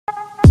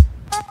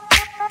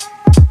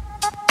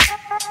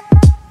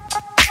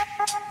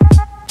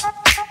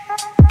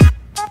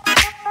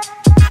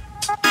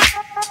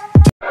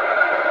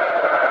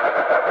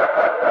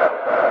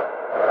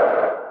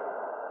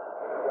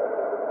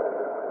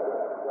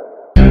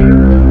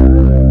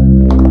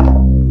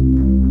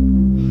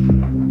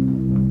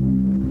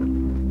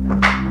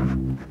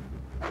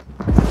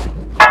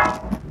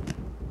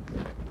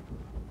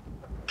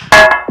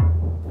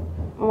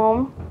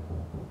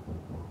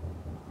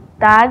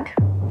Dad?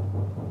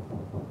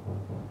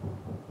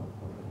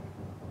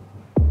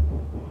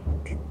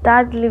 Did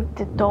Dad leave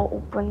the door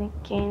open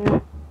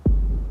again?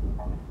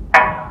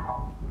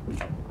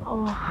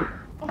 Oh.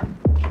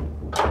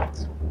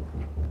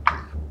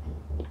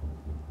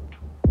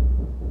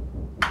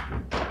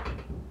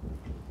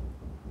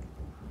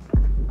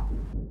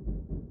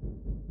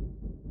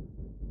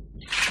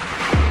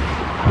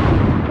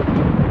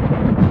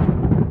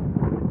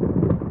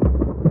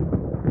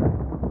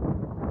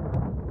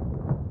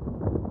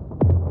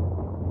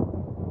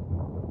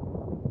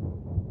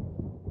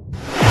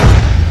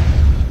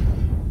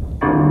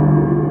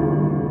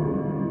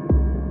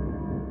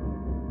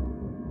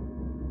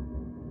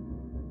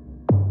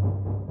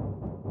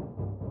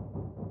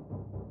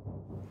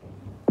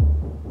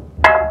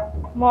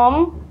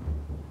 Mom?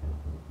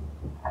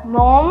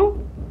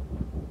 Mom?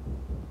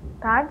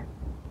 Dad?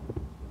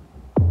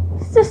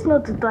 Is this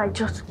not the door I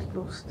just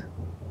closed?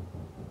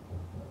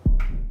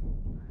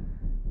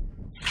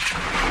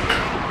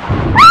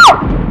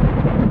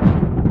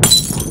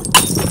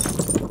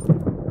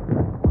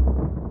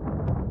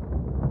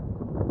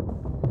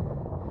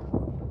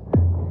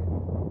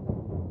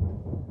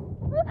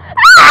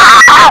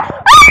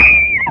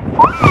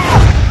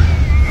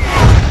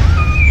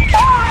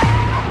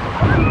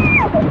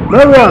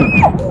 Marian!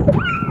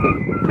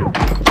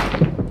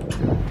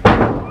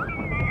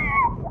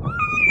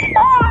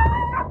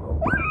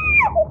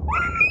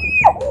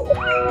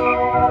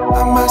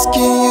 I'm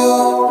asking you,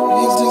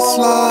 is this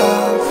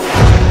love?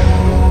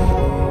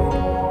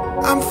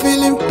 I'm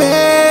feeling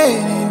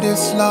pain in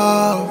this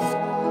love.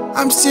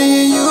 I'm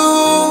seeing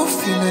you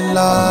feeling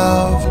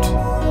loved.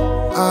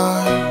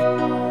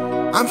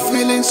 I'm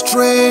feeling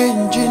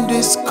strange in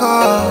this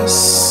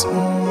cause.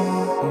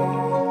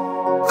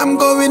 I'm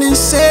going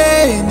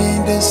insane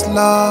in this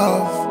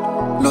love,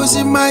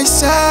 losing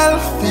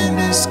myself in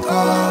this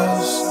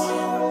cause.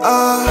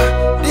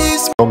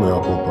 This. Tell me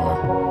about that.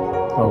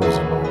 How was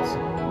it night?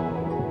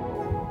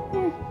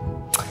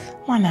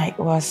 One night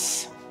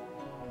was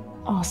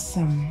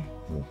awesome.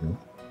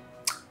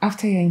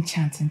 After your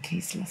enchanting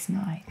kiss last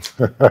night,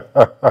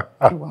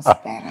 it was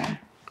better.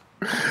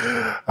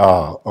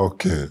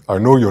 Okay. I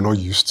know you're not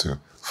used to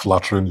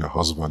flattering your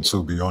husband,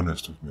 so be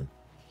honest with me.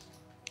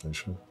 Are you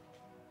sure?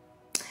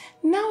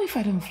 Now if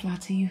I don't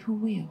flatter you, who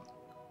will?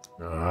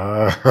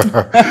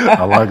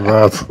 I like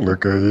that.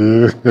 Look at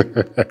you.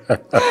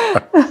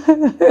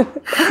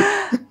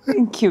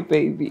 Thank you,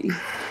 baby.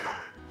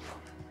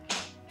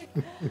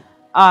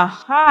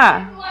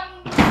 Aha!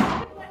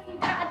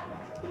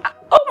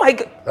 Oh my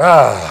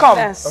God! Come,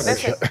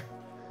 listen.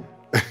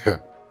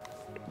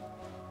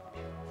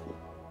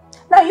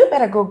 Now you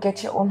better go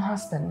get your own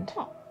husband.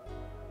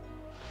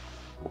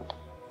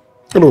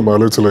 Hello, my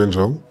little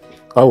angel.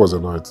 How was the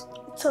night?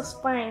 It was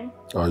fine.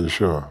 Are you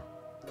sure?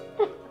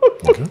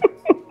 Okay.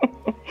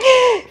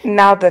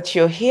 Now that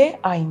you're here,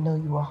 I know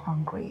you are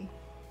hungry.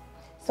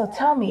 So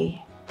tell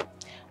me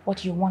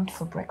what you want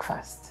for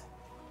breakfast.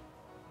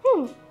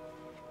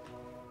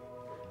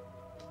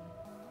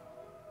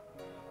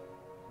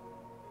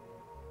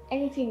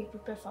 Anything you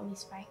prepare for me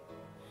is fine.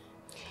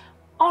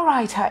 All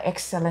right, Her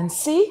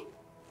Excellency.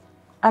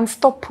 And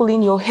stop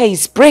pulling your hair,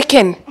 it's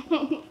breaking.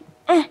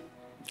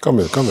 Come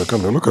here.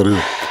 Look at you.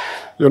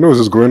 Your nose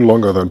is growing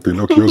longer than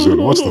Pinocchio's.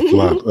 What's the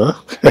plan? Huh?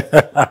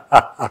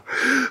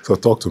 So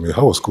talk to me.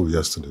 How was school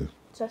yesterday?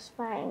 Just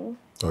fine.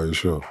 Are you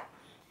sure?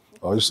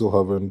 Are you still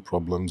having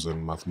problems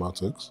in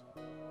mathematics?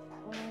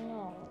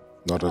 No.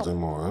 Not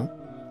anymore, huh?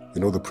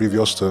 You know, the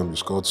previous term you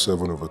scored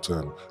 7 over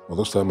 10. Well,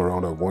 this time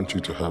around, I want you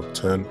to have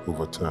 10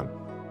 over 10.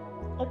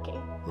 Okay.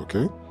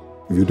 Okay?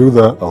 If you do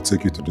that, I'll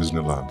take you to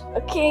Disneyland.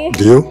 Okay.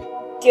 Deal?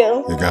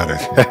 Deal. You got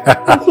it.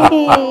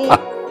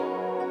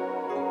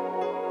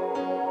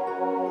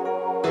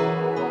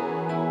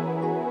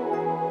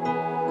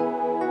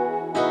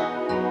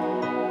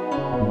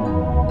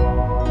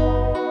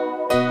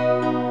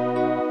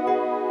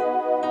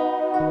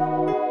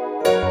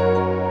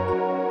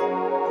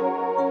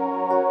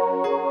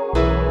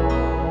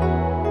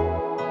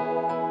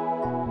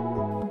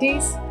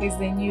 This is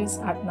the news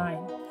at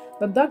 9.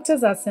 The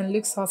doctors at St.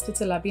 Luke's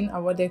Hospital are being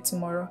awarded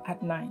tomorrow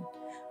at 9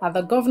 at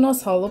the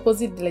Governor's Hall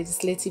opposite the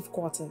Legislative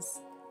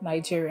Quarters,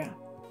 Nigeria.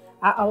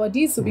 Our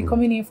awardees will be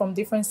coming in from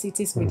different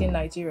cities within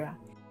Nigeria.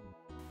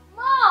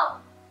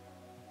 Mom!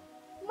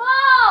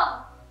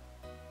 Mom!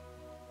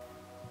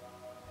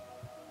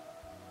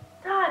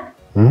 Dad!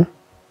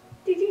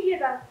 Did you hear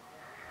that?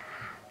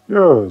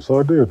 Yes,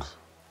 I did.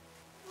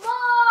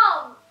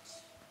 Mom!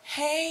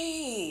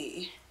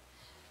 Hey,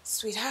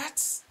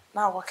 sweetheart,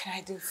 now what can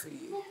I do for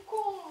you?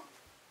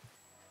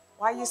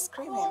 Why are you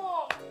screaming?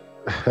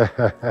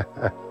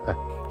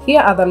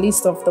 Here are the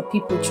list of the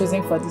people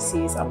chosen for this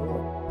year's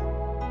award.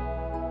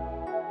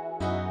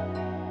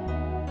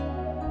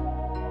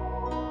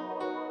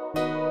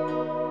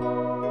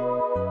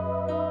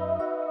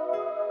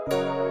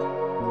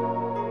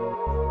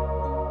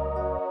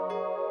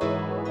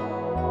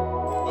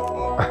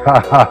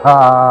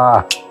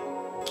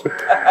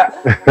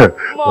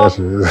 Mom,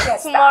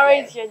 tomorrow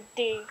is your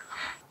day.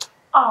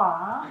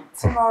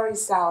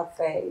 Tomorrow's out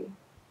there.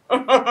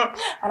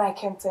 And I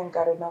can't thank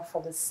God enough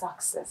for the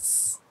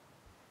success.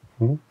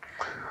 You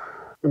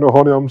know,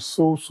 honey, I'm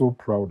so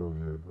proud of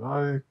you.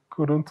 I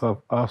couldn't have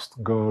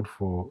asked God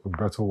for a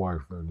better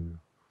wife than you.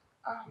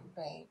 Oh,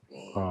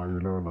 baby. Oh, you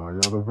know now,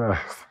 you're the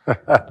best.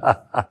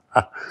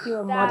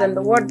 You're more than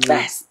the word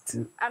best.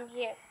 I'm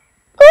here.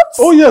 Oops.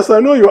 Oh, yes, I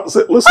know you are.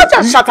 Listen,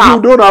 just shut up.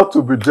 You don't have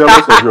to be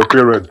jealous of your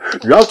parents.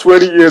 You have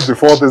 20 years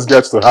before this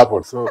gets to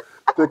happen. So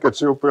take a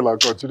chill pill and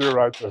continue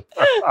writing.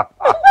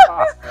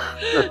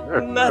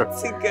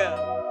 Naughty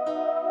girl.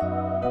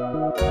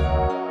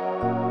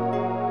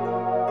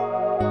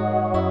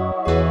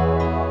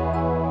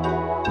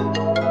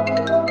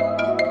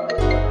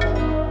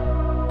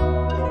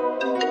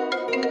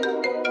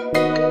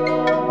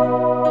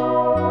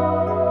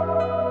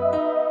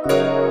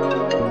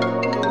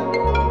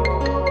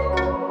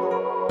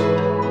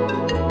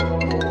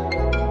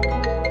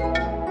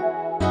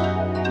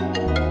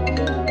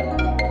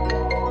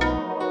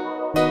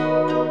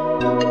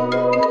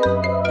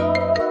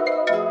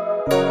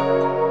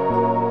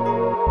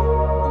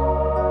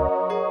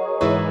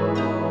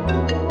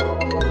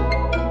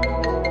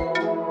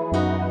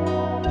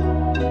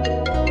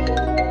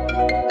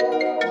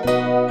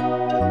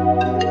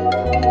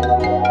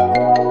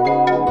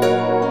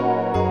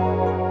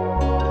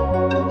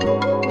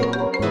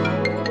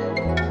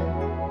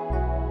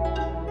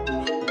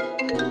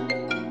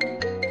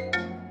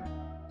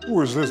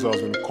 Who is this that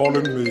has been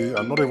calling me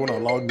and not even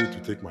allowed me to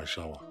take my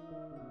shower?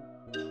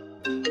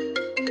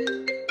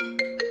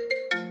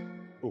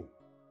 Oh.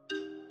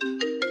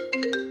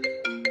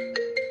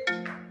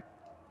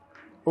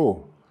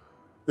 Oh.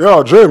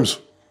 Yeah,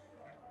 James.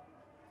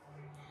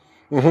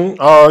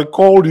 I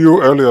called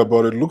you earlier,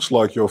 but it looks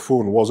like your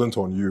phone wasn't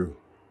on you.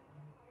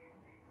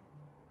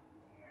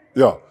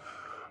 Yeah.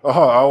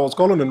 I was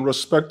calling in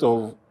respect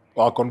of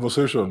our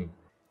conversation.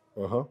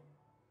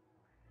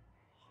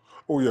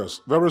 Oh,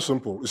 yes. Very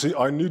simple. You see,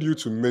 I need you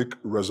to make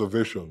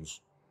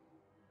reservations.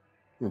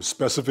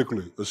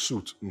 Specifically, a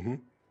suit.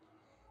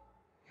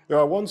 Yeah,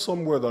 I want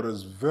somewhere that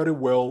is very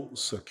well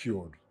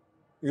secured.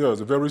 Yeah,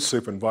 it's a very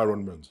safe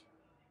environment.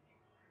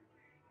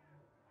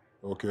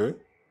 Okay.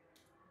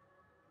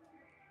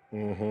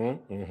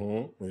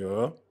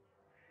 Yeah.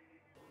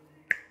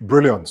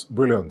 Brilliant.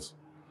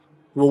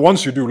 Well,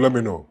 once you do, let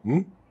me know.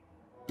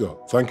 Yeah,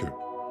 thank you.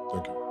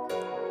 Thank you.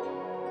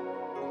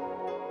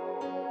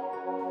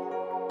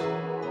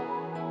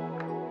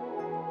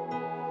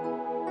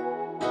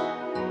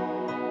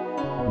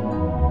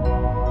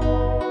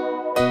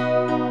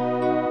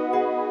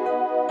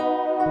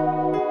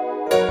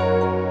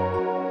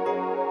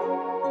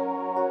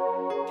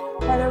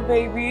 Hello,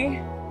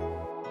 baby.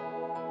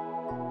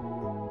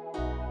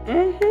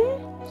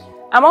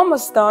 I'm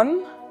almost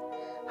done.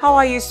 How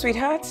are you,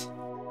 sweetheart?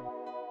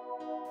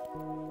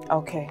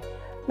 Okay.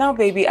 Now,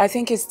 baby, I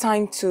think it's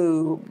time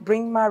to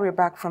bring Mario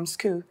back from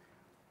school.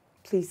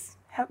 Please,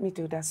 help me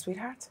do that,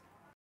 sweetheart.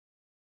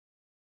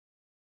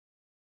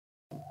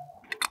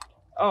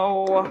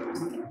 Oh,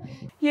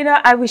 you know,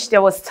 I wish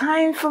there was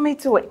time for me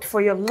to wait for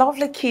your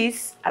lovely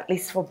kiss, at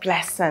least for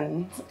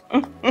blessing.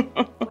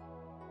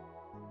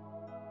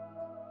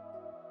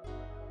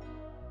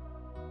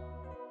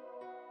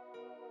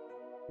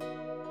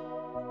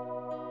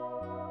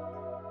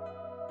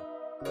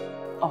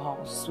 Oh,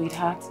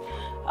 sweetheart,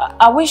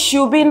 I wish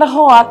you'd be in the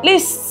hall. At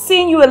least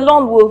seeing you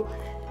alone will,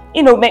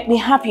 make me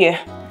happier.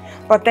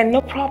 But then no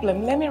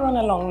problem. Let me run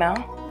along now.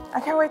 I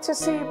can't wait to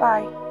see you.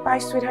 Bye. Bye,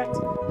 sweetheart.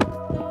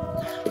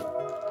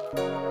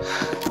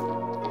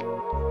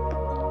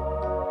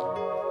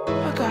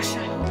 Oh gosh,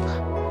 I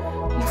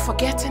hope I'm not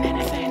forgetting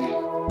anything.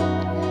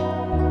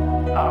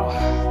 Oh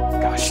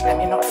gosh, let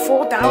me not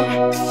fall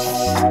down.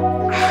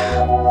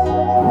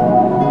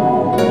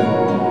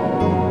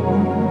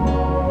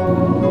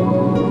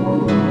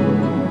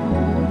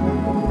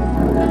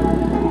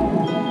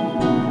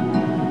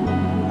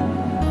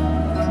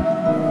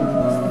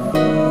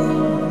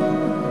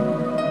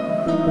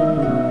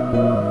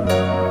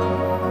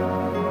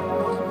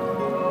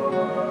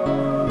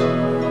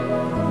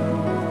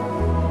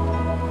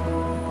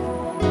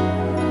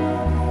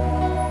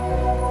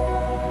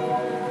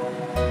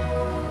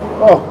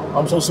 Oh,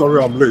 I'm so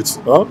sorry I'm late.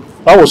 Huh?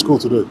 How was school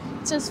today?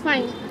 Just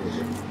fine.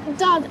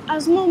 Dad,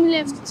 has mom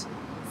left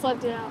for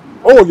the...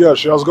 Oh, yeah,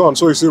 she has gone.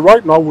 So you see,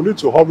 right now we need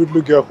to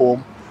hurriedly get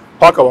home,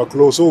 pack our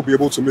clothes, so we'll be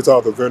able to meet her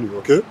at the venue,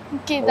 okay?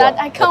 Okay, Dad,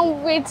 I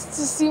can't wait to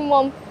see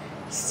mom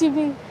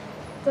receiving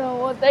the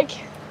award.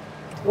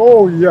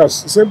 Oh,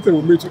 yes. Same thing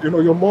with me too. You know,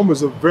 your mom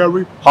is a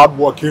very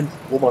hardworking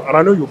woman, and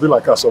I know you'll be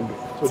like her someday.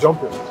 So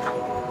jump in.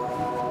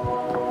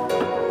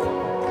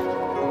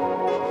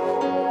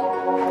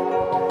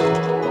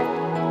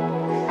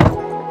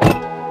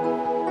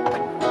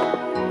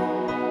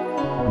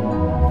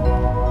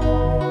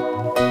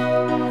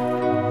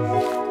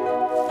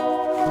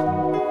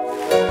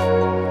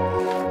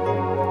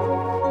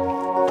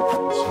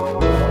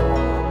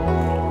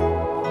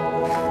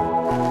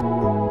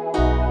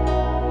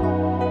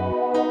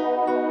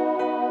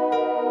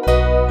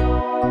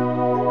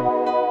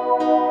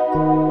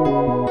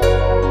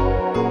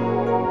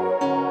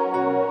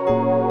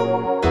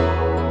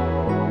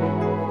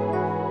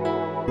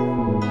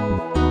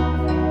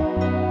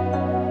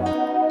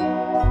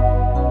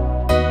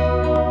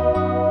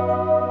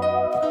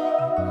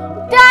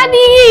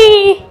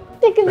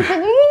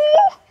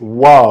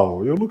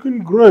 Wow, you're looking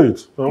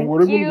great. And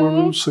we're even you.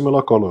 wearing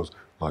similar colors.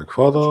 Like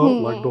father,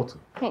 like daughter.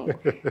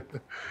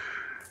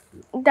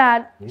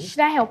 Dad, should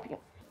I help you?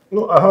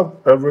 No, I have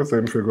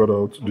everything figured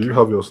out. Do you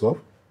have your stuff?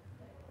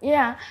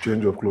 Yeah.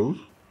 Change of clothes?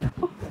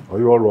 Are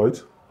you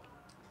alright?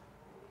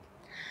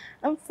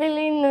 I'm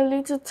feeling a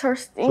little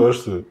thirsty.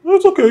 Thirsty?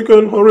 It's okay, you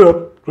can hurry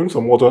up. Drink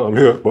some water, I'm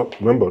here. But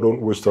remember,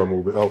 don't waste time,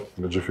 we'll be out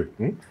in a jiffy.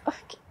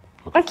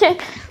 Okay.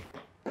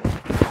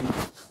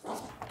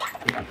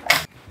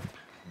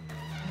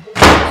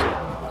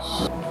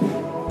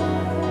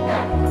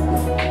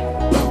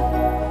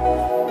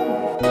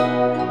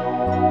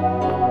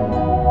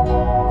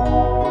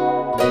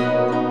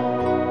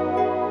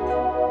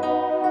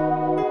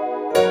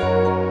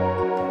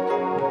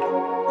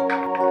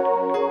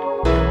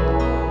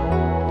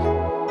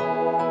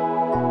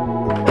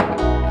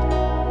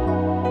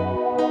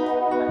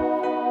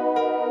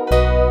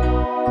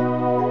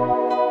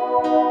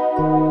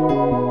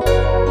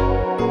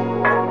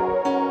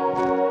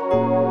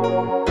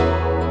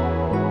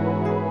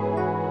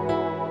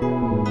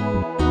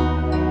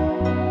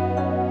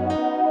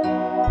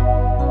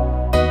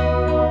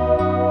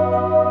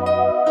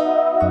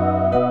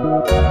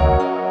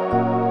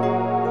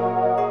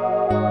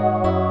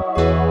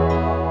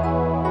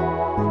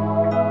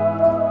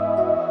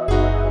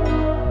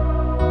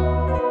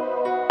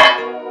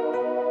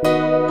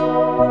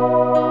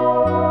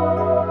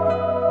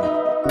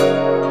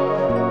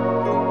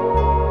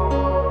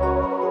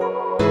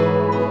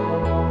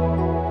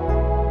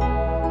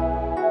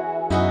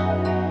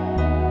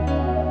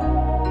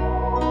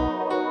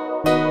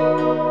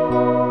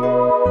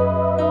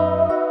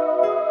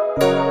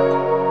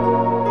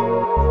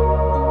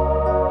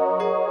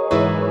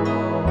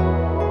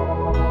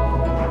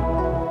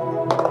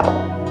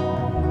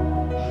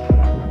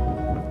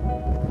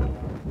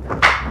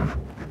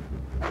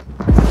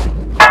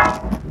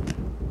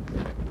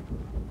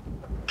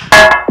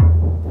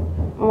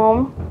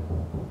 Mom?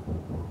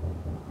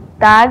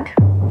 Dad?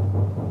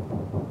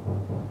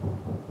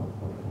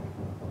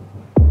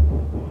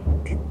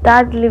 Did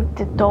Dad leave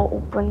the door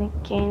open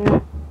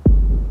again?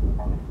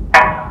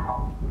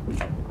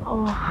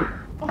 Oh.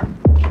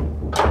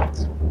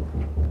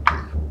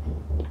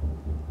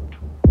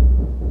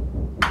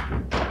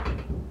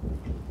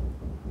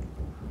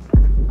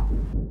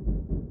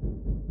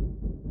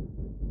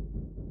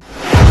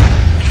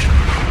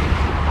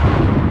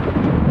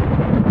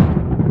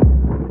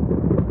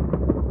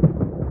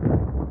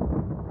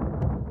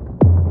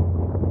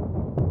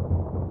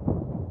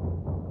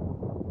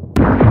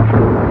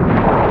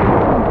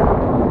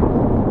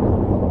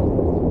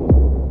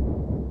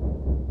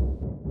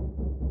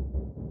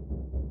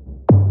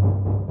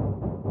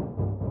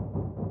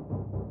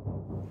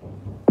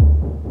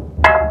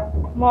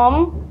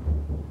 Mom?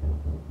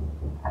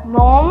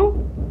 Mom?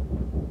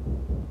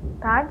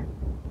 Dad?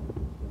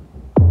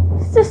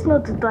 Is this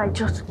not the door I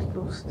just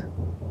closed?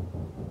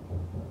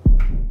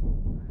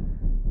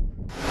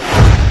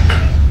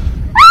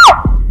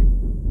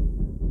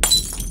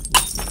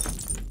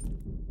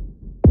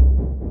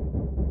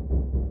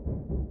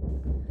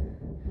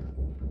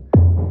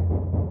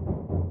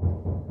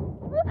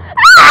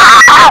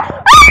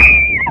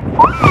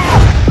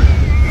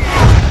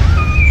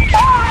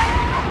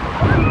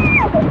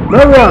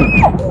 Marian!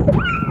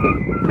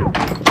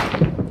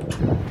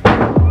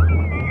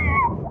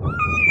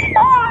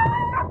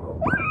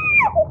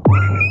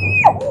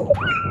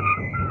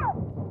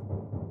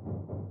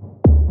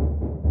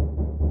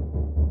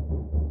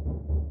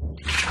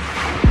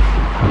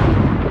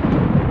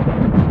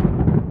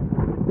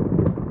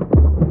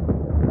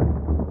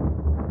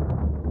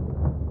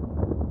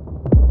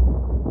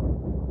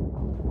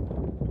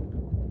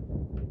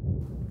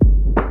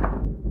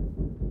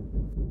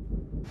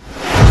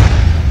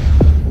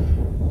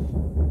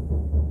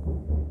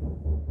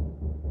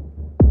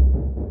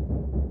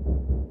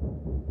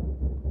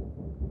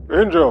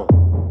 Angel!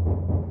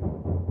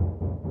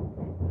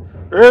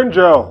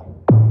 Angel!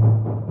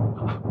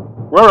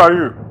 Where are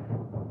you?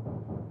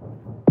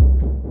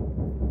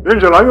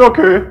 Angel, are you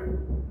okay?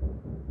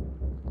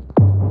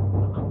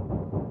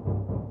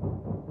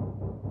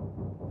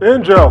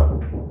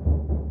 Angel!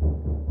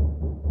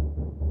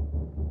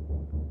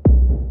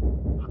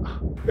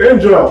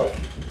 Angel!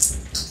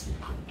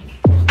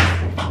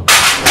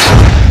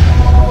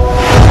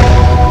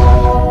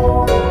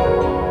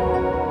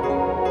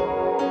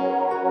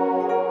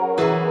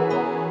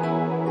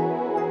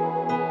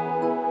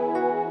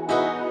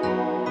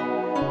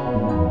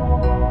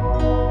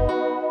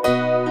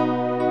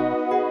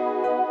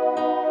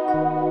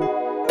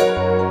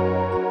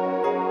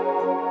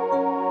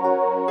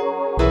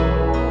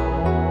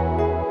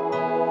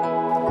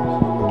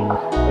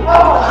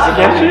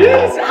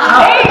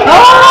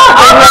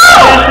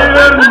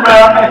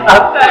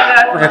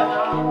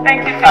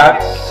 Thank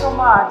you so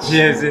much.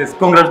 Yes.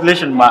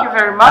 Congratulations, ma. Thank you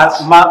very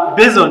much. Ma,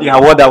 based on the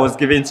award that was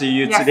given to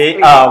you today,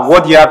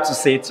 what do you have to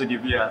say to the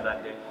viewers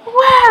out there?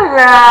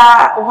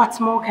 Well, what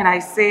more can I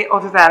say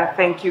other than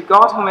thank you,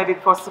 God, who made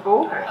it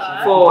possible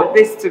for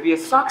this to be a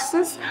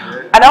success.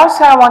 And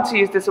also, I want to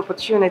use this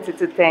opportunity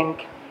to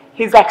thank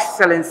His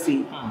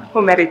Excellency,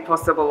 who made it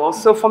possible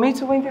also for me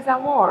to win this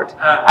award.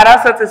 And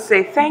also to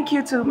say thank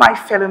you to my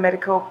fellow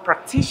medical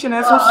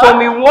practitioners who saw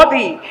me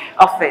worthy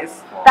of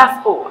this.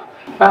 That's all.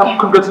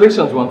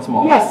 Congratulations once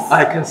more. Yes.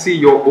 I can see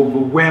you're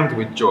overwhelmed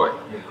with joy.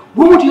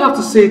 What would you have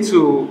to say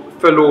to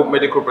fellow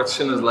medical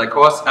practitioners like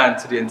us and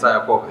to the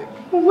entire public?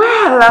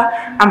 Well,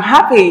 I'm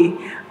happy.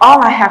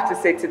 All I have to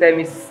say to them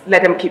is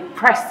let them keep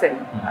pressing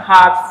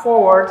hard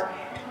forward.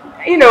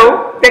 You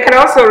know, they can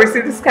also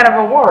receive this kind of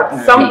award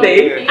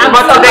someday,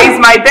 but today is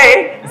my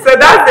day, so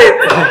that's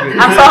it.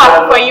 I'm so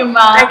happy for you,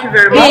 ma. Thank you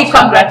very much. Big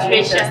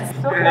congratulations.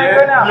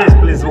 Yes,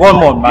 please, one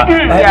more, ma.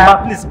 Ma,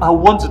 please, I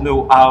want to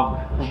know,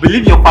 we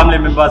believe your family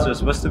members were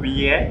supposed to be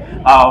here,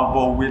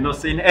 but we're not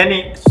seeing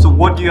any, so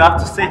what do you have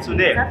to say to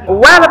them?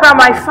 Well, about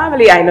my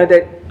family, I know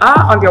that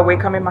on their way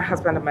coming, my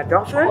husband and my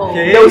daughter.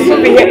 Okay. They will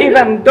soon be here,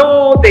 even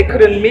though they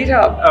couldn't meet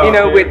up, you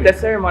know, with the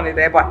ceremony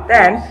there, but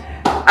then,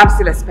 I'm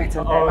still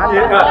expecting them.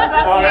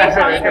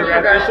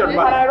 Congratulations,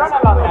 ma. Can I run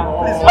along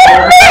now?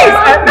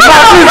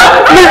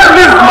 Please,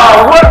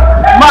 ma. What?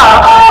 Ma.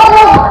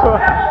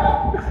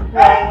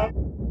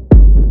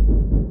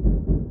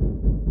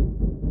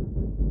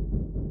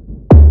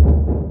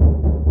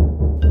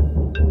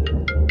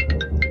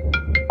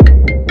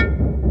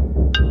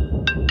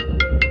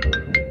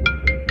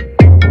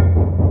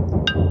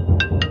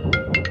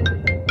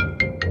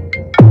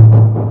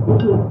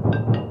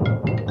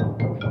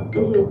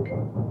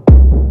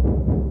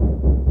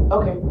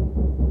 Okay.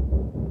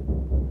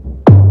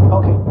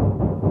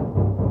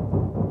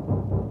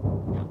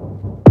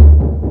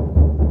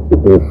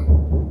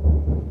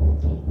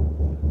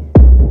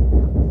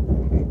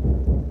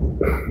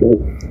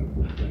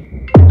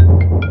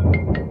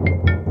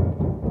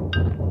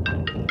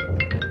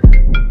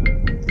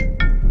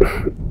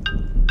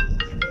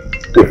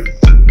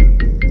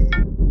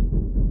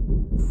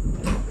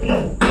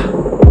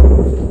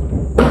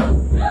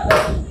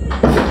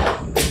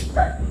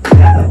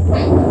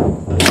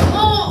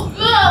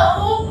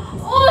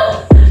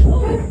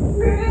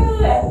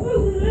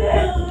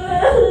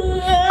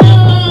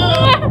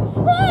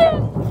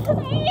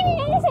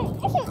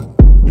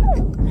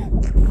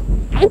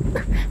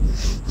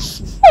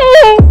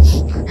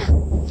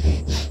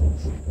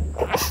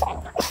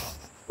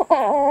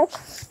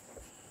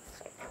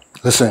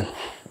 Listen.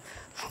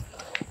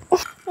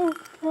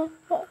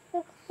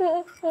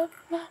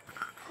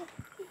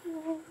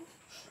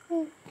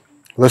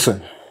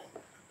 Listen.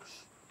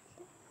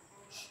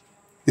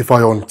 If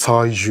I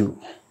untie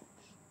you,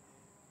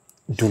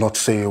 do not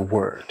say a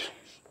word.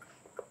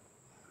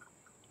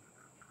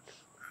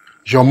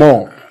 Your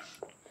mom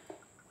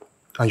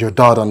and your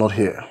dad are not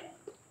here.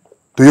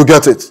 Do you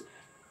get it?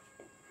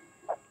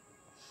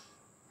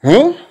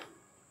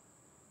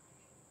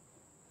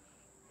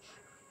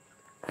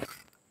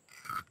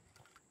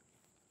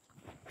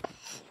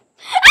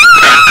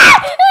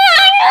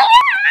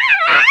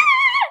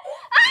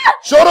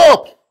 Shut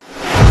up!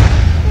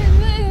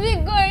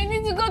 I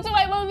need to go to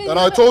my mom's. And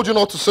I told you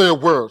not to say a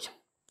word,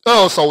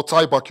 else I will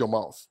tie back your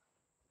mouth.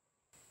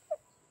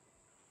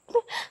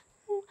 Let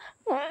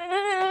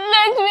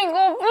me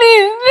go,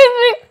 please. Let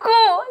me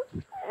go.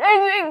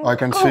 Let me I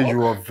can go. see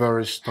you are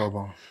very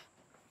stubborn.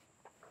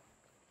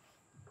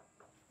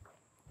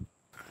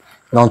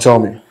 Now tell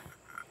me,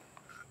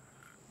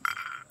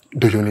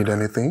 do you need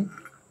anything?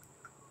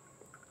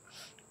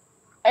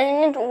 I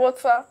need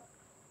water.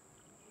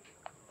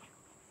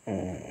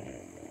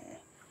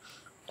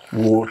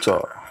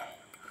 Water.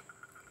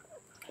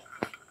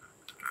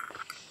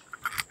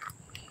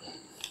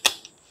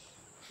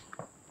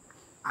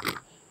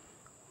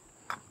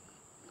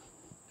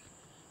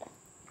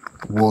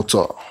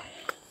 Water.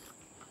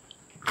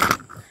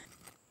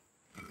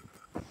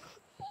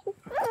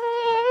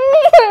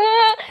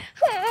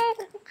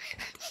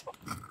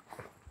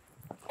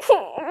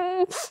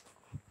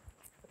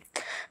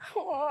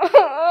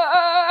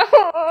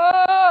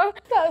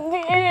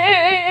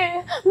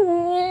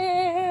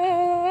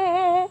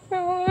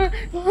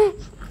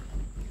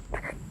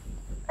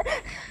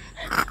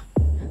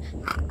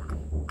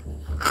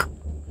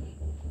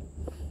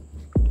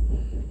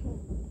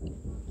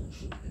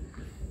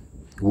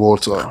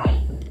 Water.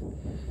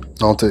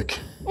 Now take.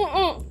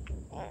 Untie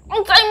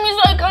me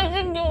so I can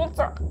drink the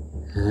water.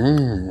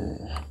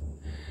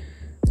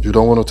 You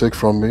don't want to take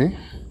from me?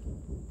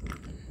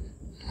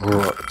 All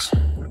right.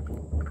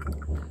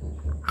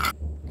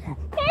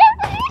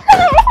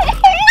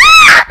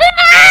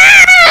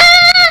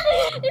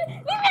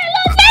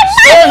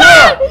 Stay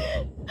here!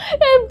 A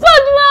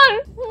bad man!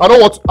 I know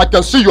what. I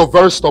can see you're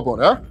very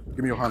stubborn, eh?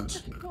 Give me your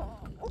hands.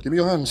 Give me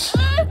your hands.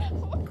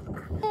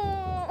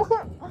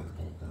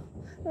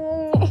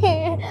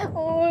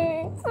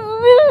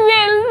 Leave me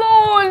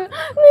alone!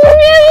 Leave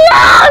me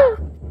alone!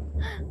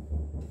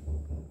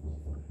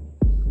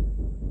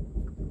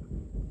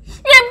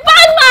 You're a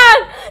bad man!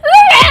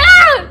 Leave me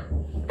alone!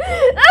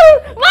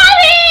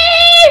 Mommy!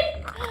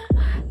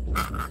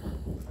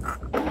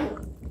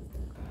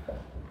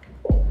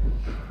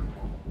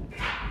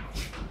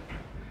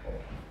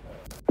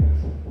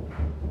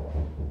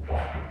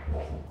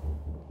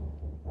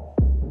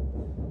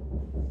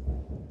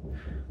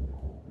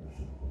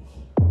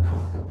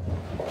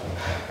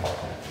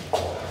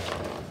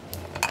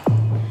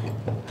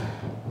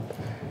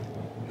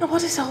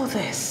 What is all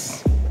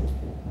this?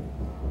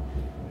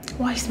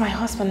 Why is my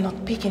husband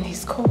not picking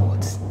his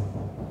calls?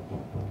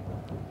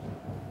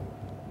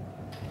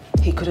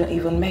 He couldn't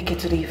even make it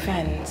to the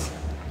event.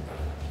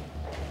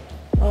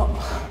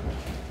 Oh,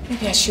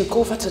 maybe I should go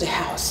over to the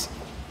house.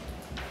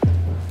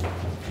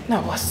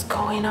 Now, what's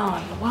going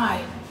on?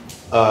 Why?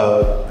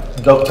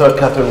 Dr.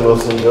 Catherine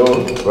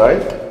Wilson-Jones,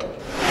 right?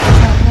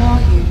 Who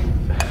are you?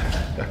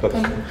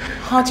 And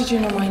how did you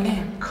know my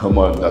name? Come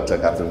on, Dr.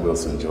 Catherine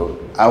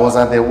Wilson-Jones. I was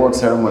at the award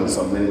ceremony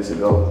some minutes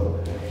ago.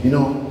 You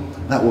know,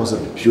 that was a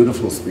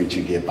beautiful speech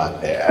you gave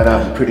back there, and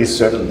I'm pretty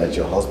certain that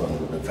your husband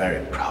will be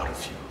very proud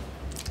of you.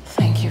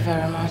 Thank you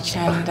very much,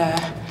 and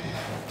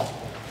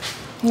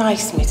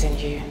nice meeting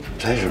you.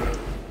 Pleasure.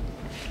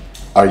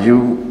 Are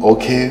you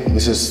okay,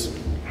 Mrs.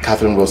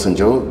 Catherine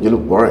Wilson-Jones? You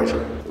look worried.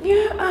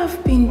 Yeah,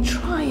 I've been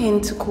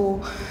trying to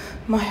call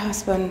my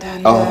husband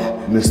and...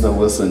 Oh, Mr.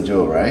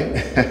 Wilson-Jones,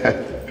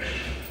 right?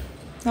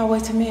 Now,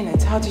 wait a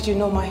minute. How did you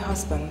know my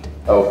husband?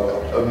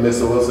 Oh,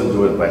 Mr.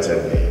 Wilson-Jones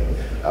invited me.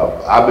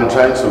 I've been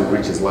trying to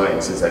reach his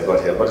line since I got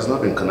here, but it's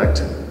not been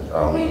connecting.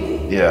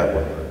 Really? Yeah,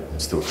 but I'm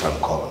still trying to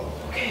call him.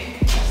 Okay,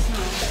 that's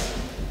nice.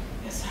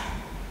 Yes, sir.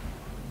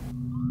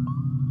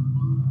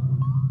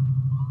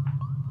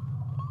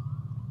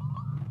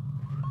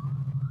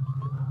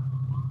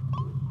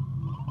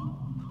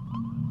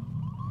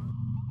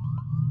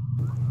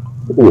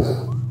 Oof.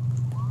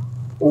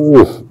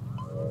 Oof.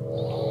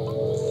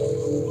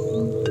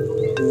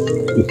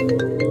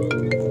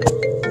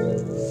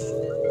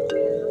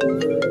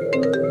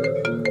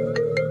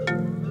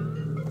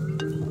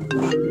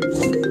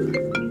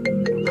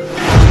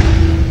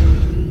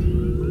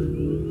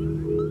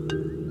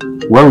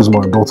 Where is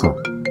my daughter?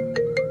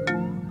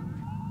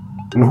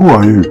 And who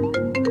are you?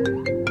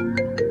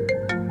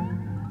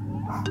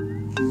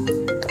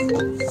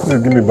 Yeah,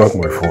 give me back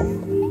my phone.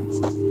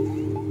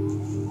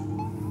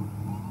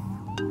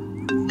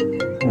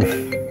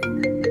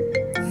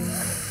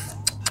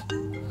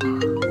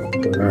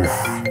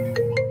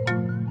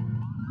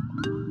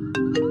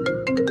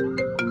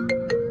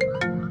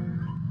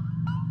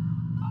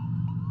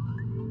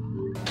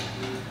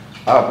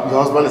 Your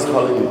husband is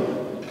calling me.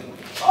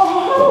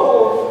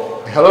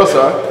 Oh! Hello,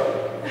 sir.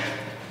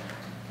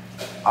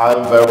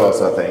 I'm very well,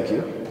 sir, thank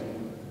you.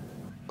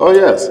 Oh,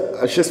 yes,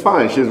 she's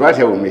fine. She's right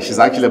here with me. She's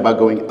actually about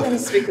going... Let me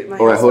speak with my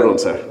All right, husband. hold on,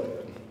 sir.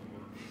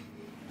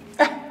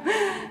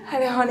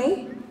 Hello,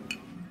 honey.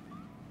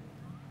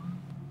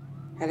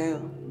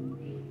 Hello.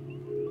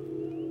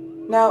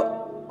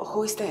 Now,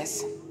 who is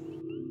this?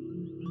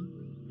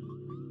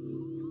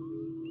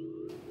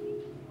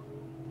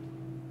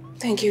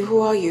 Thank you.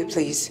 Who are you,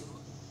 please?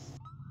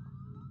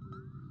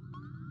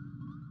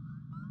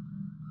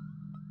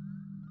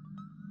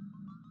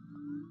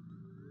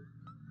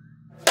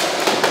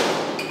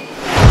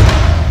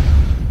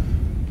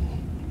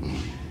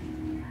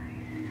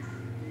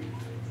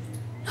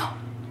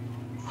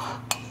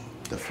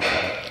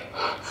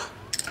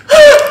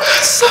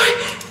 Sorry.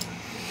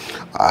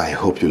 I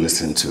hope you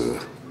listen to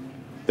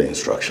the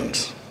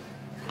instructions.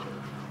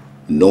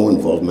 No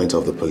involvement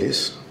of the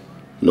police,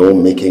 no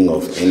making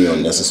of any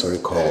unnecessary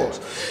calls.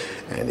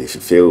 And if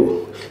you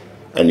fail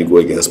and you go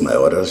against my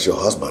orders, your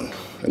husband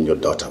and your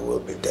daughter will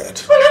be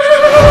dead.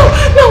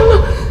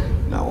 No.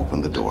 Now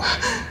open the door.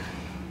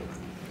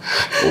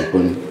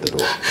 Open the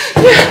door.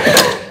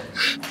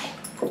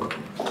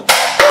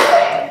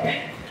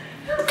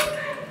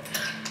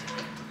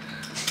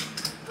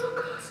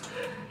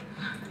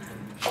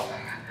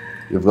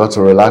 You've got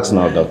to relax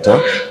now, doctor.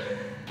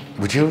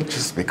 Would you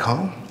just be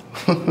calm?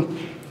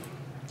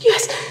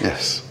 Yes.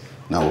 Yes.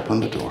 Now open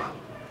the door.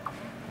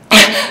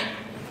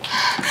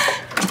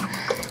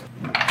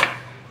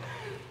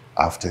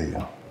 After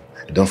you.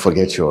 Don't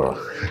forget your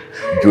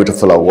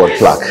beautiful award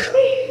plaque.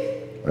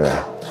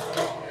 Yeah.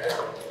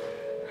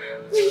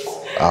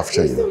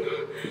 After you.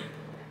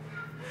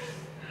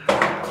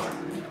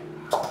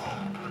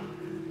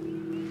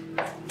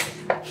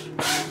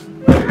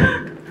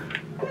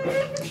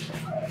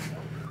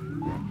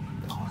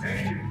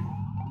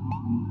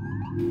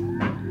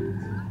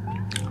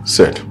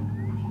 Sit.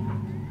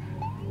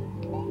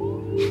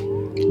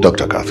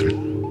 Dr.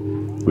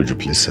 Catherine, would you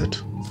please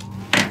sit?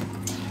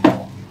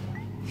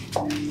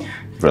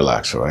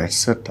 Relax, all right?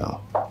 Sit down.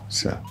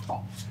 Sit.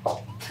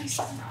 Please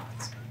do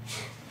not.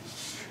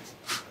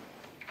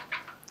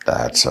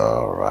 That's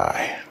all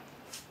right.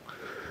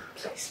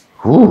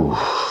 Whew.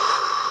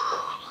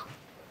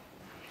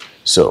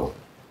 So,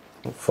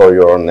 for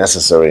your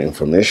necessary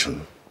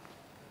information,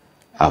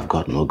 I've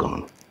got no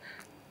gun,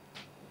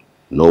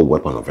 no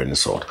weapon of any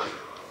sort,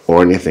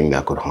 or anything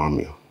that could harm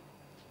you.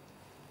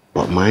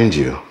 But mind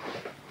you,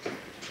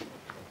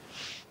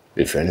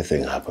 if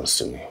anything happens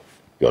to me,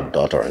 your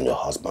daughter and your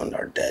husband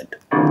are dead.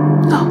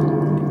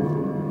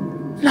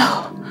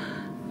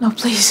 No,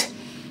 please.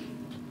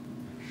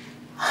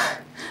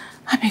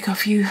 I beg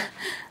of you,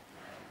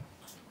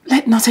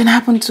 let nothing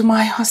happen to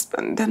my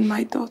husband and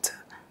my daughter.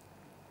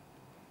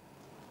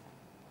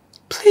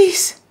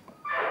 Please.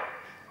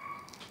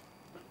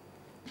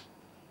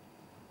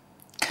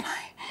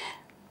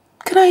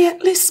 can I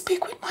at least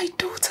speak with my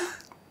daughter?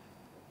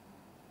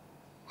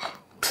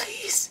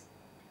 Please.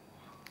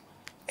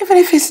 Even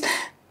if it's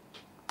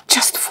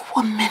just for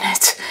 1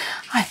 minute.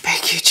 I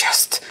beg you,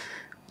 just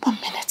 1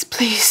 minute,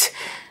 please.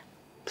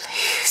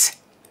 Please.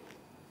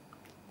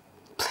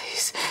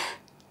 Please.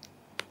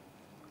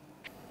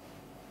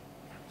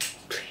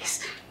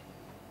 Please.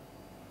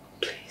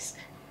 Please.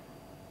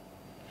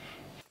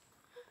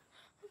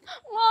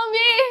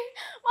 Mommy!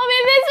 Mommy,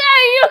 please say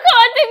you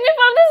can't take me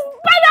from this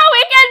better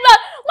wicked man!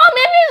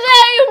 Mommy, please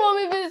say you!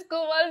 Mommy, please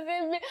come and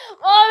save me!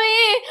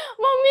 Mommy!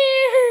 Mommy!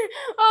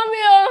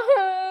 Mommy!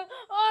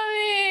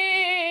 Mommy!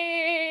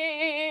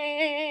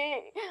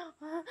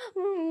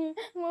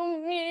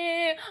 Mommy!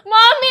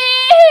 Mommy!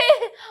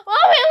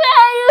 Mommy, where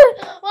are you?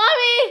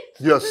 Mommy!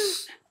 Yes.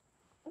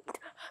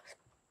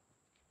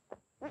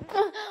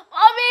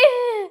 Mommy!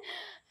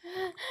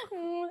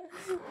 Mommy!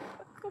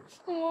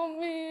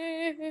 Mommy!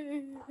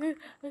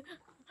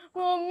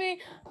 Mommy!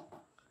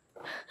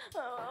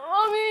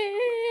 Mommy!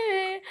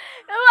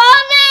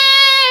 Mommy!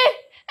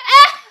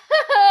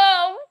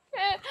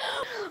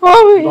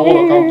 You don't want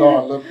to calm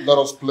down and let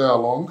us play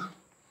along?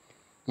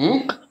 Hmm?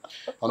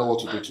 I know what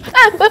to do to you.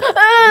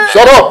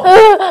 Shut up!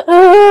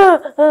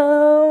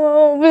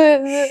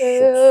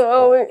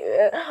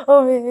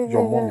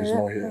 Your mom is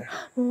not here.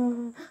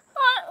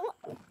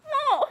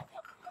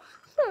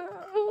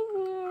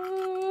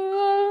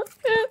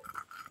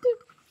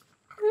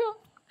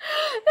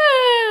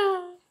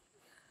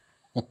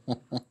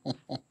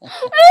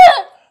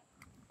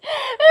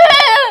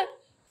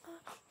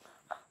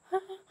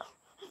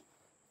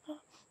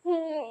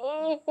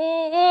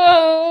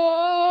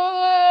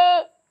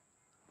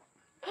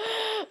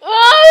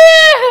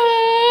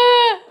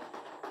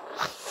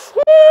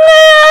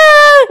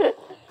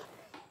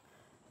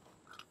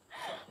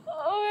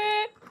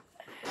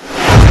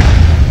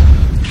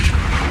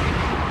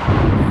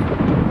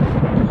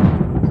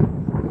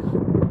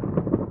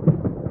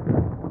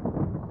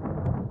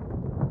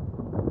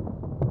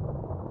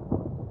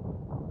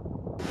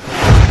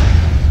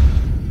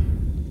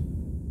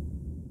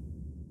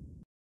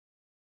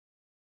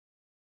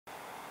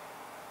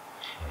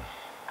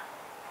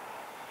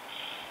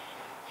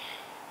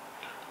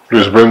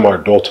 Please bring my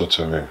daughter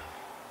to me.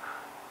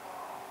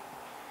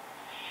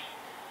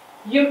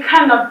 You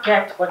cannot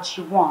get what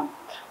you want.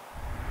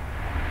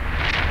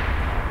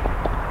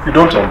 You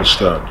don't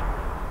understand.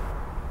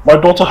 My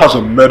daughter has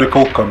a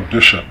medical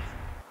condition.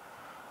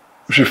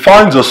 If she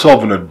finds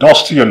herself in a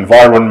dusty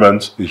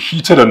environment, a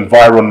heated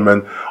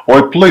environment, or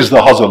a place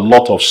that has a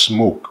lot of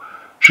smoke,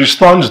 she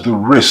stands the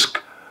risk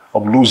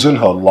of losing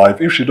her life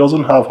if she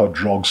doesn't have her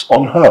drugs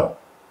on her.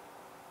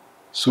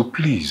 So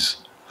please,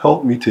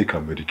 help me take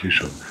her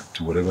medication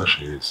to wherever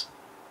she is.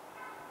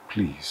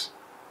 Please.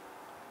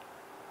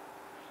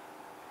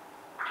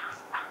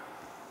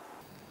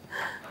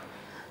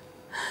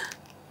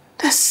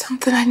 There's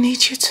something I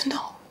need you to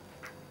know.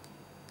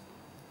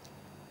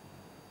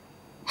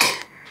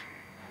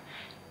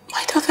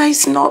 My daughter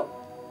is not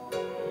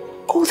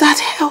all that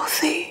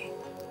healthy.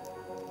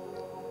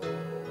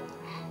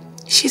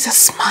 She's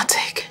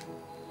asthmatic.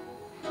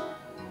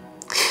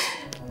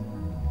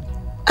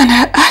 And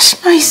her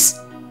asthma is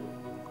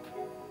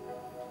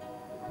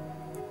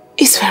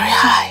very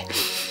high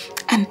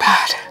and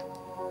bad.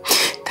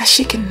 That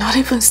she cannot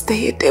even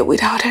stay a day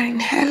without her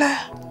inhaler.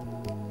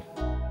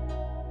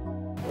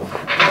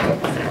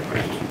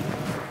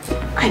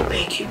 I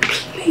beg you,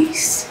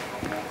 please.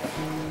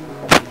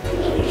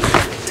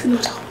 Do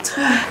not hold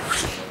her.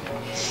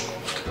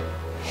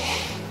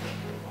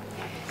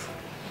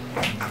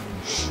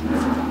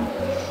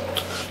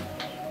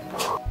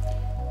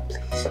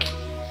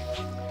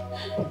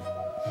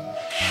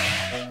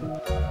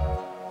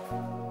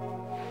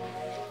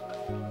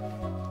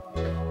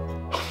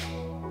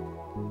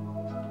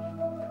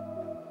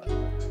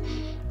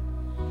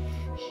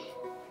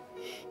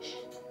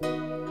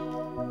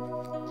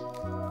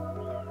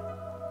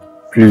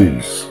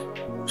 Please,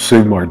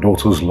 save my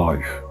daughter's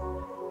life.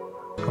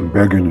 I'm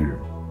begging you.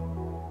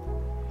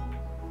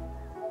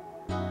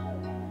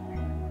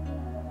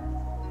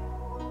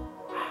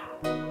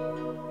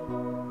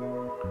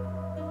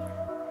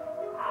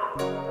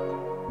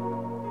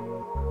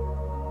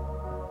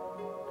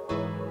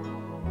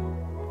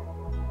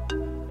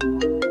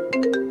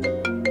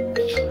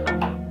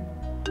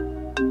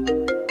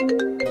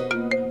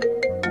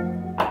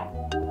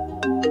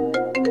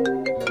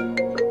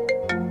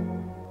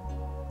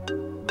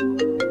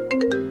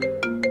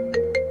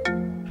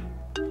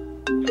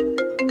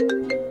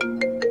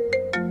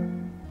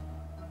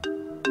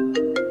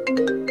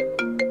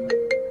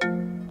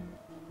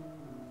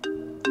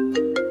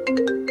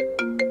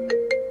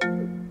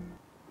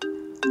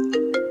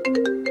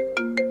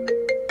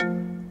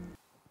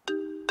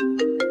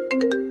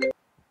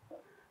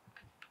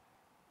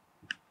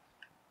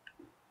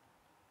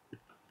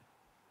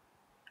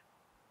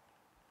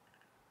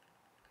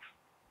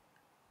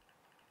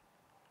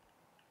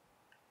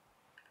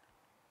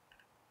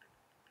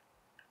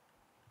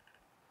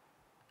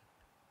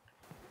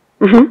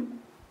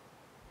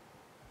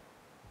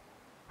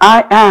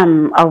 I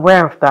am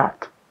aware of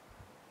that.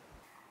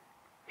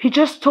 He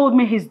just told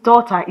me his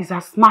daughter is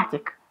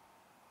asthmatic.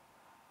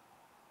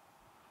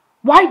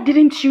 Why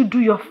didn't you do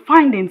your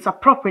findings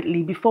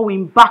appropriately before we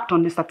embarked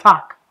on this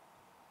attack?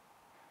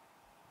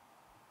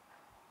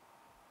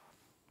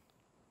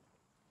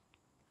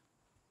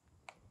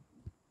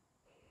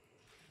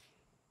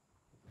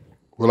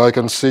 Well, I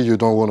can see you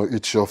don't want to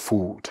eat your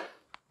food.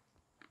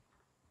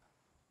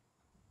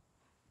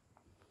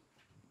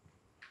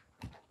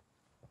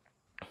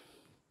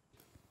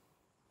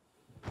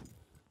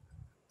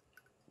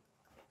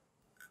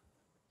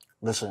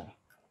 Listen.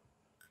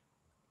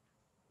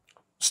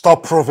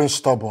 Stop proving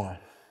stubborn,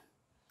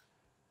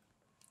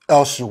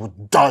 else you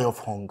would die of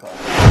hunger.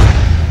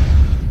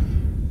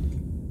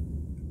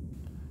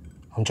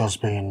 I'm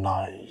just being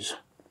nice.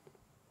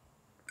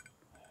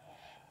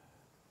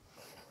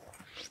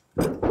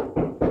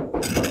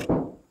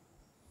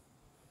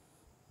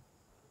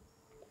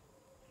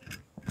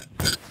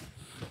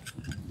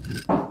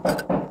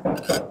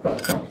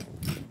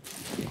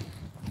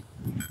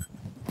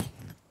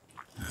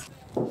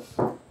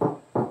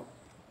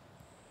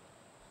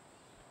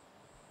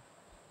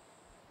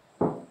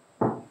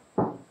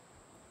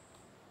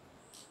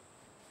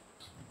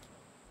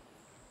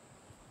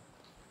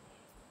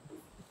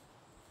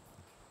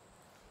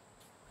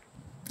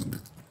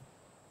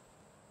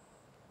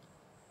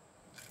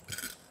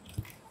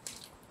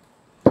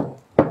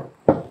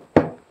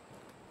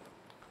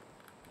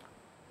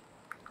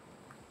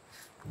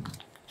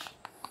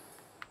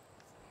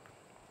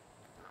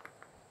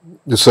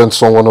 You sent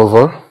someone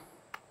over?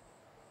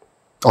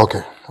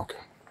 Okay, okay.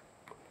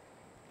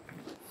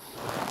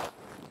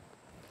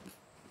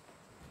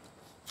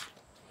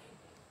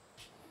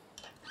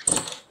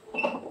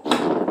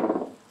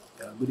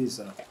 Yeah, good day,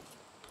 sir.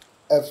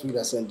 F3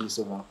 that sent this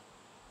over.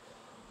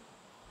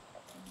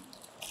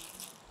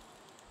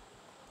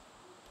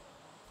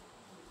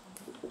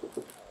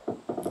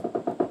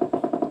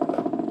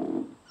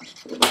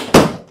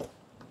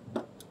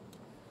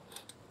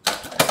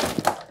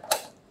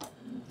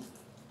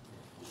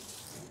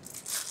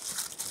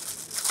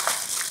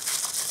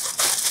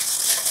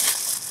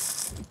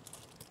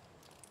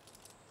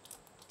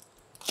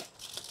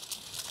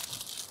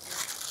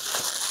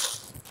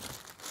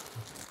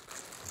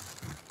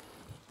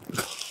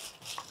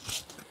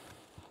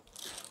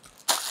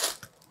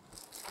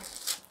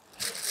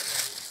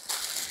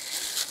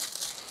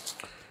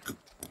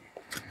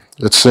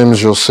 It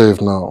seems you're safe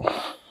now.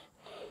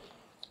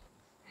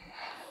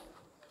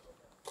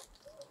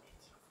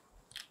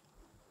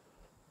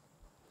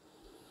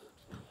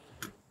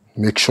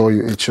 Make sure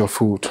you eat your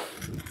food.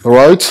 All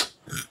right?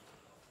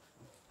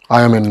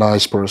 I am a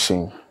nice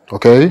person,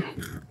 okay?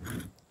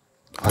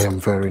 I am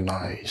very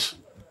nice.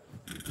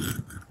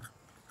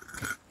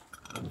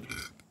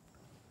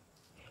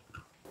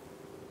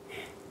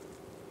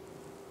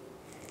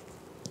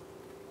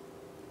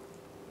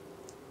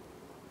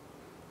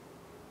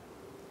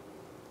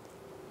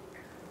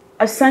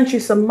 I sent you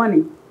some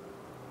money.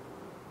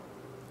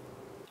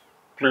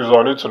 Please,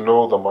 I need to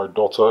know that my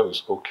daughter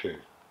is okay.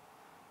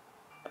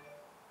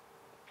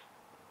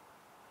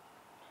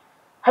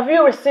 Have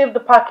you received the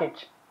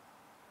package?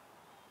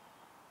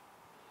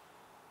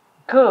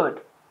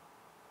 Good.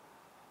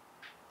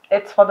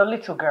 It's for the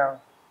little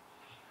girl.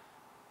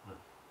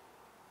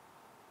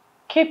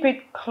 Keep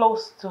it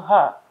close to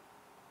her.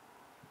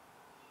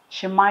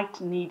 She might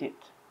need it.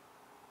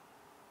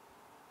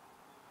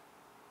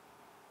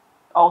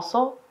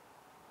 Also,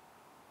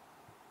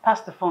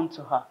 pass the phone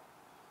to her.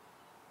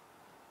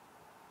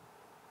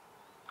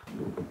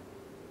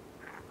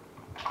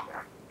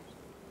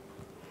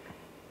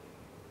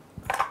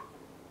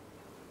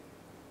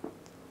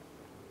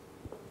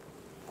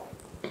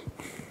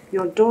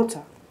 Your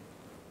daughter.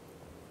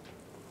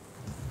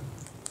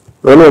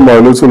 Hello, my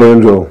little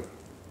angel.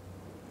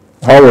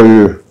 How are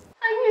you?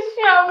 I miss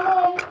you,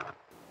 Mom.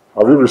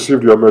 Have you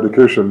received your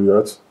medication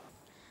yet?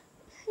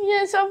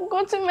 Yes, I've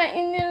gotten my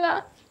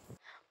inhaler.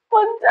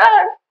 But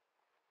Dad,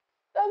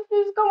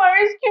 please come and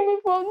rescue me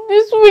from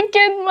this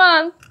wicked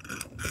man.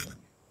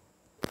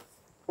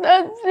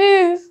 Dad,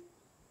 please.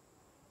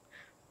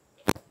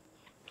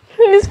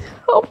 Please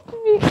help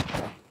me.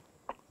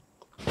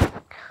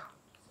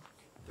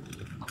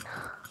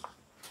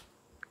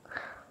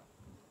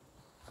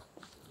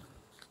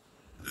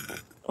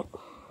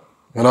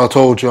 And I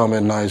told you I'm a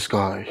nice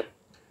guy.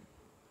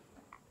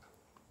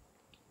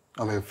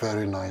 I'm a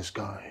very nice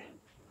guy.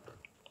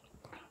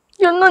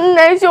 You're not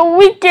nice, you're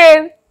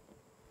wicked.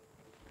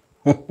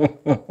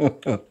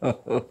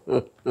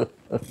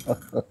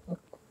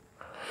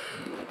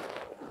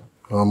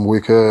 I'm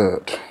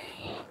wicked.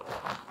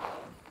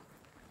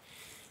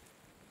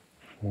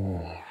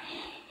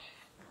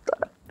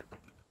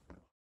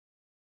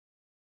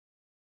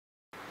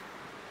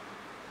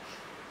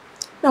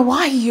 Now,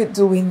 why are you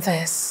doing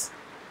this?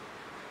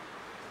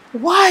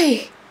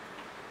 Why?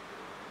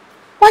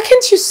 Why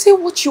can't you say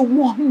what you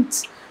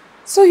want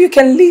so you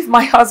can leave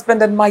my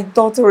husband and my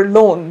daughter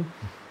alone?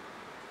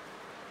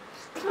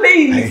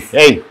 Please.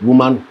 Hey,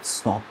 woman,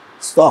 stop.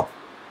 Stop.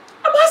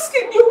 I'm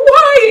asking you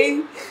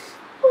why?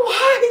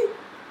 Why?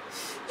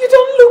 You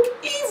don't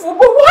look evil,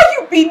 but why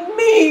you being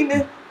mean?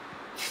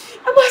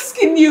 I'm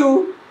asking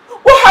you,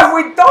 what have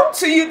we done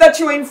to you that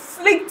you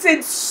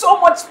inflicted so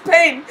much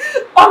pain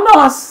on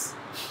us?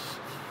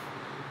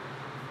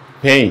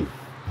 Pain.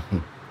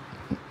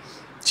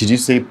 Did you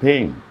say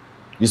pain?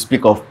 You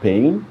speak of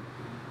pain?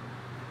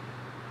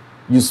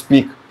 You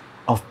speak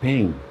of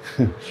pain.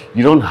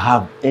 You don't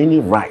have any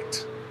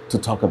right to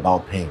talk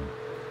about pain.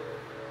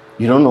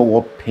 You don't know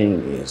what pain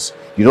is.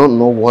 You don't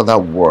know what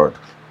that word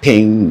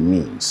pain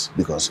means,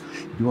 because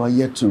you are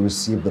yet to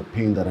receive the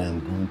pain that I am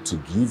going to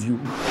give you,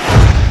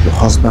 your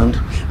husband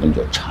and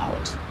your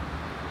child.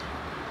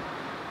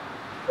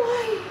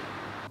 Why?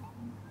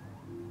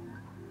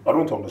 I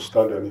don't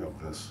understand any of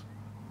this.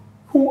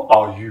 Who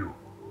are you?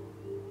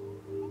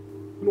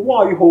 And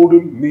why are you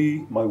holding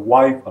me, my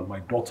wife, and my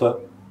daughter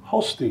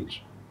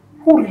hostage?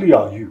 Who really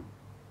are you?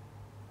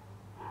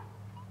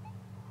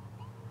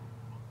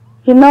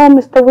 You know,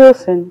 Mr.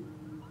 Wilson,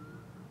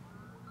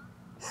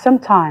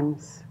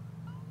 sometimes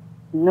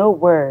no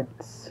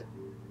words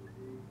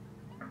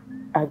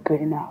are good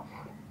enough.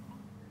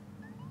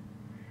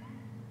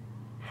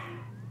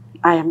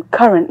 I am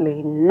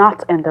currently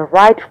not in the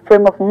right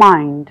frame of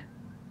mind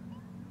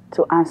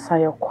to answer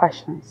your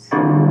questions.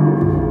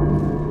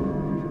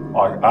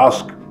 I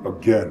ask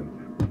again,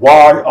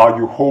 why are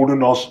you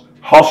holding us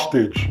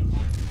hostage?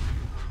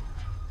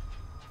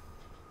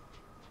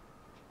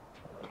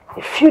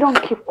 If you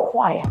don't keep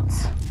quiet,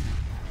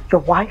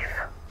 your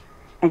wife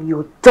and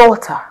your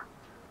daughter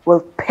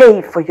will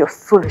pay for your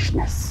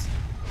foolishness.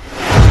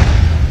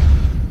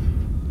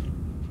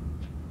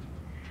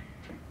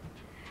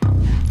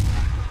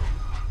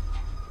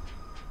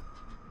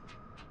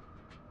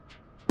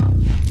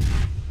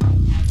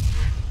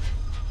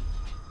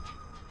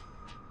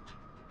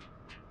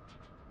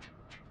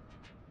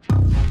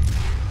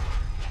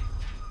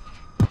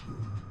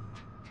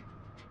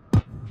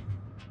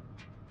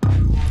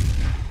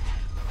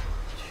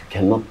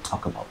 You cannot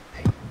talk about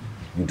pain.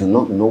 You do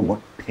not know what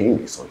pain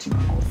is until you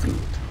go through it.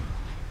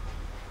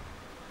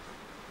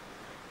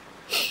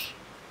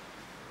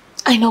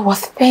 I know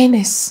what pain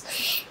is.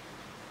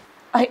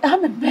 I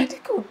am a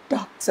medical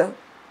doctor.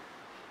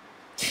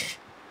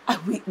 I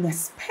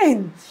witness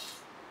pain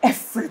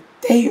every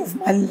day of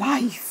my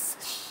life.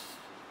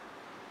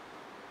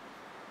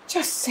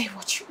 Just say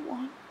what you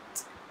want.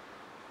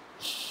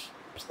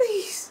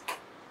 Please.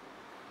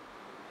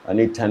 I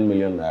need 10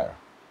 million naira.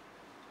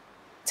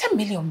 10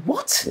 million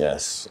what?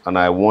 Yes, and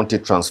I want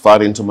it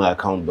transferred into my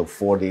account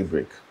before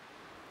daybreak.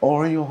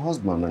 Or your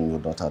husband and your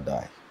daughter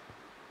die.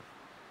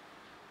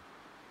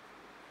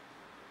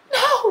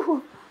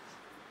 No!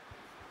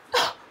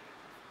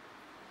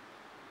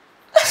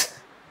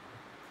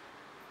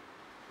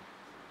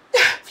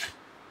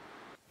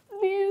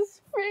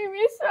 Please, free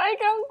me so I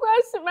can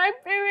go to my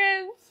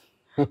parents.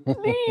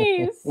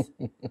 Please.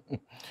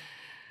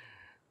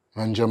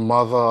 And your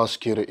mother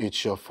asked you to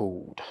eat your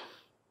food.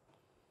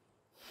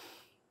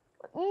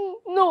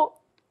 No,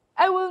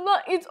 I will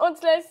not eat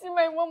until I see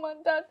my mom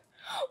and dad.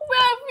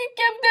 Where have you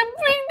kept them?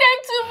 Bring them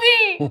to me.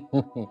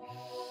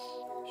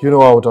 You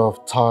know I would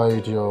have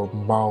tied your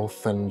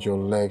mouth and your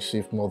legs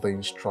if not the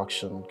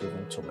instruction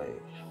given to me.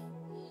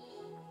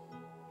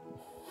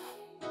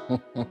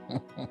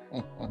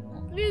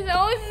 Please, I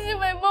want to see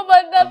my mom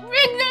and dad.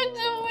 Bring them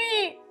to me.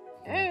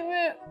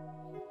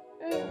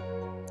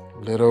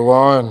 Little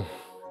one,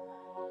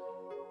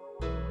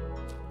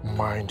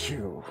 mind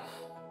you,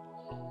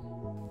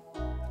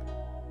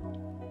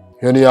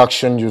 any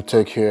action you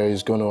take here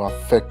is going to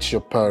affect your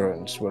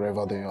parents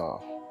wherever they are.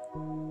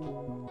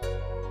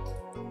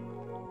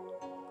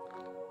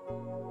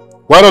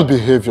 Why not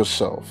behave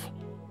yourself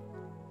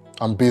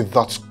and be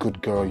that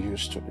good girl you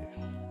used to be?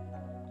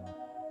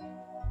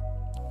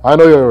 I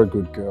know you're a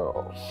good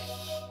girl.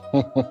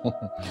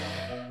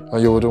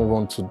 And you wouldn't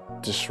want to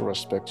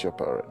disrespect your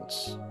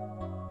parents.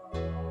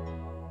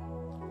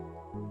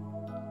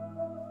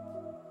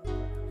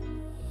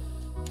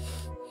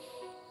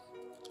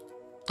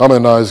 I'm a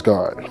nice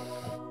guy.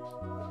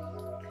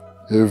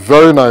 A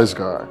very nice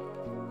guy.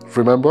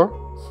 Remember?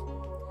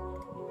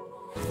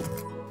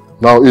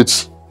 Now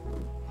it's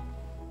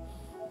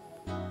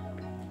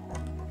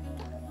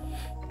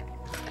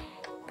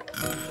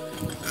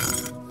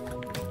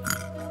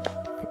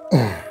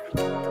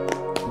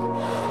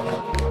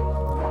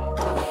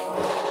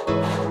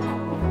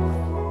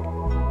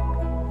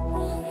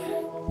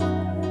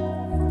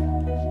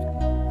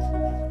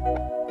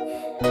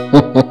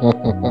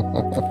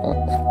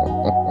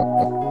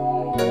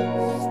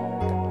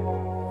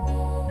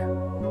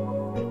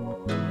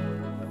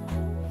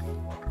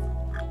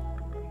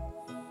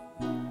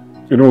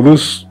You know,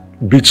 this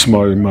beats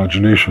my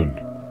imagination.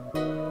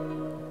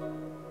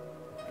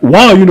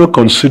 Why are you not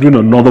considering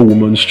another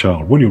woman's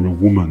child when you're a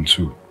woman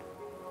too?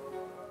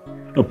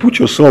 Now put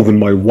yourself in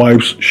my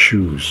wife's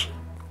shoes.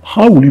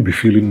 How will you be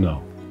feeling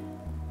now?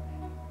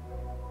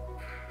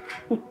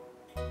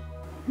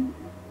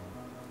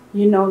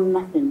 You know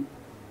nothing.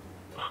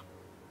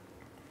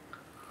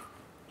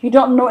 You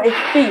don't know a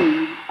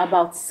thing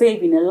about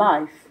saving a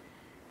life.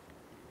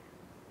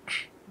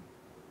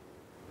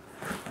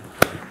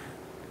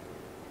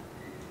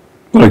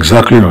 What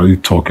exactly are you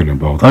talking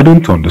about? I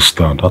don't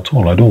understand at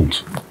all, I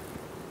don't.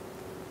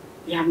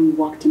 You haven't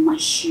walked in my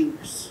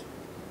shoes,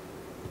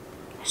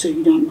 so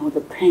you don't know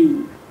the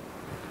pain.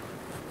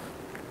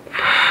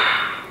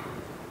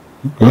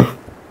 Okay,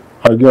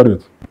 I get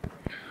it.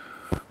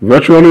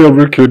 Virtually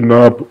every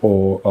kidnap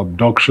or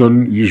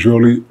abduction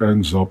usually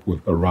ends up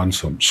with a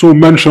ransom. So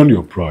mention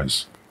your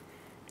price.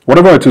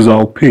 Whatever it is,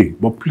 I'll pay.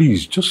 But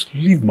please, just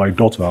leave my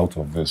daughter out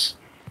of this.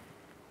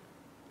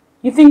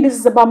 You think this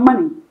is about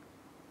money?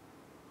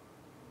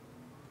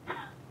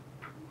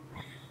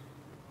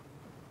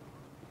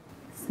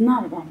 It's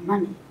not about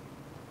money.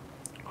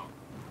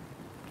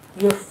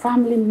 Your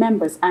family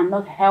members are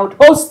not held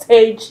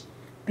hostage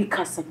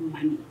because of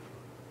money.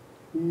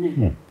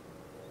 No.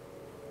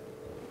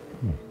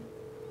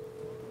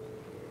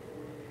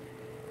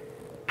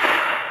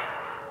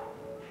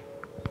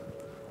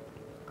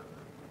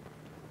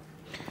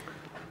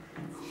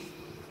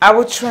 I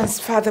will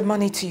transfer the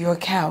money to your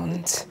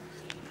account.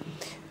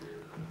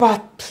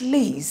 But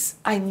please,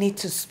 I need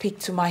to speak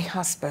to my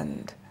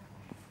husband.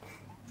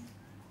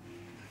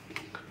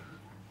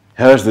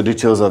 Here's the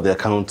details of the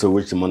account to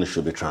which the money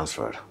should be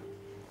transferred.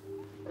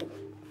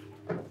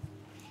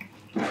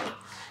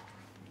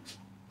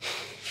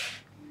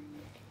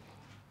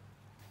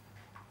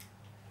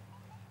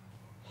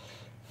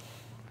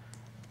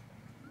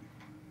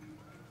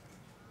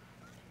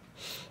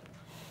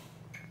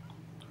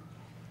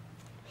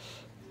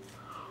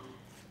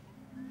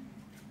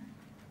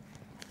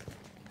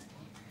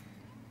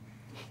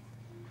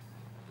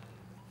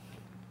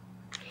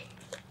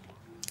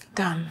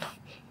 Done.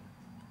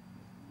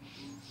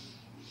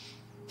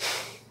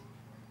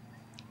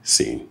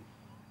 See.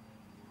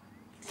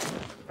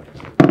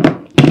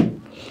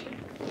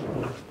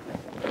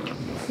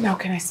 Now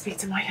can I speak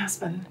to my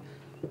husband?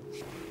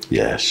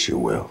 Yes, you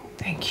will.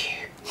 Thank you.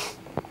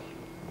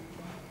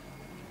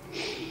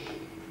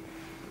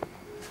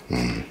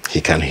 He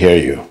can hear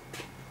you.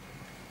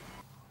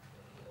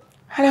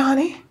 Hello,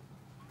 honey.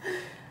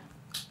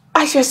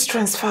 I just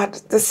transferred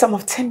the sum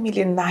of 10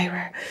 million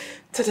naira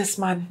to this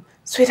man.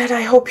 Sweetheart,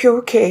 I hope you're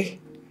okay.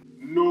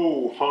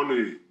 No,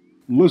 honey.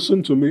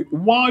 Listen to me.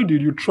 Why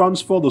did you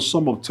transfer the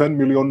sum of 10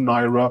 million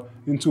naira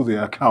into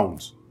the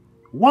account?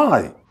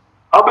 Why?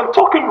 I've been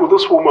talking with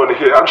this woman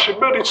here and she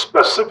made it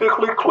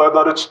specifically clear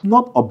that it's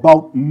not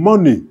about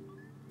money.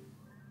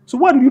 So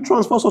why did you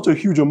transfer such a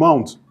huge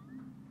amount?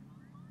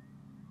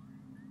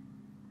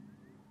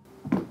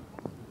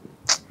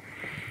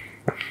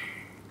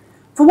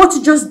 For what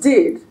you just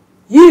did,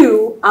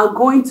 you are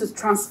going to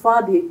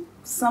transfer the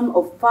sum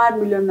of 5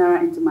 million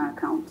naira into my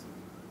account.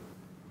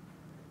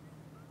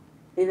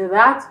 Either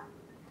that,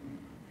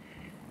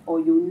 or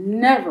you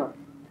never,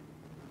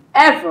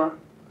 ever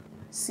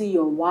see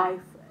your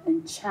wife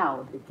and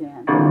child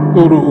again.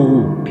 No,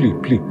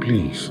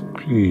 please.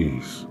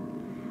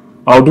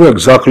 I'll do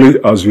exactly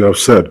as you have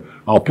said.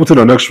 I'll put in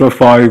an extra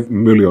 5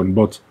 million,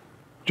 but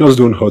just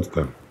don't hurt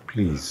them,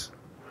 please.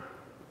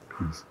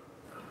 Please.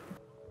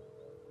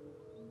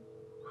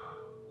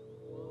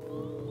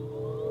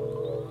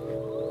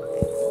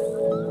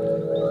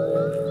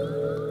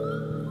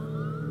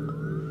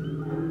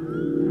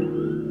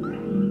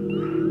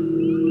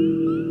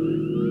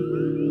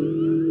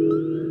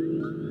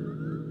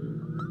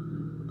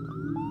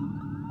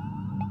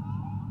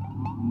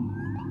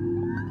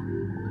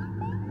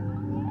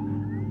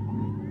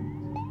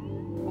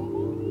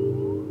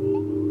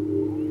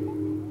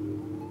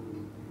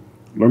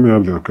 Let me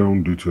have the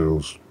account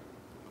details.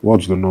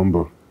 What's the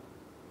number?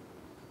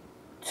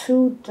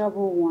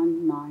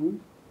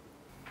 2119.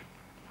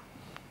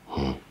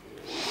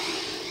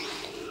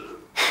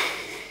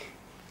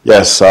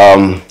 Yes,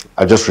 I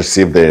just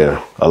received the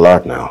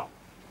alert now.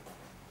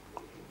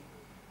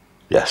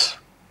 Yes.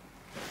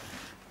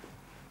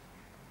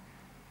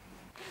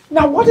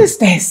 Now what is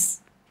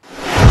this?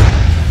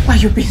 Why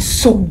you've been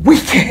so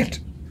wicked?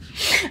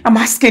 I'm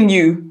asking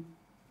you.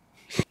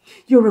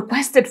 You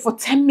requested for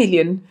 10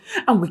 million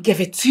and we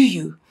gave it to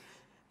you.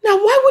 Now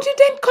why would you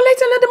then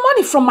collect another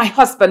money from my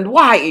husband?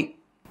 Why?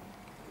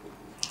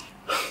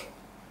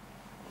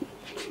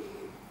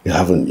 You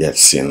haven't yet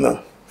seen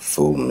the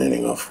full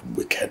meaning of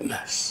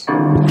wickedness,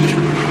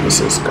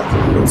 Mrs.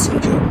 Catherine Wilson.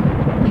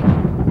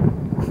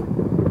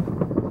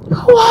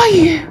 Who are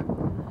you?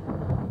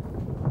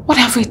 What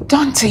have we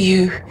done to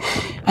you?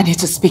 I need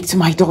to speak to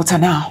my daughter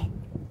now.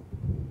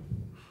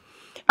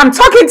 I'm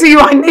talking to you.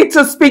 I need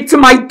to speak to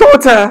my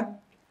daughter.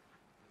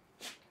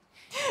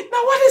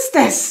 Now what is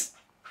this?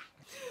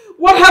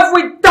 What have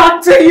we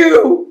done to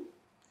you?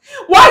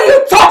 Why are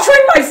you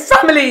torturing my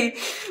family?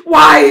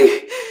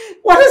 Why?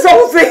 What is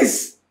all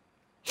this?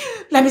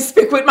 Let me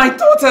speak with my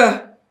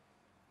daughter.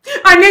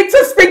 I need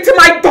to speak to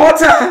my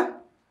daughter.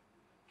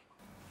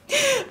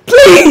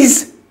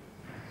 Please.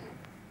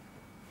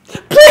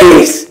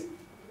 Please.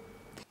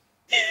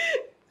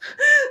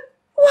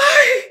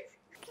 Why?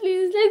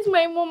 Please let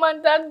my mom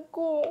and dad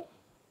go.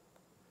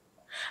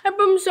 I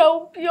promise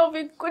I'll be of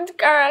a good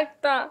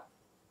character.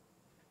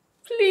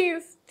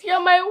 Please,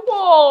 you're my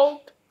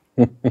world.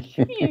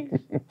 Please.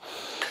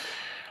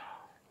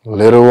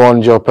 Little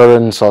one, your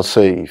parents are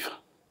safe.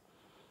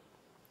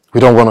 We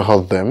don't want to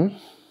hurt them.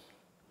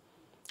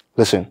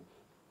 Listen,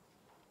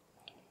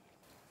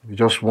 we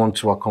just want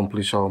to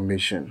accomplish our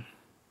mission.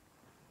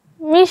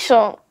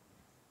 Mission?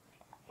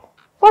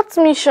 What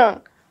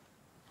mission?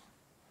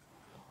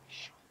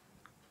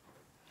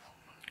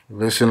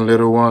 Listen,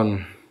 little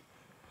one.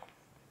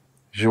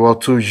 You are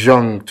too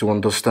young to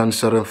understand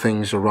certain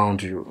things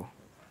around you.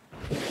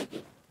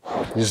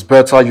 It's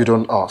better you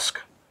don't ask.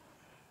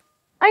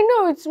 I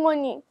know it's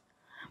money.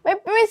 My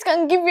parents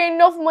can give you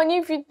enough money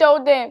if you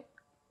tell them.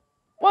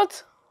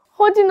 But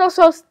holding us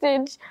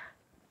hostage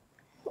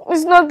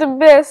is not the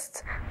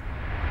best.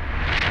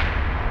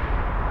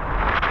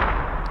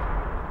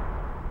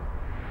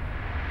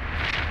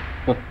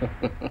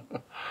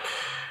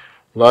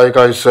 Like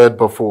I said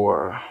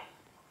before,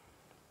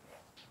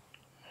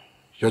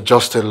 you're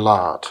just a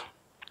lad.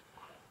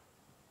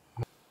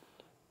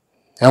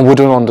 And we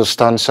don't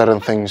understand certain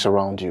things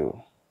around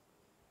you.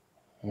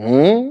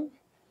 Hmm?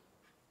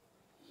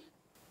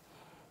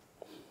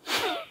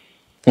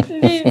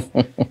 Please.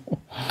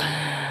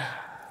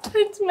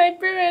 Let my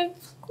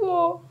parents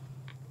go.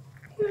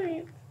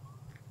 Please.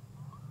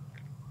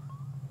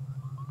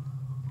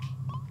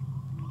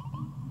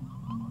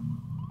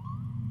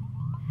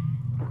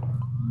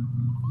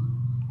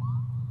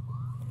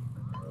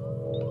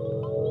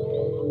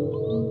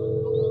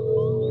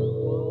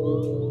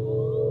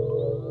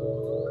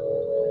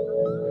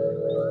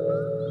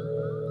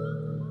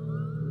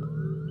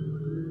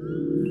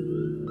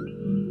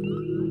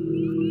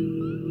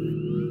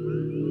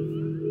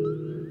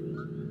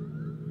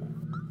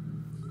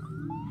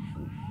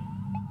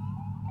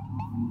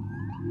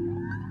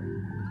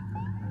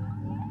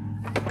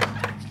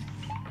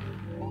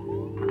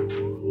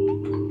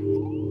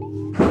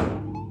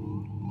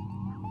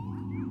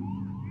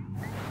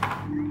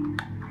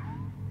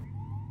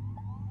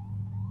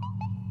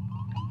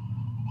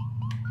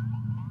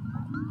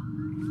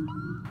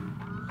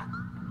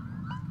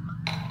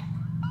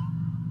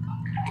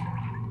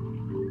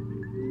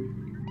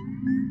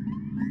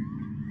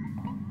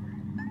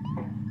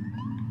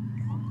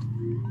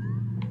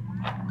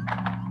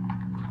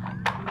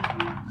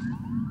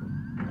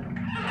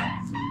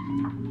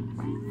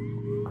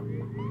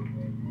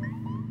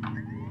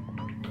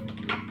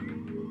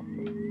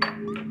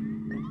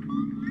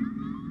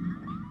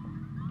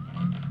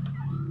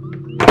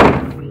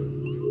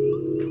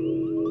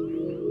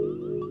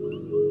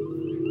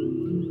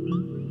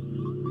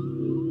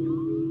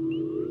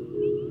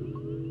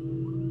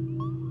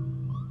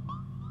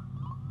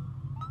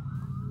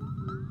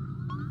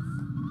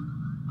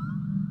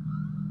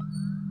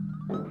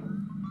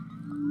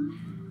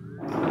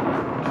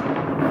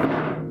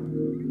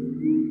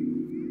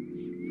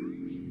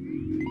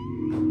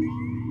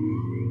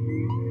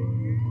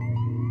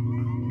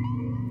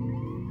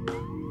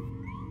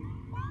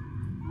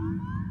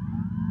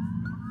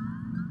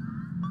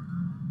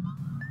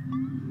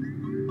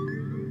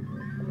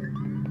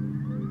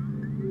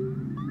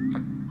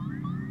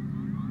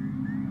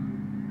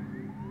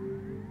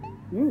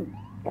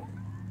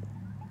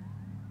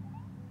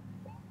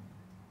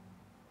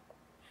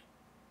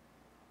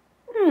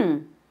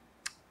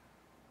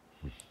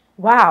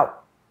 Wow.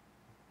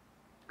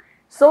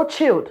 So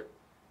chilled.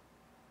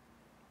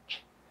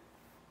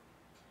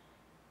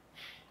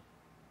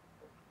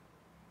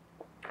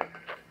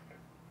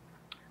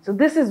 So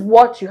this is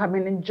what you have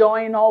been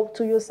enjoying all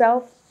to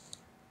yourself?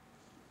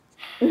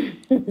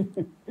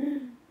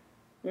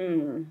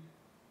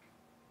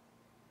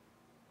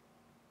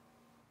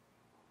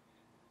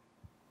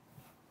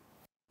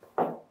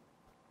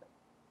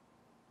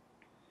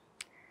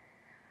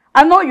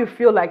 I know you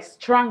feel like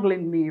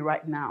strangling me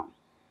right now.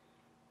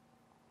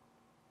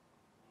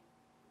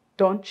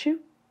 Don't you?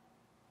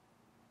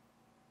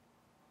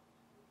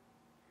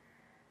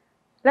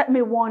 Let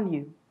me warn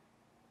you.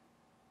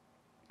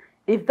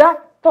 If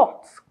that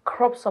thought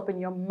crops up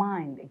in your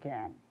mind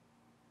again,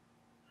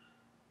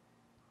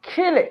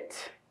 kill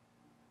it.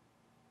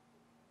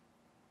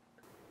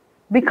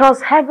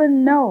 Because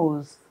heaven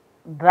knows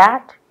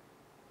that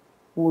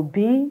will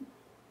be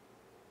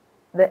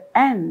the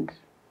end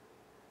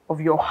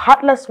of your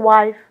heartless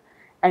wife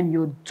and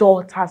your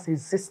daughter's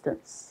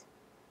existence.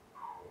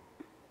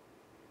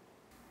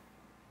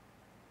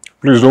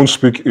 Please don't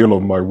speak ill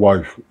of my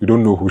wife. You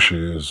don't know who she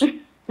is.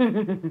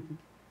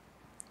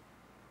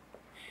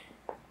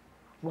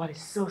 What is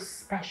so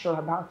special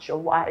about your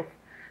wife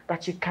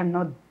that you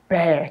cannot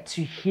bear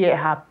to hear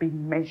her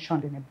being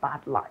mentioned in a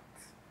bad light?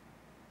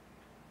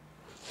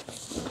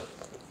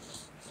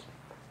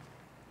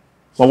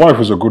 My wife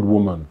is a good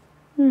woman.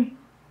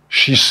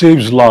 She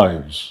saves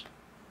lives.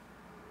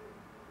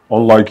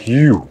 Unlike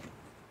you,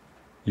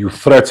 you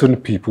threaten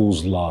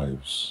people's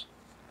lives.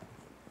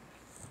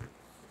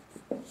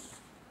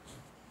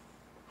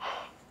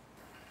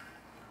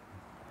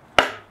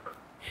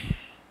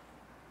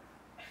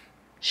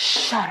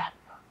 Shut up.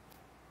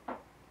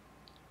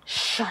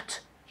 Shut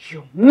shut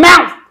your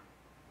mouth!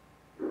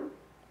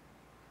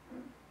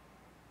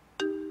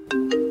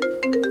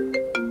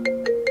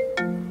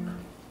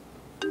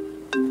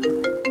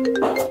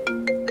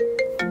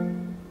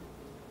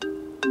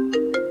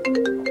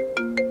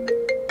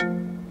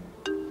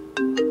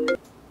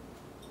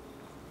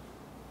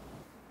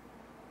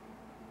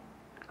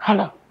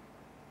 Hello,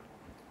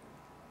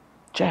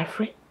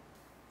 Jeffrey.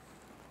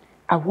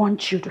 I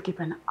want you to keep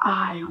an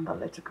eye on the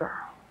little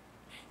girl.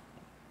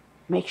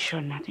 Make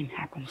sure nothing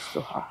happens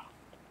to her.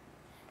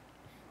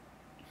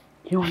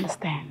 You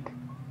understand?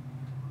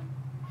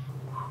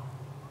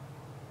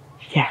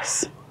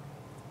 Yes.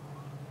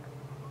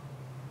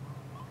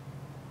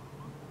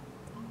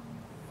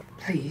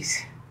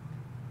 Please,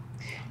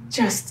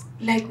 just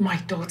let my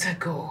daughter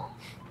go.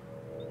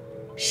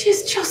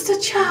 She's just a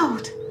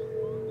child.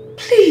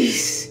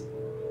 Please.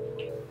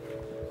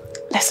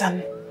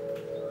 Listen,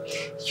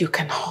 you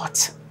can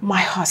hurt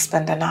my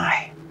husband and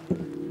I,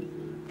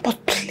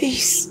 but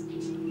please,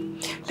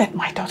 let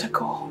my daughter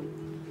go.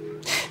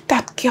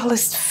 That girl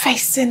is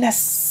facing a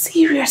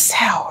serious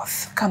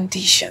health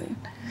condition.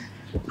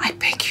 I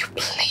beg you,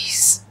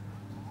 please.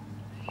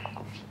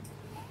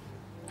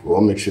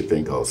 What makes you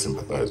think I'll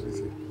sympathize with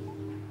you?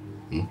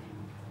 Hmm?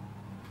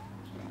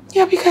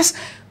 Yeah, because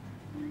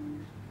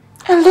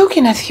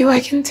looking at you,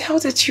 I can tell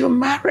that you're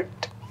married.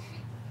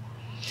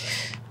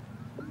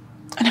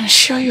 And I'm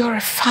sure you're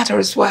a father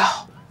as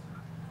well.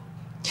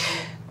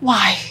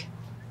 Why?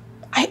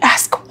 I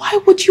ask, why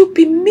would you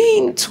be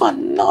mean to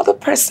another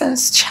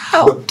person's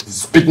child? But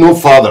speak no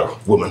further,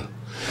 woman.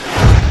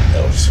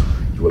 Else,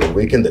 you will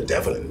awaken the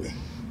devil in me.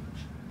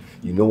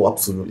 You know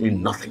absolutely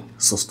nothing,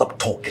 so stop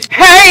talking.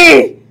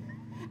 Hey!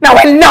 Now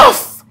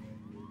enough!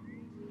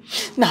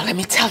 Now let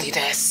me tell you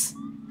this.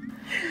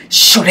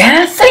 Should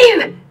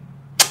anything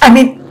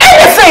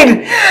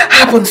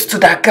happens to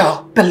that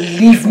girl,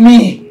 believe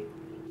me,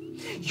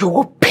 you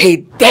will pay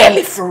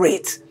dearly for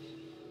it.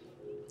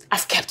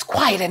 I've kept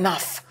quiet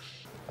enough.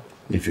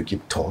 If you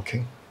keep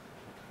talking,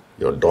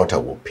 your daughter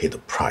will pay the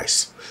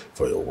price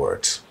for your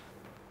words.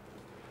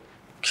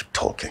 Keep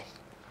talking.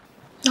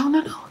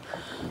 No.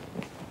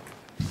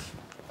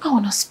 I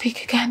will not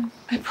speak again,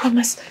 I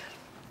promise.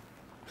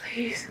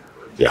 Please.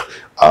 Yeah,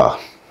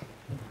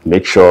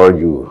 make sure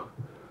you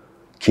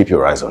keep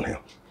your eyes on him.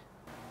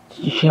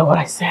 Did you hear what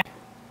I said?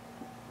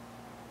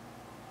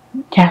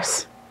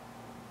 Yes.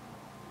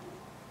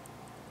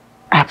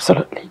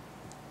 Absolutely.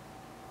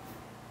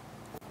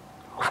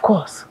 Of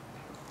course.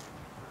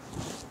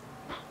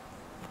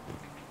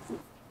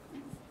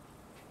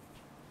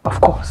 Of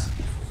course.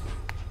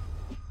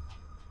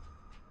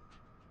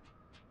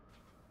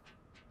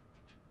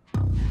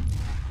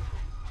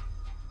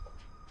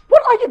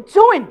 What are you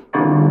doing?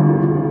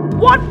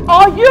 What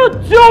are you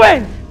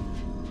doing?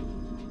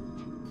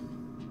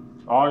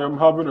 I am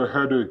having a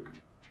headache,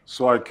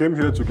 so I came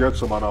here to get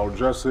some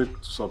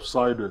analgesic to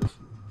subside it.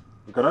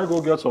 Can I go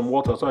get some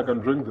water so I can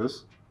drink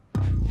this?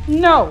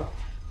 No.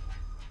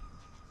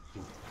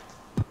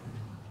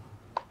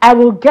 I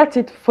will get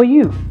it for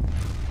you.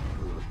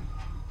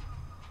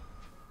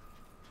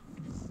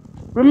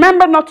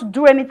 Remember not to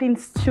do anything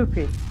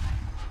stupid.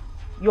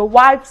 Your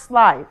wife's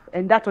life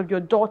and that of your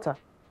daughter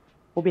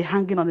will be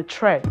hanging on a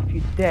thread if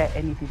you dare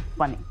anything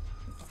funny.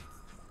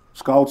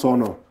 Scout's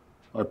honor.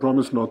 I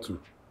promise not to.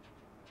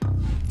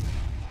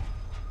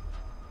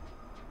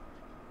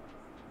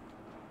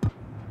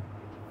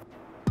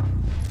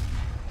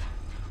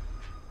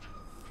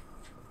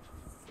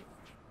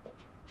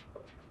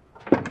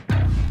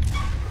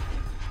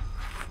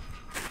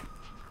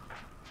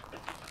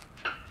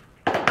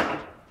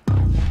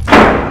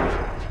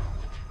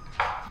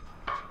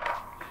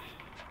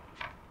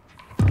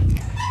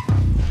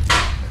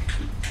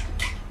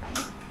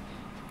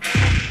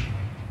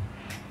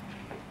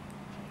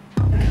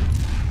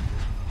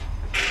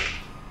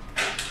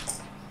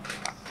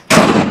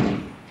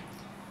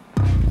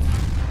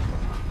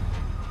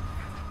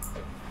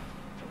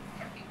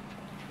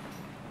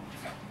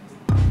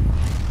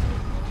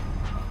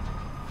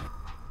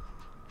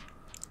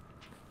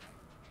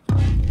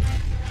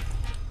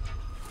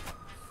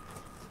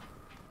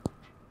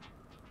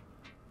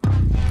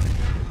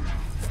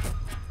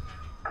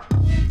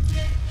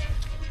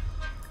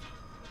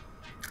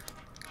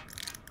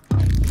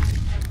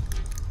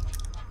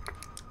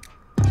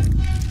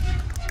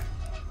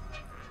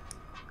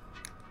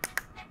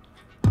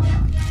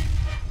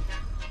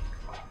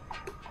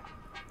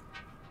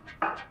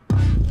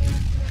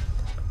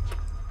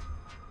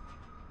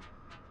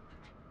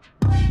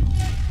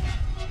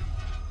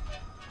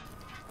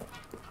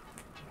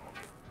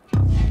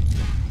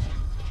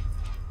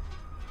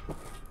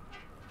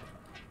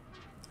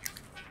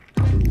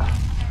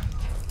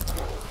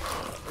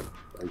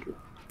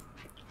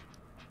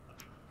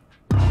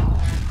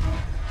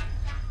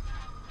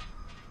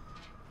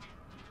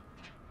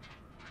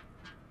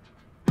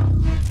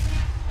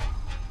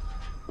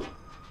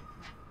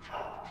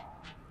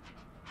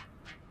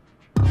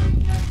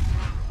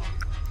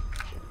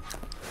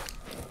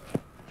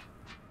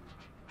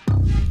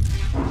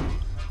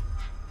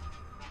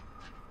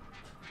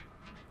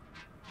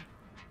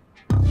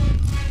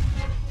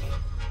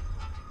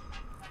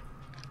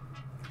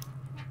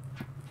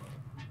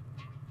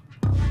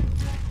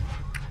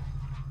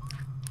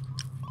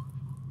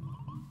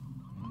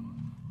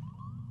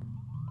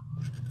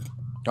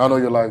 I know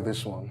you like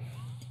this one.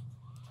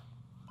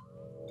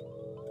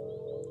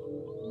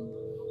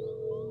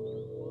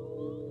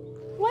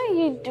 Why are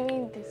you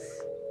doing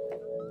this?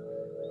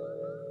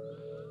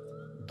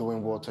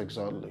 Doing what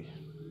exactly?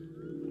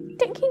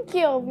 Taking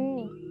care of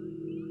me.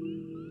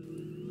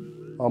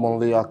 I'm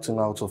only acting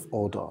out of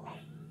order.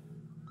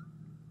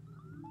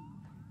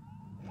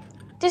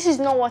 This is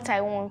not what I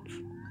want.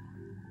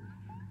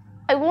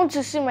 I want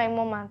to see my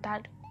mom and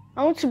dad.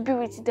 I want to be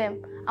with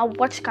them and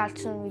watch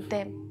cartoon with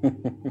them.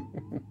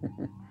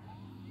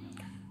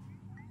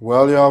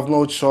 Well, you have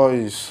no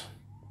choice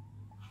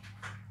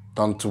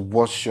than to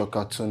watch your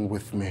cartoon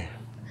with me.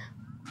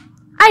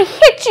 I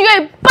hate you,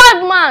 a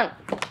bad man!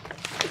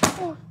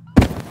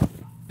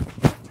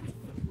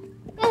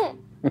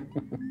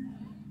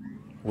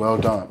 Well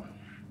done.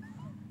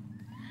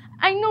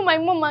 I know my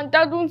mom and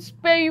dad won't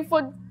spare you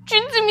for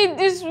treating me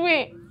this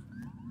way.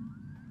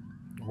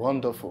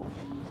 Wonderful.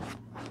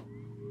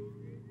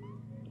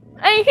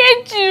 I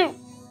hate you.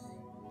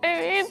 I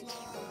hate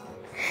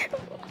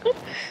you.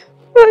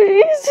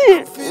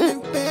 I'm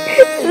feeling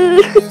pain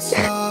in this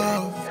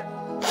love.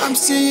 I'm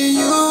seeing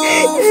you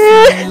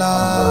feeling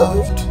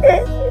loved.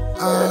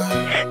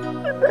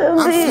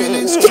 I'm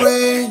feeling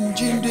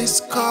strange in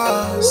this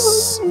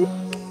cause.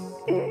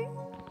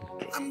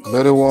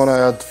 Very one,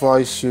 I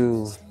advise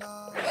you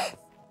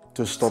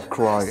to stop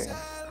crying.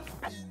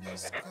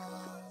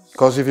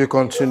 Because if you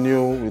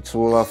continue, it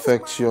will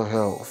affect your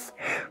health.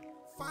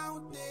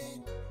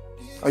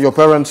 And your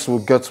parents will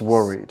get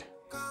worried.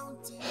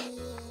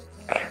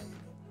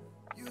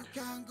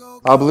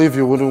 I believe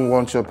you wouldn't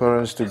want your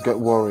parents to get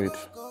worried,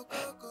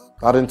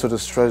 adding to the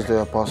stress they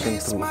are passing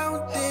through.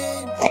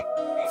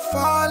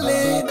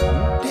 Falling,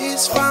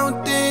 this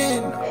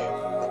fountain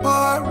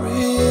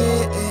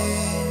pouring.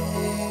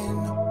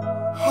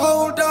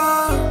 Hold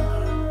on,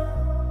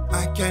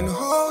 I can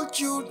hold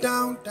you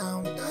down,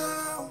 down,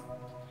 down.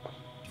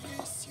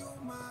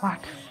 What?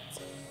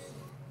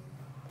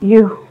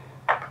 You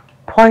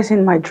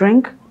poisoned my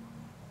drink?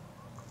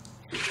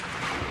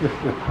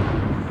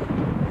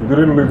 You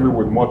didn't leave me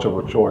with much of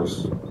a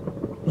choice,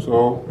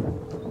 so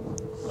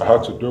I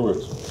had to do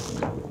it.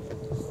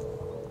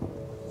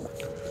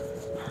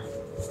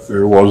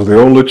 It was the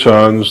only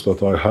chance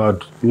that I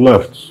had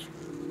left.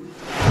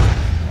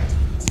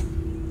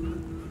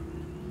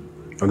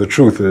 And the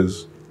truth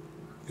is,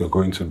 you're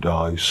going to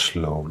die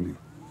slowly.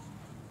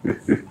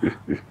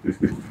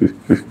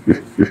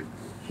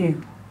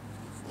 You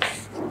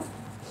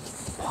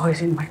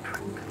poisoned my drink.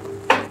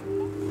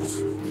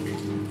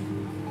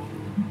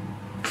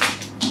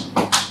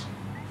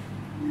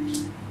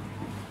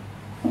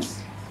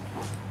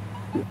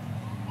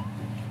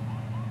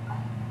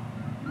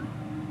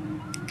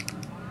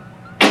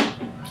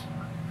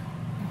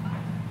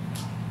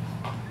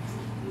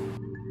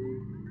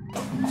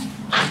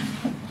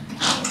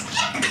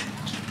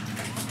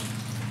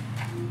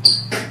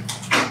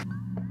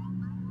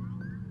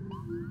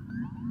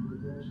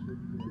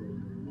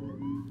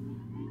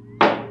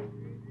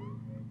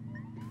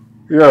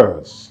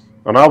 Yes,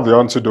 and I have the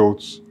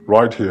antidotes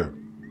right here.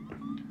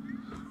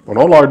 And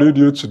all I need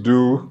you to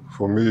do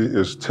for me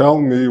is tell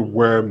me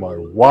where my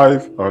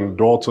wife and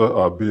daughter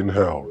are being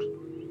held.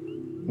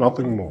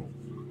 Nothing more.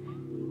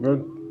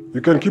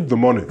 You can keep the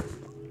money.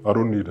 I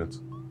don't need it.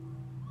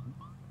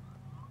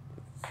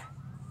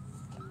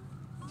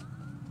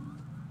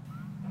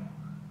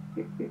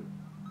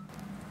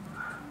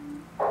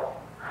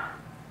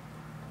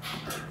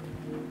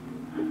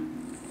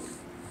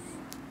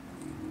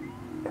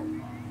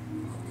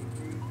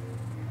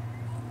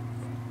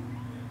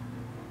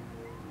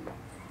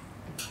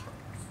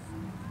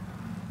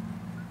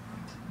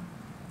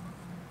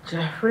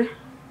 Jeffrey,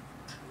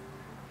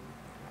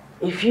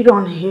 if you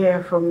don't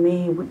hear from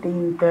me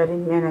within 30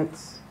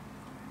 minutes,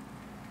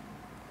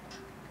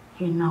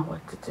 you know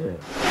what to do.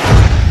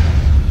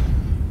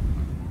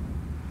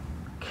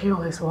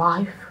 Kill his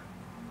wife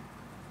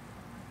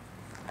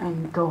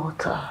and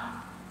daughter.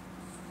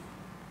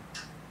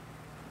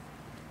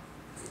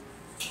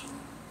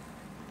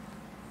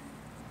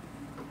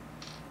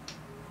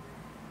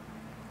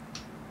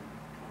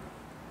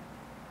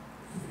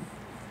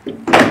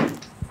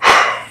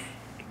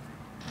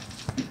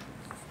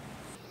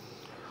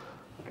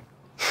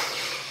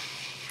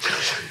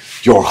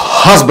 Your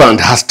husband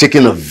has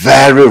taken a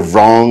very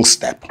wrong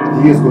step.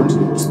 He is going to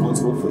be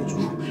responsible for you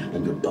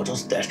and your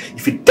daughter's death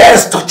if he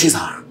dares touches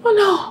her.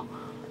 Oh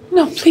no,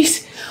 no,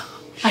 please.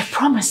 I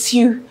promise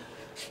you,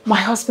 my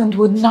husband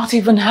would not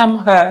even harm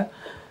her.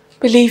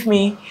 Believe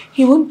me,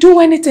 he won't do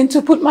anything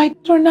to put my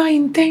daughter and I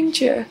in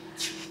danger.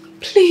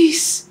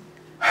 Please,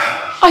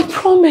 I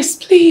promise,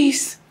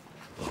 please.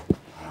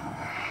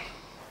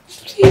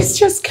 Please,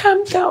 just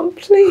calm down,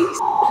 please.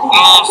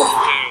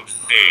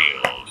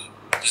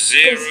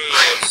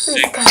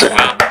 Please,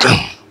 calm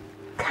down.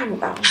 Calm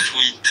down.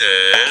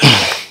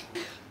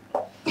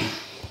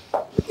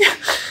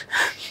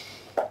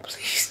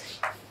 Please.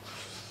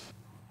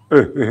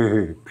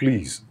 Hey,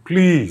 please,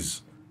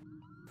 please.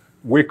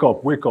 Wake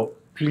up,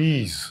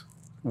 please.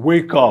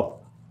 Wake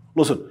up.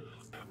 Listen,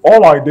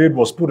 All I did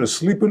was put a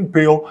sleeping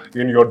pill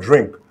in your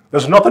drink.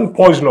 There's nothing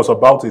poisonous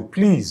about it,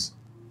 please.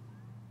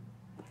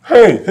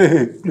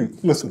 Hey,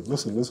 please,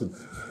 listen.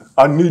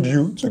 I need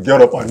you to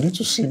get up. I need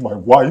to see my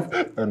wife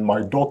and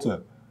my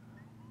daughter.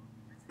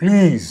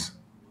 Please.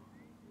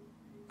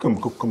 Come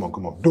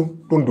on.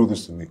 Don't do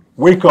this to me.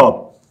 Wake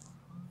up.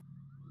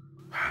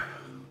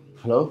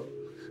 Hello?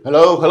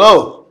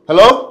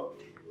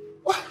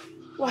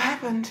 What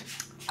happened?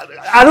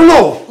 I don't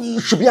know. You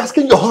should be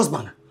asking your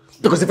husband.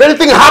 Because if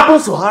anything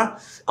happens to her,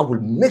 I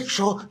will make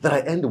sure that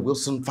I end the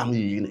Wilson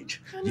family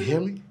lineage. You hear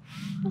me?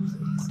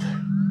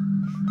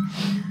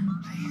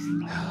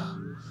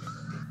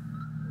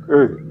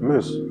 Hey,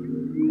 miss,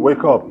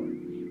 wake up.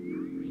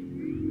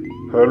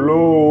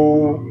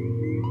 Hello?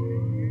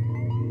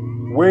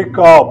 Wake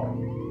up.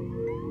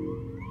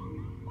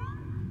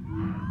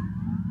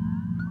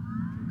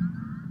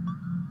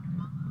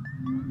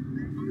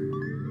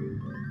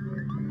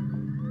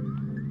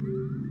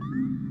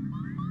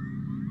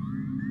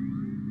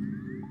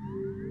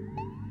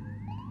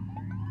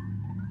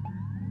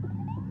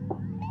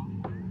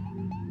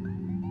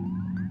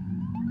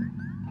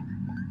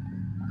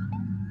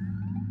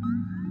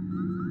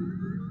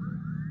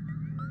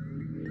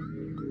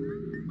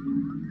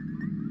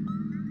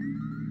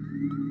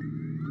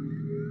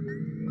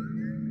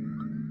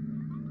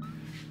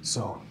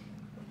 So,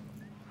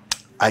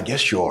 I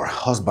guess your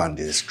husband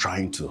is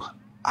trying to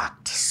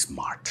act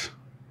smart.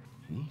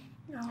 Hmm?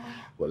 No.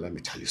 Well, let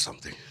me tell you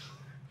something.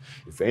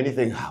 If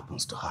anything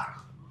happens to her,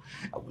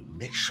 I will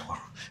make sure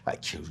I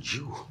kill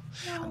you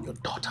and your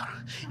daughter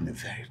in a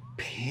very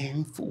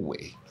painful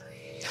way.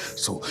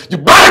 So, you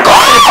better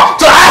call him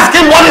to ask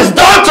him what is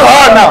done to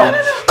her now!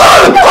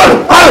 Call him!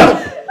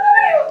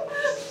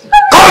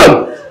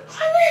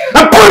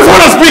 And put him on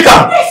the speaker!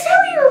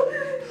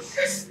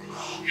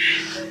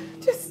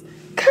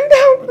 Calm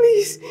down,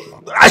 please.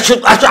 I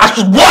should what?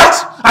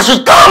 I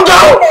should calm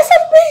down? Yes,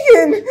 I'm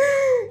begging.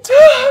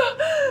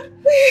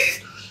 Please.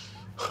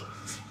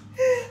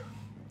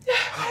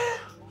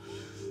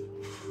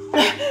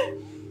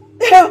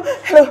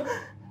 Hello,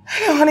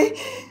 honey.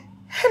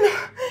 Hello.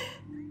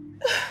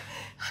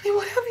 Honey,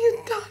 what have you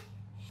done?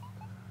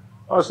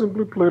 I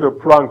simply played a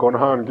prank on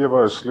her and gave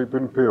her a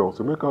sleeping pill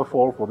to make her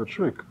fall for the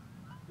trick.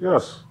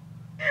 Yes.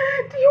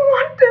 Do you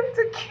want them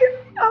to kill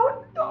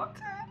our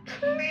daughter?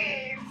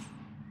 Please.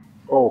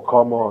 Oh,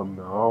 come on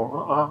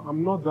now.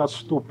 I'm not that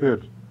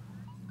stupid.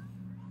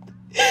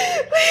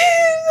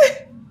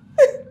 Please.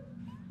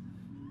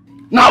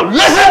 Now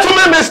listen to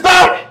me,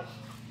 mister!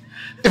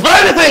 If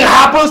anything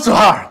happens to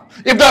her,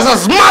 if there's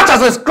as much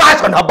as a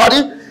scratch on her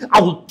body, I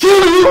will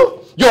kill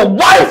you, your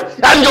wife,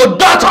 and your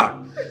daughter.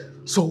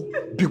 So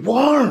be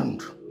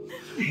warned.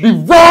 Be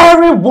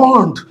very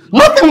warned.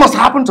 Nothing must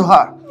happen to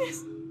her.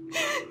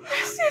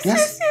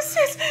 Yes.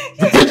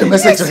 Repeat the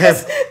message to him.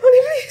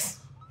 Honey, please.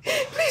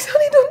 Please,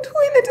 honey, don't do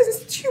anything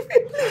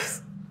stupid,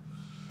 please.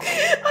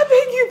 I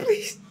beg you,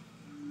 please.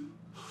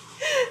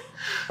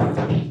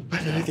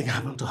 When anything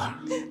happened to her?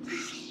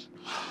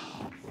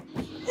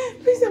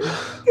 Please, I'm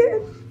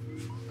scared.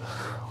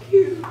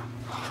 You.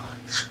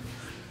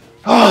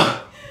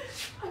 Oh,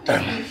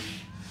 damn.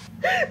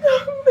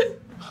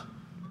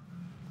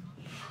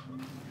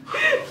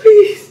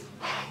 Please.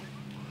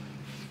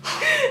 I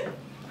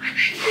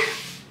beg you.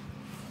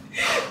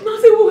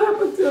 Nothing will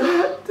happen to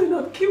her. Do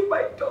not kill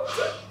my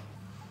daughter.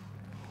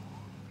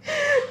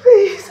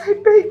 Please, I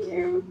beg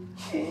you.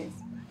 Please.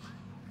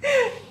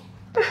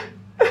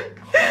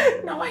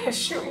 Now I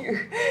assure you,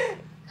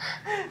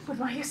 with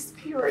my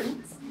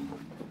experience,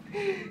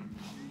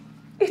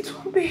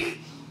 it will be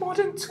more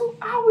than 2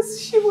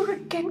 hours she will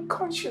regain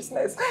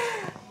consciousness.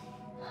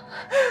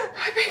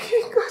 I beg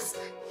you, God.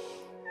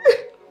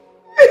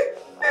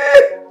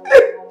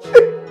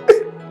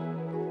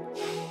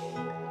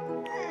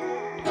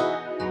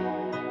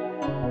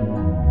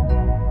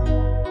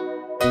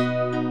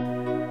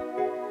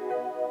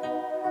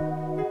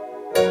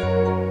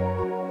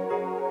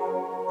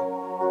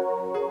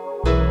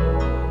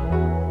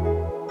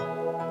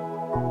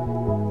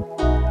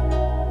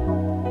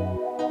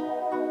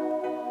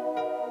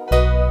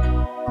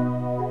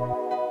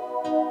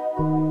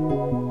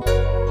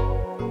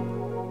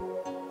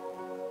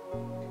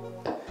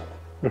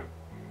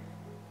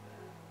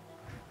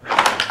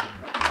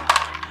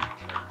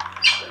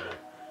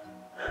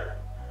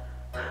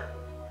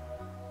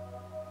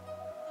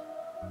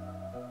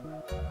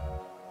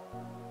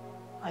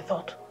 I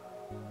thought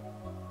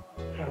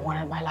you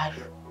wanted my life.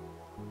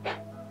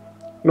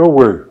 No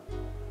way.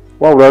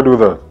 Why would I do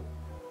that?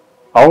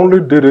 I only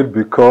did it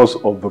because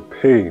of the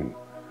pain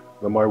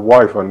that my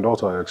wife and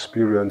daughter are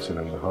experiencing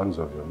in the hands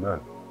of your men.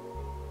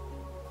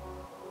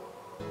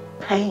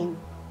 Pain?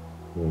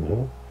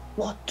 Mm-hmm.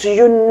 What do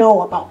you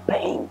know about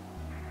pain?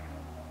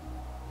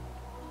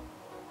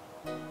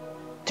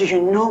 Do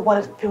you know what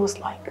it feels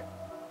like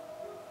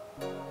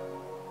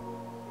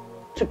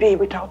to be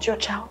without your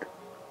child?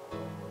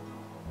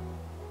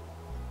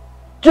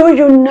 Do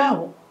you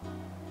know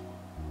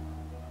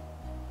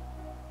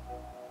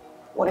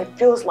what it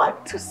feels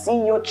like to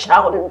see your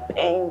child in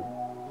pain?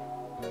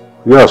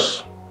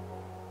 Yes,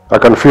 I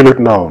can feel it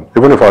now,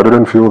 even if I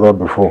didn't feel that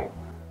before.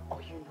 Oh,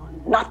 you know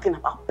nothing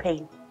about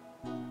pain.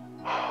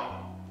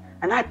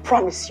 And I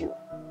promise you,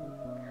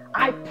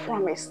 I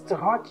promise to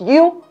hurt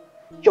you,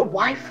 your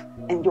wife,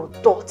 and your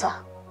daughter.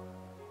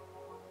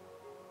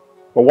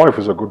 My wife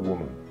is a good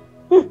woman.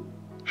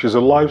 She's a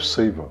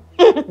lifesaver.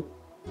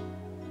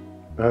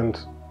 And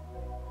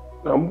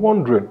I'm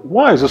wondering,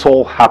 why is this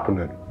all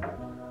happening?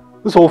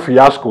 This whole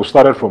fiasco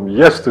started from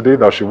yesterday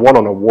that she won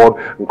an award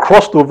and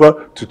crossed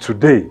over to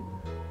today.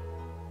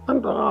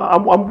 And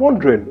I'm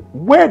wondering,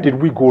 where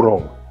did we go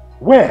wrong?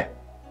 Where?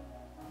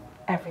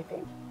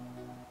 Everything.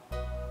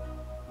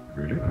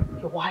 Really?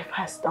 Your wife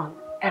has done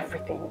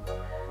everything.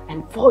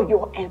 And for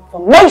your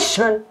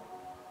information,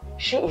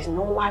 she is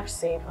no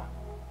lifesaver.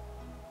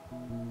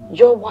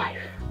 Your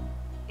wife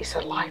is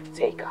a life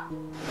taker.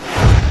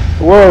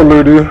 Well,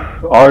 lady,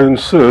 I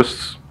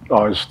insist,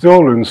 I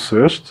still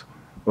insist,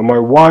 that my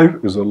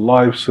wife is a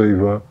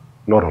lifesaver,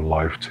 not a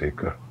life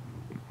taker.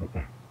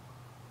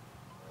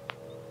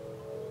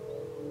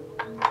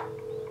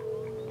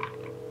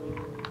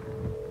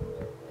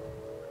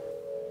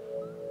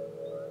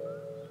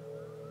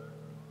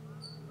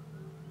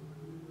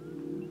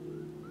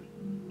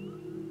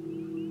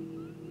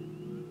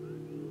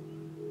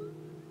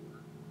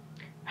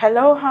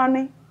 Hello,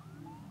 honey.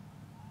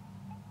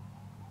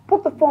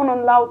 Put the phone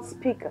on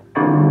loudspeaker.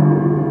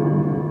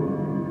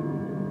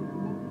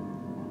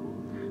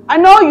 I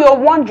know you're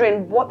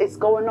wondering what is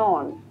going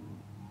on.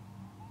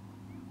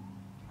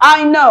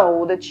 I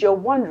know that you're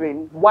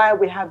wondering why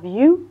we have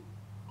you,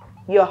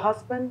 your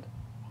husband,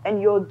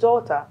 and your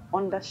daughter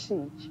under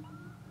siege.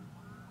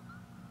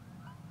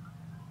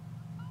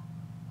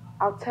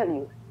 I'll tell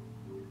you.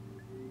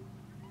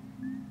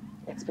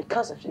 It's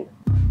because of you.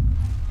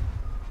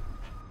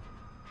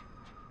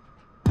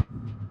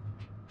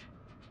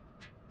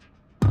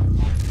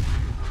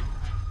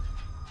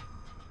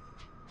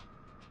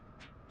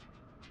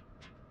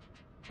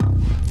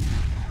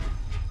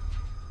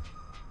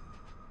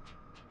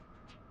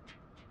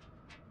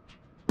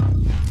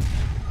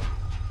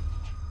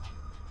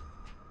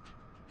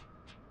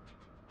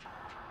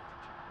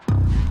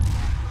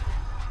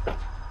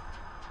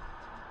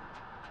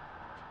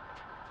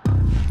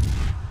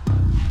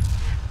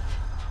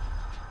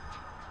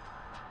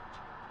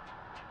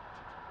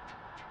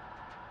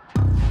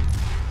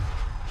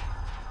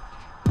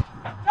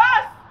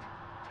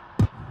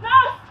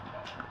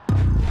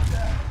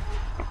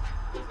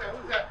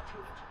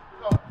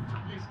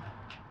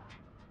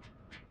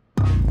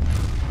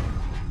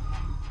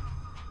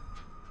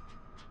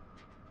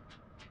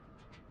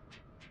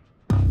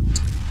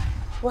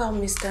 Well,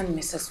 Mr. and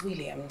Mrs.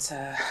 Williams,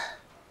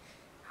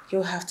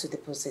 you'll have to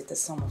deposit the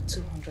sum of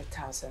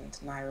 200,000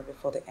 naira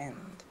before the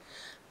end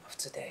of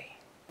today.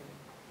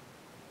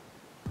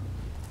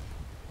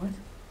 What?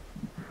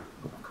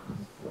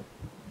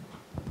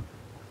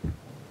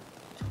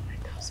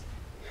 200,000.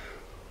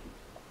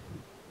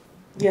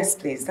 Yes,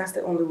 please. That's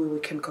the only way we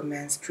can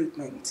commence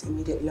treatment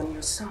immediately on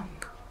your son.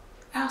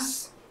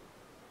 Else,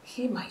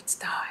 he might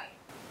die.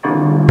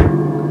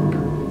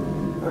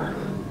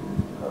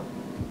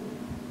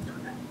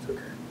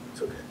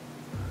 It's okay.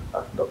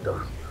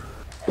 Doctor,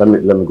 let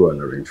me go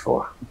and arrange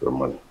for your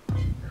money.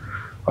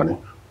 Honey,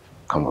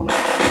 come on.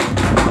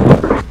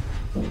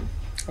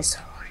 It's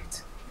all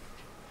right.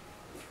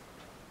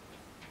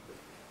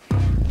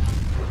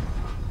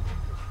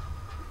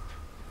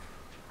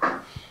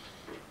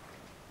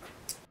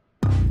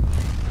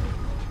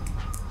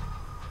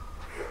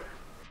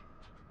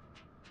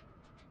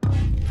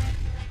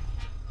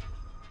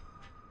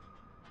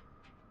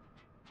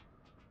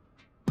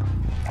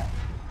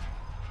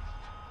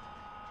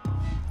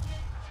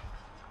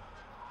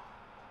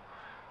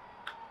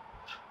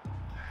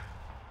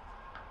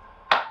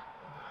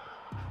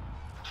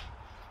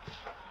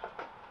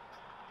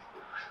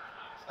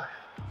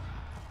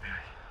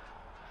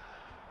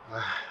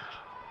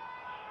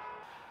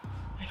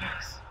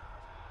 Relax.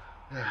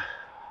 Yeah.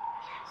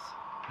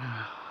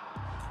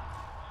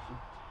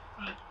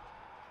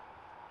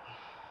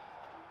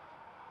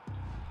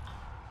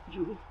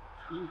 You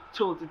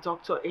told the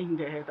doctor in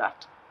there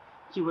that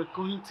you were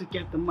going to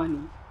get the money.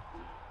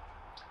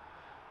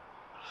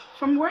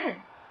 From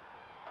where?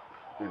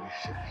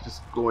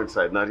 Just go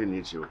inside. Nothing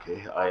needs you,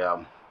 okay?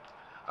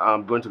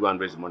 I'm going to go and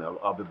raise the money.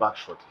 I'll be back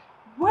shortly.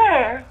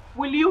 Where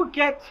will you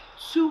get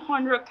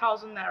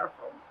 200,000 naira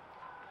from?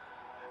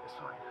 It's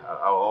fine.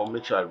 I'll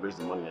make sure I raise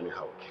the money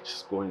anyhow, okay?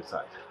 Just go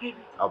inside. Baby.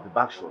 I'll be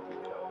back shortly.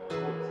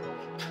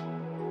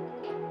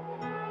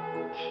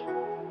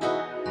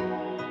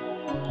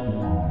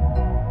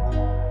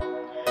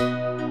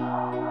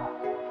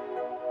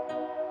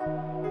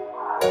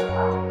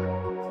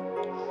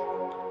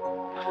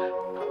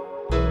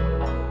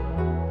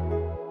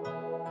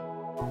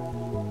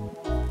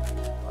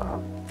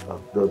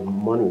 The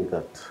money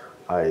that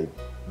I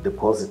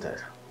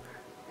deposited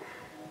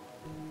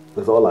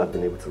is all I've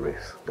been able to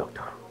raise,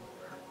 Doctor.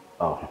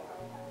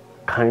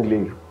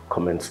 Kindly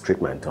commence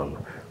treatment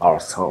on our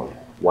son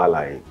while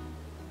I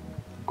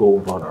go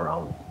run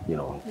around you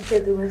know. You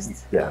get the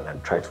rest? Yeah,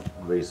 and try to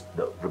raise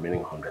the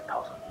remaining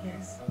 100,000.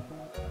 Yes.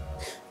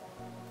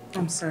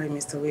 I'm sorry,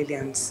 Mr.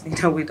 Williams. You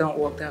know, we don't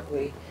work that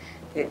way.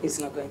 It's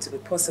not going to be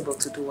possible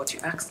to do what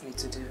you asked me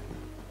to do.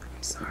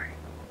 I'm sorry.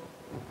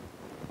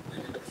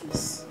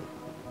 Please.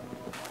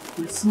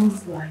 My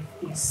son's life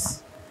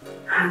is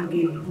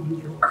hanging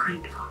on your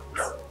kind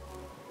heart.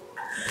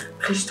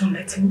 Please don't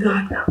let him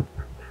die now.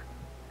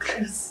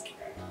 Please.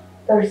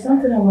 There is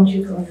something I want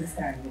you to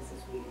understand,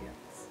 Mrs.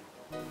 Williams.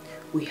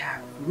 We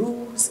have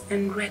rules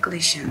and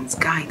regulations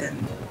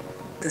guiding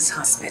this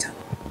hospital.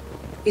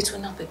 It will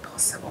not be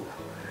possible.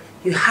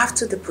 You have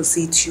to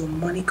deposit your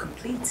money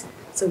complete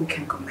so we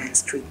can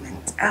commence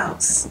treatment.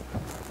 Else,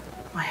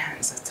 my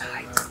hands are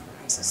tied.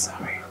 I'm so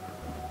sorry.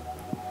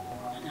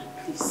 Madam,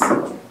 please.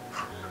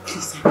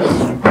 Please, I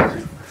beg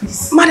you.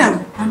 Please.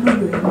 Madam! I know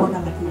you're a mother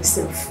like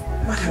myself.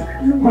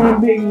 Madam. I am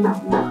begging you.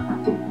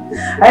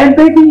 I am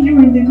begging you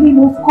in the name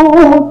of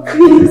God,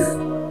 please. I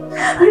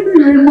know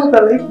you're a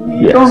mother like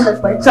me. Yes. Don't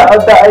let my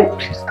child die.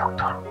 Please,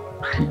 doctor.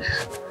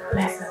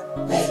 Please.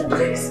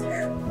 Please.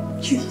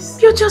 Please.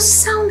 You're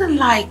just sounding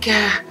like,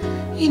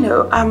 you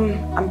know,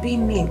 I'm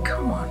being mean.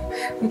 Come on.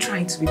 I'm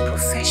trying to be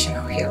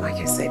professional here, like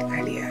I said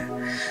earlier.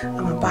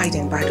 I'm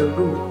abiding by the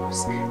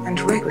rules and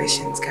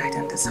regulations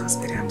guiding this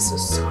hospital. I'm so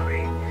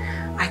sorry.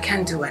 I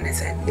can't do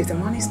anything. If the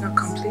money is not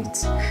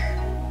complete,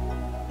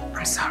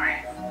 I'm sorry.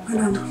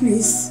 Madam,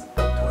 please.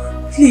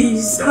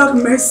 Please, have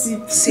mercy.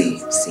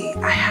 See,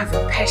 I have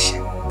a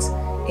patient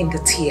in the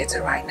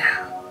theater right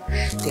now.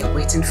 They're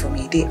waiting for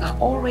me. They are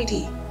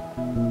already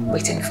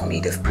waiting for me.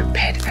 They've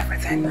prepared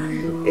everything.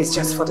 It's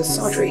just for the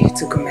surgery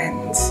to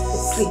commence.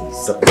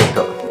 Please. Doctor.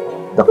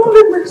 Don't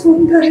let my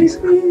son die, please.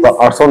 But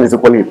our son is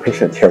equally a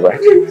patient here, right?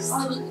 Please.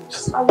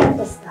 I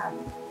understand.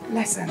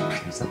 Listen.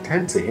 Please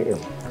attend to him.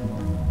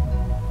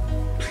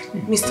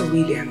 Mr.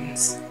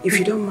 Williams, if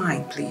you don't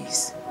mind,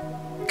 please,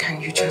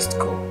 can you just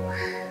go?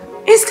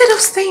 Instead of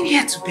staying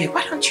here to beg,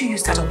 why don't you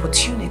use that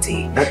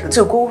opportunity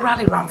to go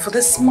rally around for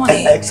this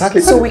money?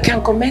 Exactly. So we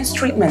can commence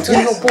treatment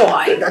on your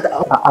boy.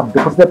 I've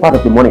deposited part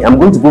of the money. I'm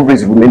going to go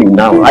raise the remaining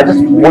now. I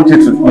just want you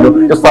to, you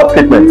know, just start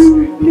treatment.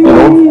 You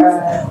know?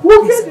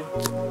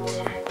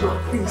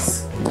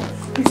 Please.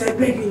 Please, I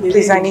beg you in the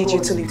Please, I need you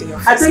to leave the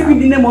office. I beg you in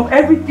the name of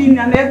everything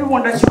and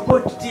everyone that you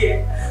got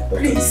there.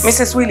 Please.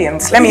 Mrs.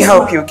 Williams, let me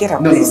help you. Get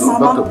up, please. No,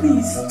 Mama,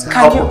 please.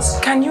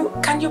 Can you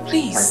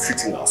please? I'm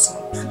treating our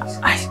son,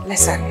 please.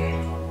 Listen.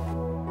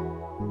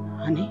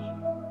 Honey,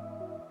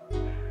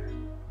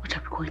 what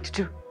are we going to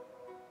do?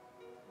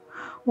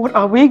 What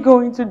are we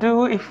going to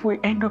do if we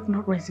end up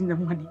not raising the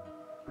money?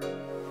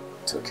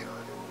 It's okay,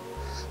 honey.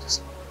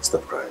 Just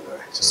stop crying, all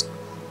right? Just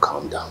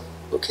calm down,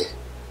 okay?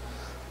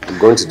 I'm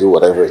going to do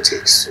whatever it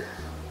takes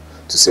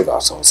to save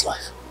our son's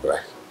life,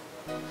 right?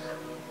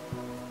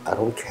 I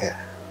don't care.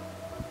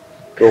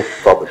 No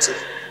property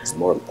is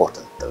more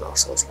important than our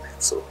son's life,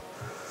 so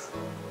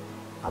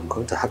I'm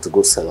going to have to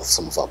go sell off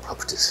some of our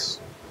properties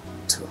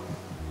to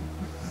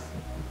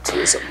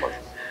raise some money.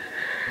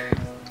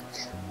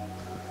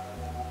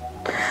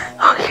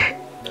 Okay.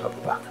 I'll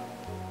be back.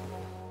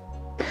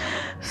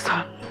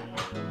 Son.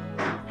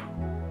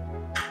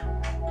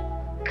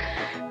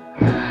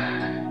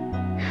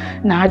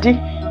 Nadi,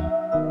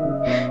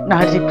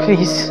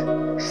 please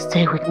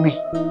stay with me.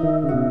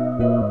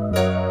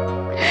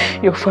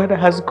 Your father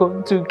has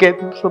gone to get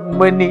some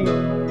money.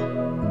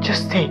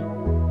 Just stay.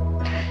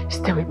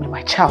 Stay with me,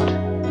 my child.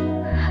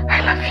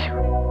 I love you.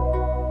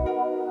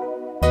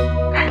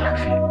 I love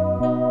you.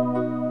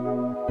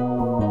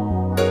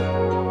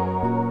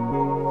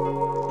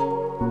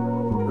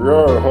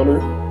 Yeah, honey.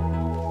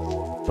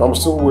 I'm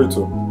still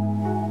waiting.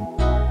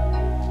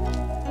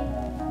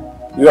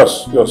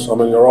 Yes,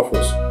 I'm in your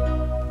office.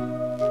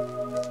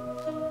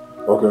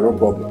 Okay, no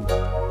problem.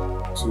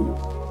 See you.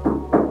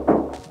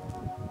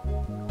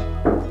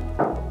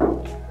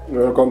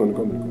 Yeah, come in.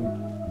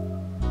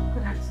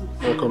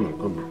 Yeah, come in.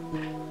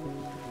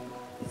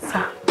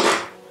 Sir.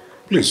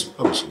 Please,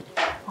 have a seat.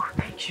 Oh,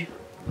 thank you.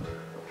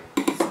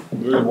 Do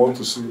you want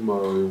to see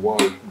my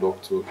wife,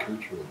 Dr.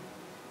 ChaCha?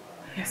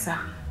 Yes, sir.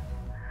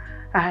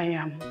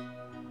 I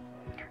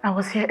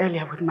was here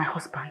earlier with my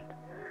husband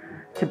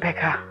to beg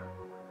her.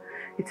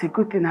 It's a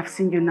good thing I've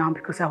seen you now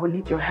because I will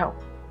need your help.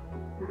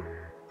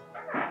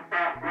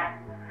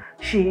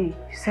 She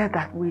said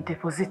that we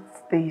deposit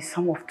the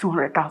sum of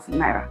 200,000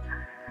 naira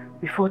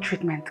before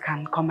treatment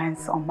can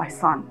commence on my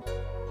son.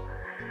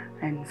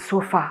 And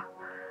so far,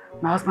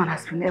 my husband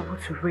has been able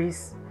to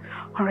raise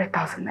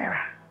 100,000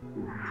 naira.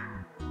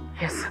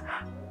 Yes,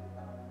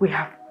 we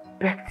have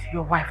begged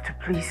your wife to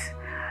please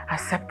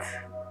accept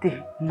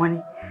the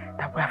money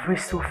that we have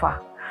raised so far.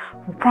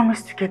 We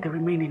promised to get the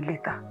remaining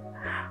later.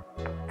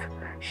 But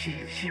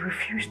she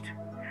refused.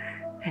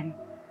 And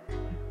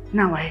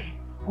now I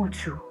want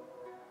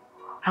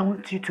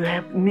you to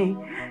help me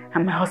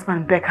and my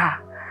husband beg her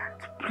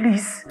to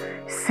please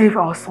save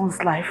our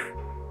son's life.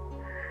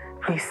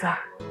 Please, sir.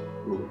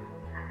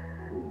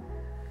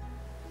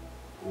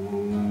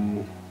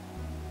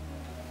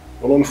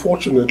 Well,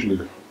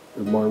 unfortunately,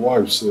 if my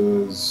wife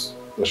says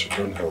that she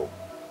can't help,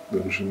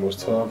 then she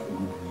must have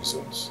good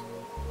reasons.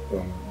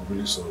 I'm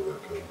really sorry I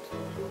can't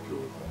help you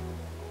with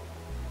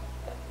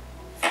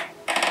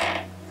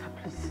that.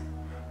 Please,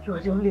 you are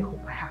the only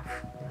hope I have.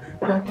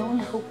 You are the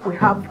only hope we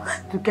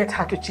have to get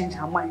her to change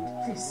her mind.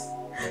 Please,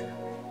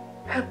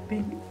 help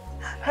me.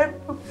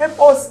 Help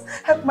us.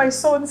 Help my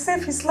son.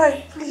 Save his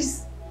life.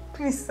 Please.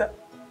 Please, sir.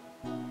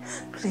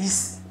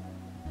 Please.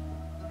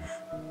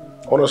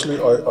 Honestly,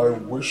 I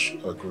wish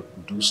I could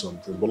do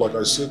something, but like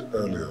I said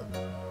earlier,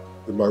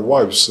 if my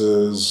wife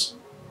says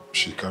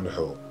she can't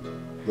help,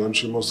 then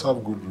she must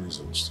have good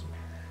reasons to.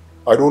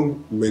 I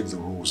don't make the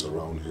rules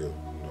around here,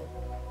 no.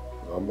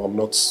 I'm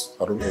not,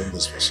 I don't own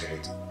this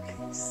facility.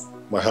 Please.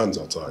 My hands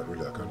are tied,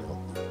 really, I can't help.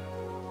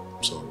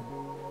 I'm sorry.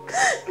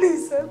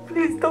 Please, sir,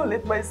 please don't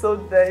let my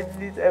son die,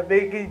 please, I'm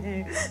begging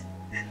you.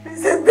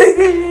 Please, I'm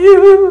begging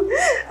you.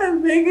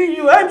 I'm begging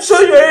you. I'm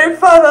sure you're a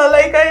father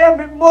like I am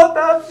a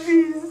mother,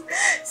 please.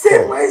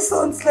 Save my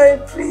son's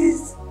life,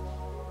 please.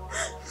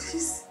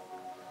 Please.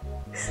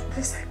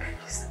 Please, I beg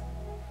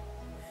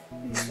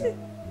you, sir.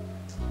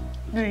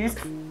 Please.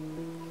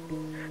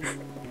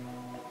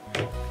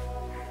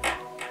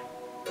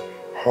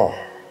 Oh.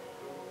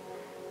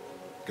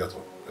 Get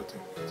up.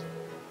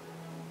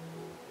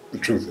 The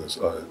truth is,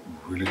 I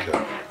really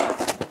can't.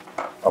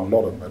 I'm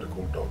not a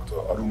medical doctor.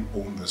 I don't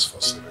own this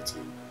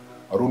facility.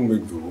 I don't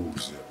make the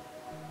rules here.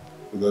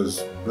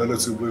 There's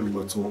relatively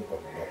little or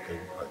nothing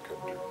I can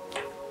do.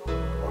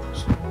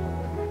 Honestly.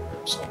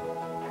 I'm sorry.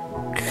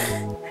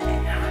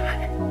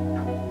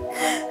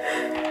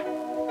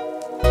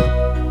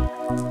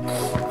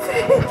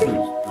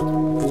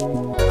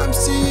 I'm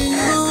seeing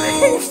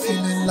you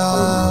feeling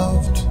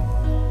loved.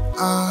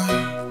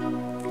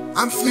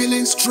 I'm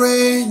feeling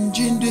strange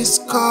in this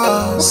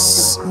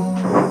cause.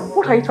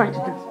 What are you trying to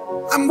do?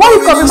 I'm Why are you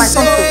going covering my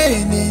son?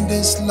 insane in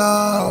this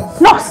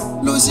love. Nurse!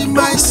 Losing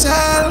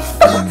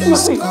myself in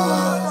this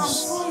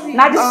cause.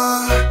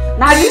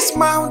 This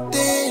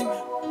mountain,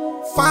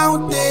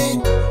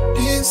 fountain,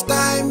 this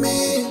time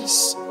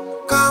is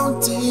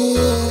counting.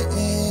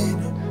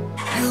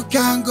 You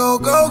can go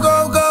down.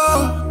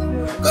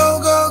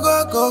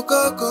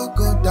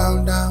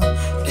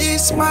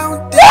 This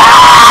mountain,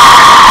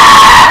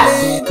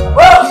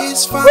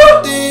 this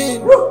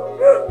fountain,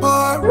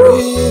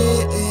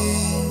 pouring.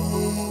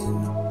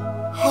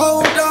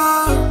 Hold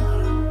on.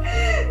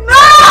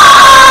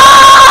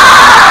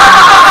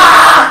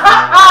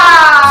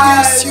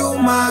 This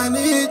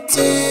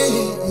humanity,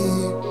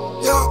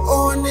 your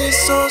own is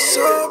so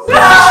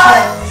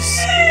precious.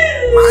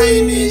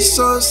 Mine is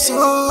so.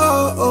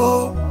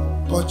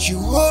 But you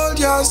hold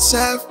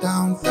yourself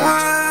down.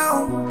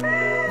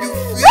 You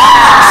feel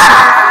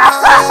yourself.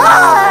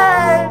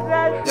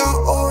 Your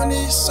own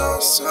is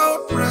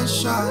so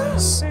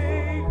precious.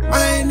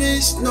 Mine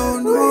is no.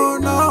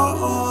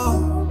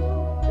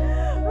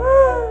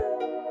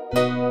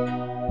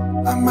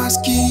 I'm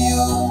asking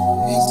you,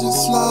 is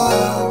this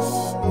love?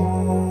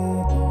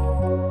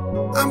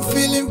 I'm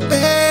feeling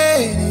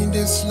pain in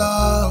this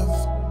love.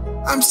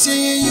 I'm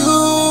seeing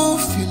you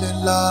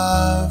feeling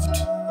loved.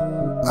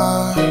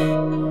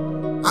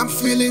 I'm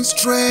feeling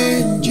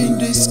strange in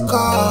this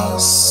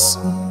cause.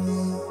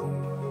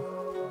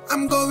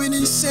 I'm going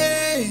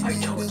insane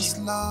in this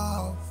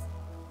love.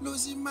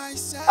 Losing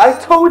myself. I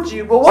told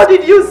you, but what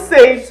did you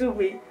say to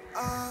me?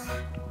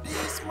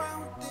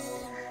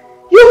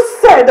 You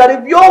said that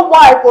if your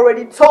wife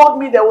already told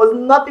me there was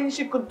nothing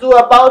she could do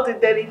about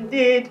it, then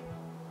indeed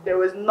there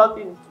was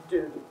nothing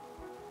to do.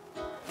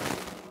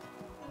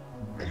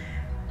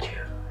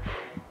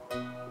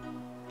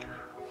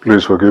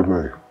 Please forgive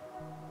me.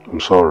 I'm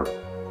sorry.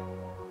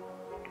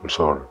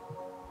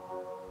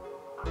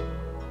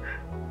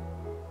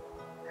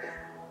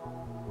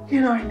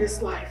 You know, in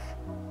this life,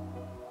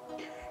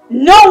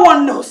 no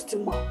one knows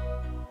tomorrow.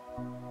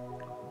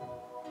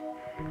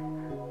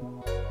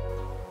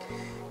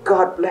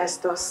 God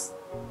blessed us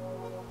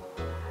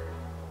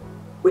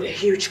with a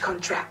huge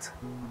contract.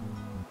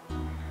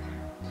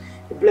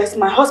 He blessed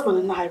my husband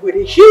and I with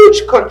a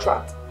huge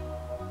contract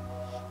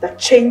that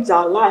changed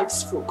our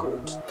lives for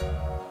good.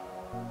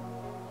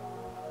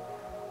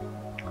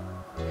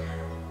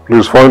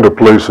 Please find a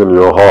place in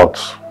your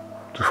hearts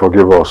to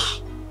forgive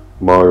us,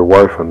 my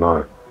wife and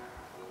I.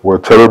 We're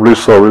terribly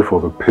sorry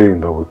for the pain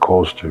that we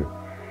caused you.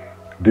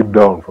 Deep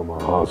down from our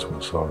hearts,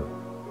 we're sorry.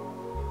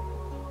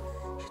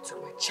 You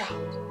took my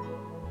child.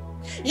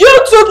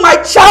 You took my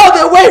child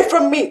away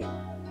from me.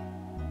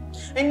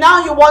 And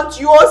now you want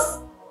yours?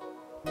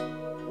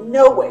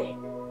 No way.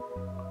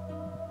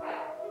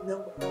 No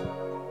way.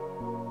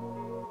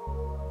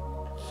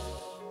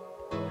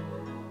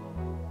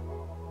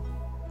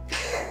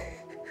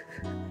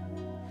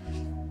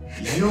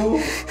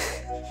 You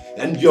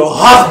and your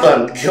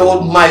husband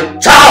killed my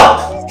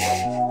child!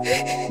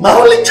 My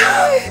only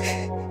child!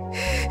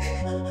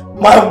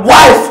 My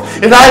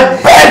wife and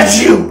I begged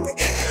you!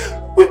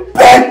 We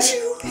begged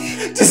you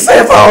to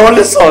save our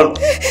only son!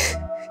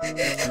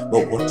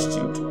 But what did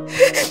you do?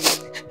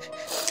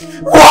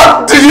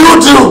 What did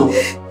you do?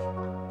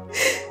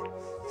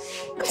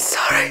 I'm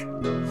sorry.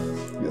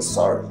 You're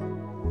sorry?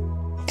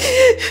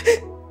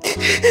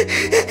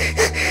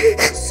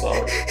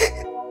 Sorry.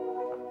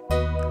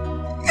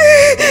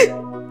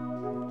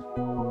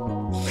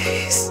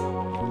 Please.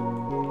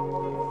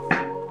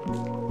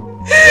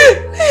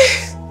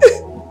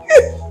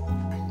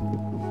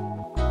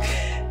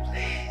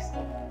 Please.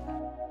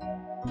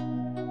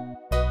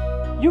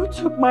 You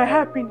took my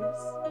happiness,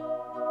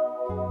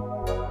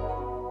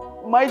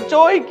 my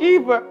joy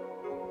giver.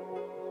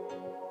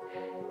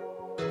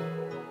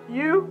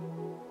 You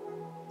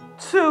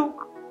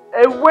took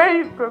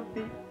away from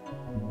me.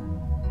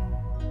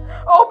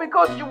 All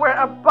because you were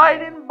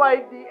abiding by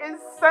the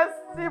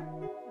insensitive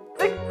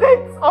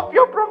dictates of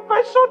your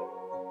profession.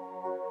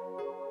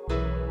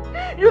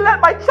 You let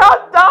my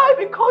child die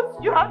because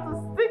you had to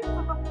stick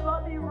to the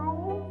bloody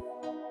rules.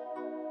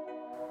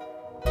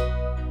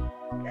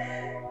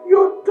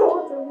 Your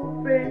daughter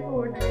will pay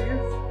for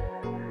this.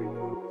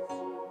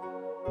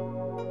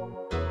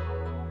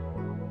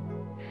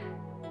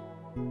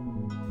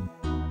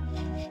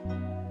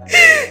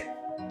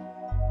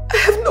 I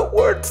have no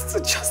words to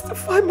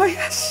justify my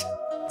actions.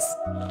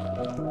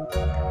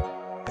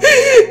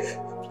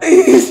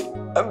 Please,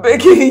 I'm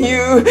begging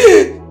you.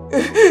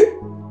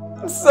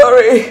 I'm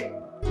sorry.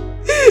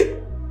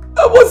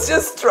 I was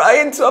just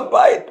trying to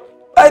abide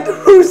by the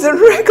rules and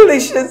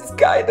regulations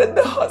guided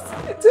the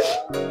hospital.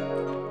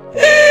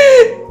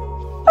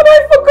 And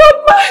I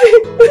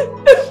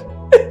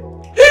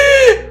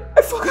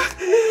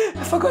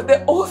forgot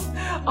the oath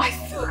I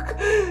took,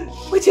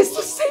 which is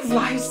to save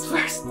lives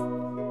first.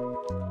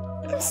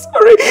 I'm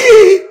sorry.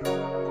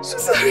 I'm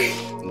sorry.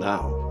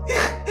 Now,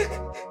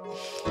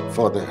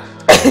 for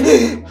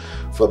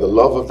the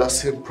love of that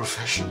same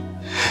profession,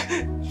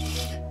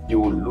 you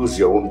will lose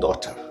your own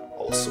daughter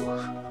also.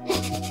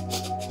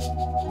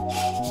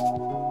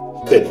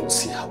 Then you'll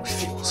see how it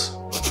feels.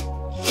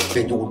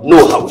 Then you will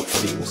know how it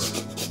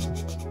feels.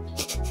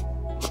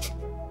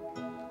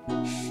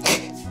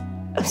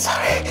 I'm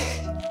sorry.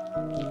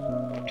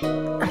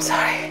 I'm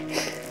sorry.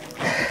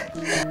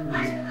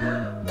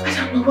 I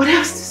don't know what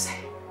else to say.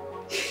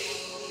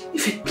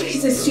 If it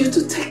pleases you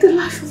to take the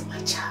life of my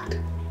child.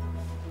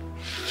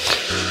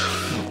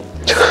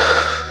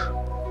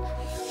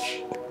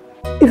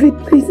 If it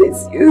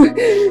pleases you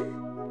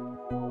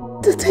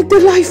to take the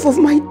life of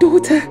my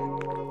daughter,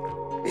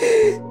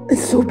 and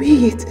so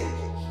be it.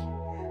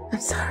 I'm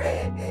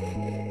sorry.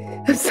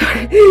 I'm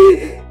sorry.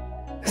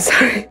 I'm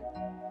sorry.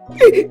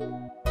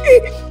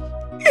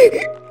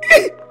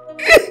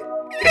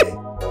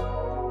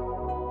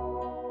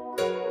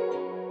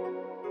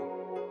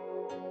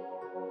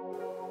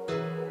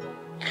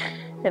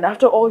 And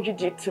after all you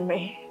did to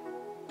me,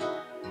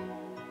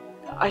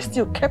 I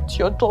still kept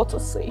your daughter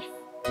safe.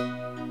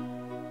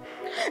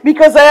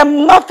 Because I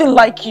am nothing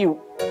like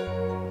you.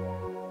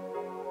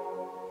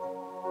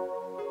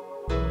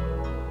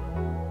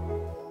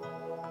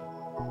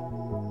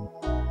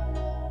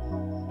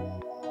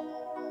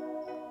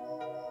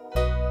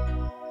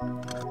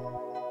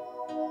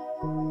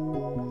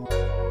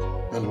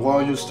 And why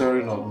are you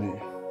staring at me?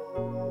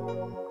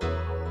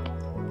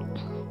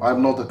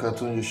 I'm not the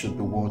cartoon you should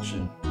be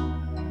watching.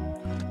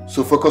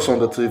 So focus on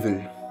the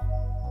TV.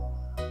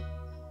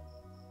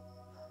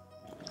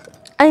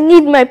 I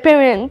need my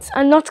parents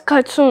and not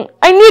cartoon.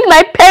 I need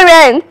my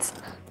parents.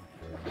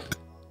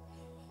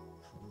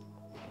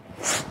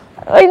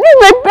 I need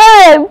my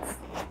parents.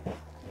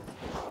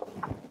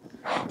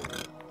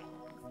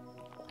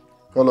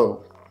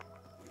 Hello.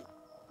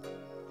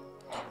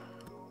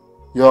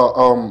 Yeah,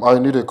 I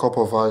need a cup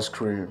of ice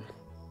cream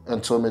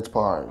and 2 meat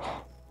pie.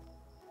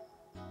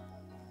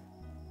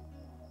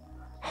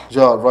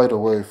 Yeah, right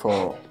away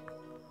for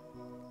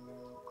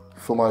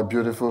my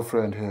beautiful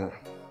friend here.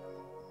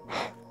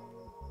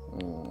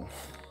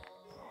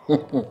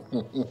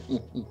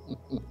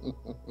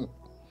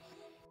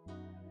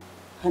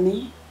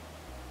 Honey,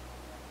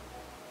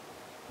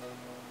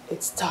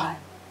 it's time.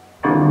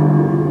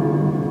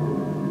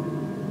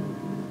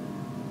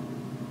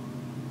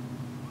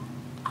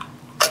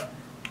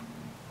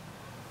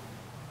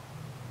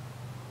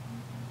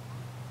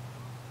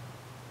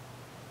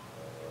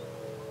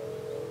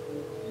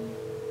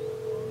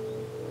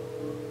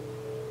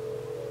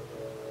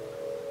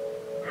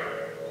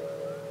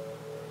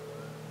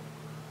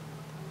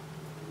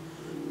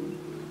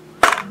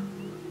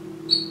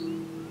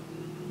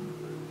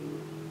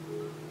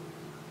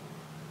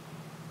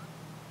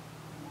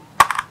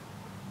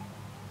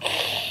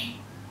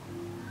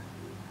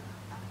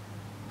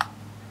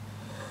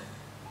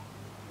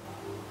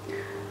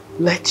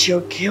 Let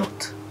your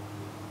guilt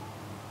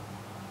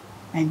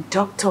and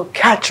Dr.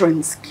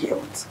 Catherine's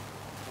guilt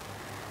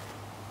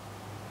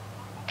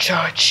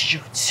judge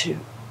you too.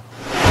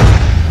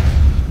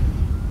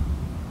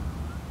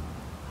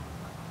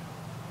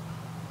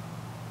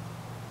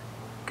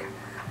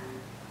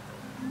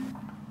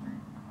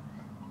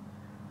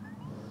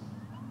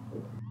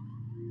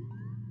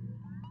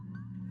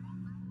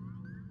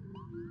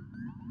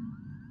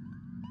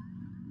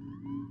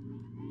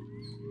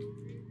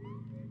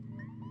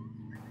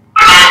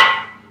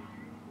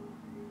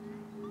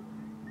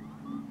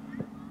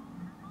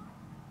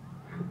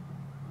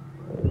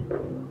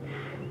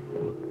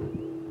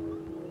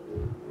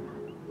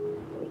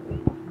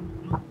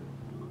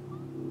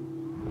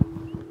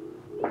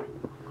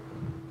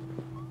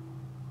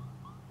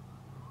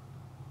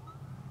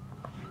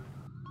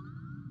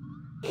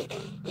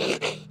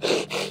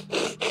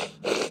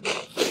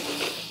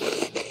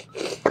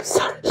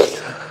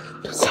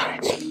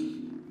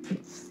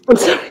 I'm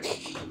sorry.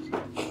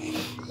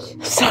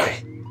 I'm sorry.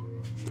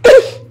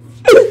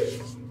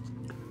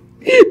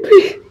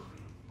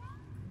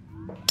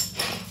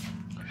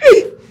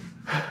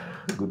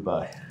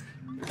 Goodbye.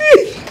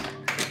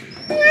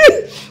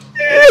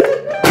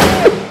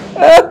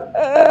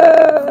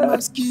 I'm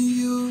asking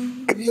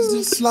you, is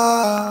this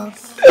love?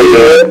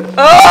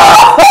 I'm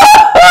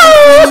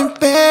feeling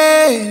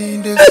pain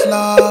in this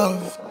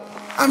love.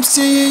 I'm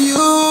seeing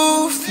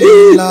you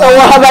feel love.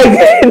 What have I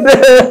gained?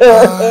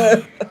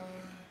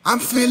 I'm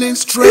feeling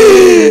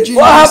strange in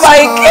What have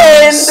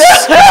this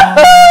I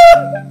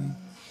gained?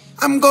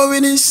 I'm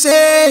going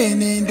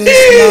insane in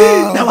this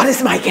love. Now what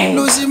is my gain?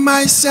 Losing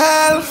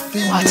myself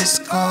in this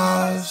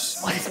cause.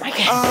 What is my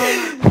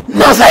gain?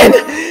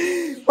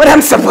 Nothing! But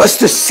I'm supposed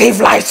to save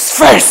lives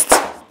first.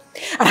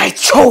 And I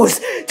chose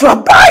to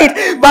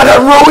abide by the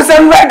rules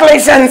and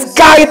regulations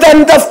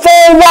guiding the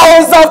four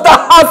walls of the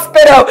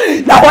hospital.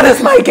 Now what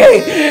is my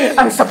gain?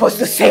 I'm supposed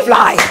to save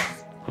lives.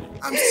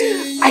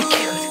 I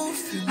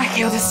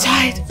killed this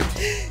child.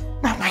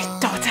 Not my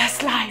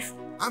daughter's life.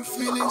 I'm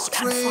feeling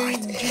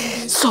strange.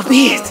 So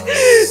be it.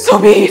 So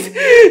be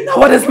it. Now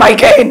what is my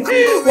gain?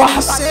 What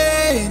have I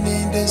insane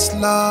in this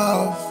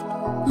love?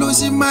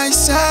 Losing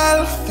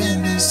myself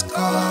in this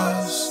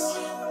cause.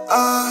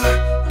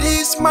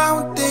 This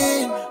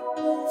mountain,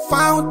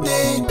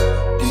 fountain,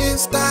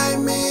 this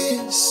time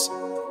is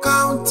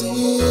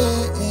counting.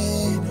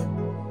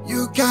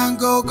 You can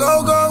go,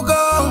 go, go,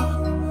 go.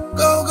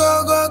 Go,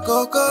 go, go,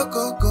 go, go,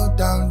 go, go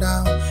down,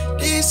 down.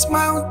 This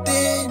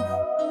mountain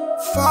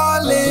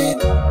falling,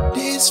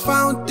 this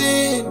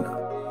fountain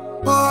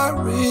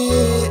pouring.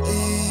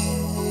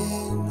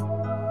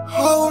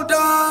 Hold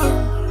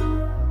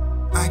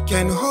on, I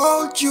can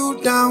hold you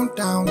down,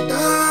 down,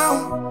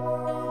 down.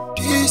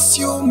 This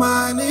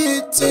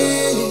humanity,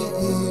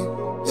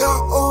 your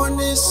own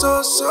is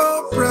so,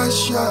 so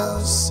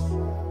precious.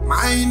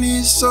 Mine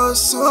is so,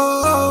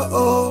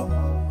 so.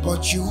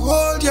 But you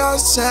hold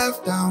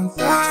yourself down,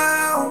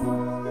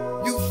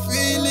 down. You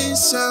feeling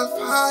self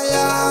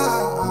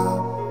higher.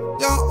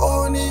 Your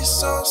own is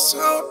so,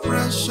 so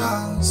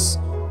precious.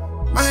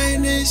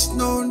 Mine is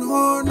no,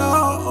 no,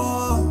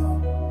 no.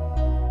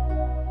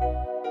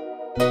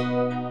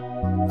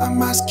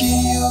 I'm asking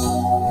you,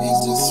 is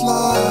this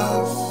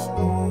love?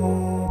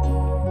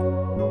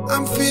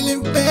 I'm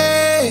feeling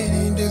pain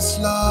in this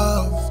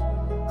love.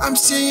 I'm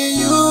seeing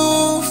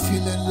you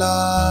feeling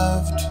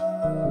loved.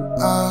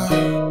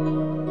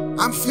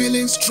 I'm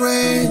feeling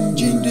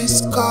strange in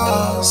this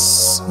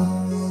cause.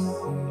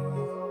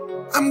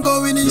 I'm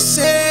going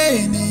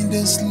insane in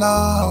this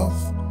love.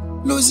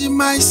 Losing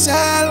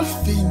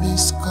myself in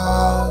this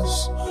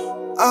cause.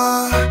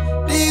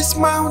 This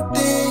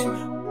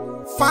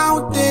mountain,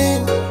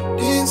 fountain,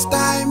 this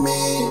time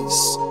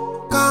is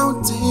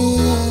counting.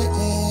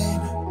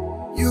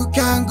 You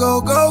can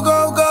go, go,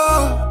 go,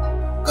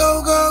 go.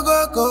 Go, go,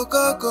 go, go,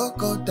 go, go,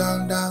 go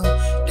down, down.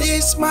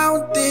 This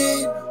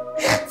mountain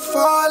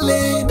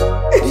falling,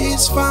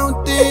 this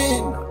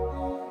fountain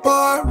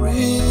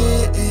pouring.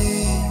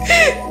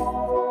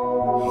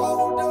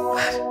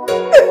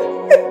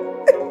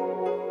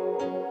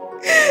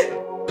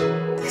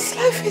 This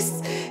life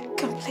is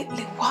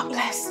completely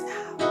worthless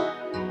now.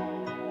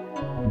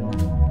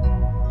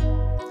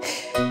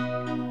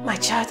 My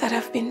child that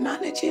I've been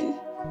managing,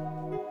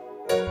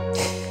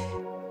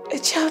 a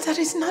child that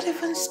is not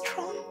even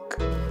strong.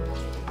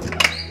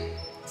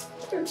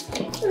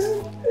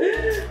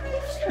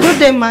 Good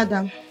day,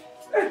 madam.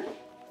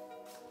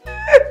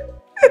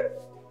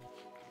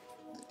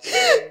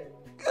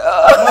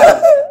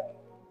 Madam,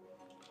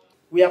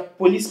 we are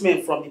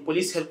policemen from the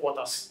police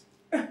headquarters.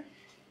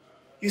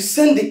 You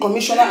sent the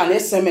commissioner an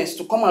SMS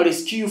to come and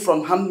rescue you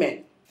from harmed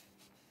men.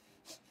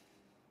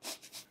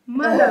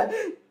 Madam,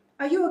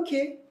 are you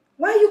okay?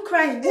 Why are you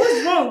crying?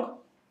 What's wrong?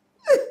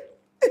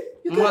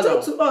 You can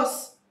talk to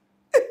us.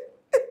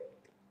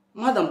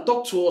 Madam,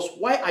 talk to us.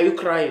 Why are you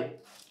crying?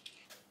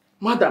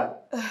 Madam,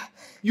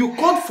 you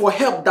called for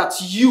help that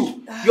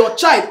you, your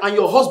child and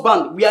your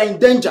husband, we are in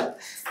danger.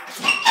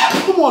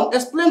 Come on,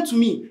 explain to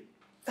me.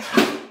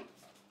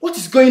 What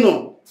is going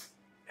on?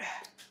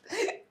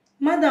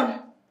 Madam,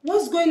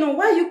 what's going on?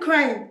 Why are you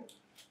crying?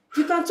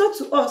 You can talk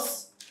to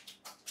us.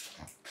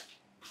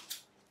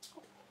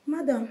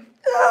 Madam,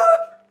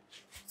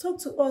 talk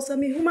to us.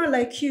 I'm a human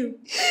like you.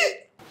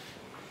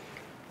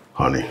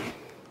 Honey,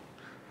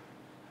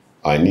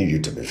 I need you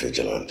to be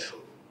vigilant.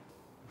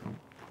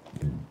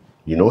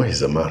 You know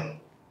he's a man.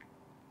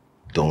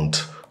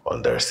 Don't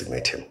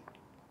underestimate him.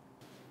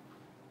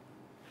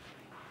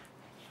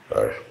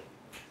 All right.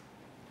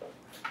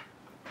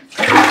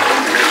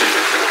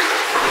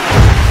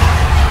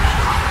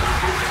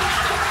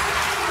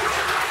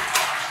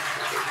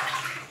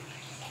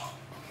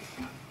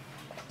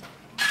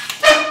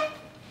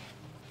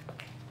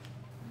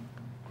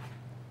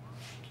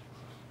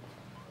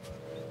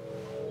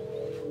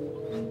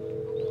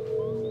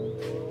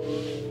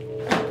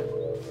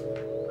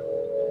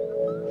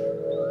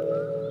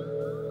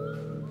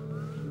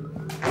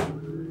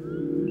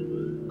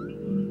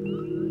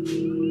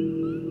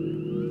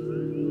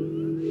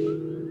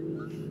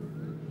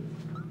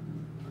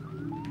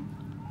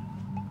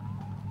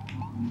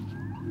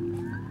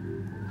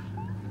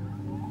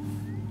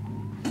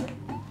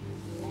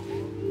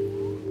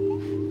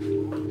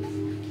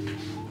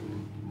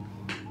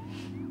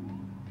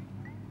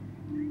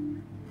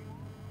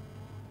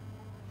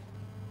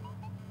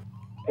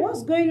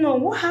 What's going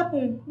on? What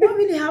happened? What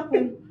really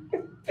happened?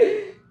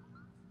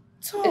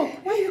 Talk.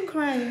 Why are you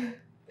crying?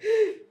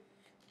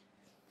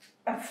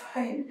 I'm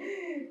fine.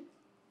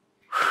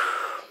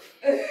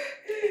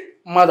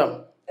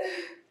 Madam,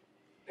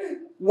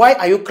 why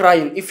are you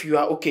crying if you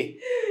are okay?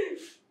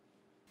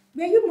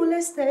 Were you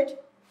molested?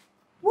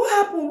 What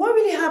happened? What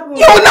really happened?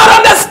 You will not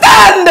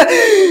understand!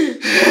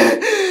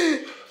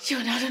 You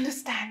will not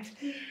understand.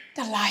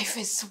 The life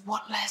is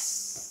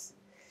worthless.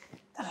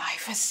 The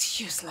life is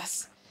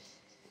useless.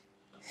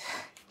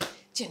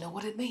 Do you know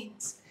what it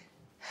means?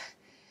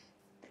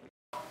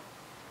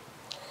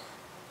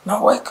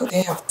 Now where could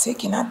they have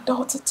taken our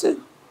daughter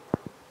to?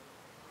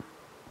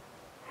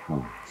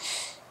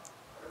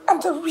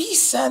 And the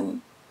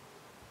reason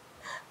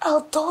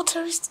our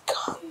daughter is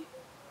gone.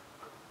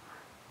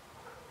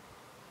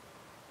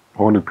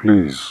 Honey,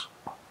 please.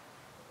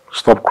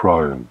 Stop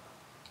crying.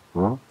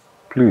 Huh?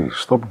 Please,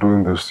 stop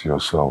doing this to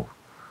yourself.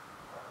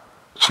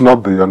 It's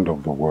not the end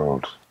of the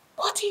world.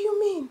 What do you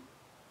mean?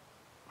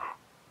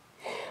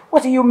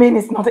 What do you mean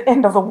it's not the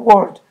end of the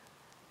world?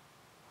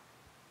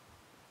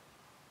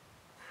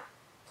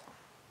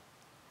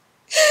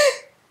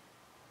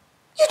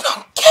 You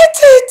don't get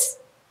it.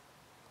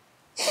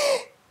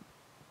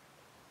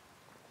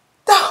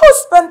 The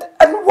husband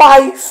and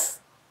wife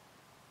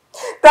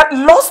that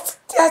lost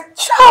their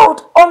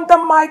child under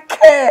my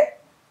care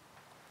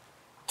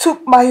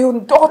took my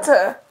own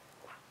daughter.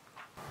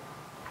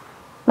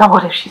 Now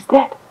what if she's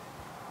dead?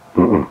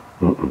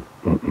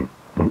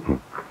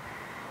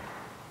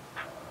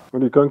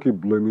 And you can't keep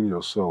blaming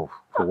yourself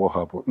for what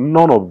happened.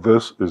 None of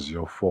this is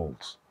your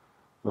fault.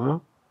 Huh?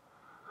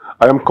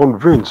 I am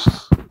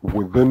convinced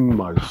within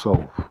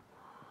myself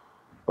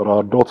that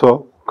our daughter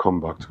will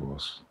come back to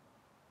us.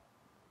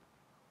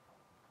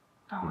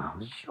 How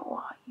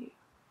sure are you?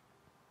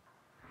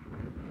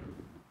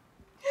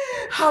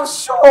 How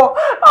sure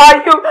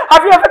are you?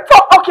 Have you ever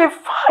thought, okay,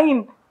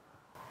 fine.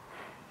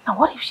 Now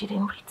what if she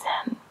didn't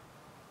return?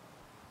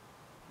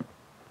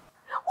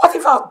 What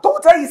if our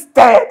daughter is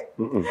dead?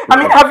 I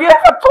mean, have you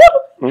ever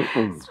thought?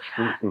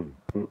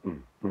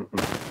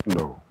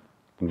 No.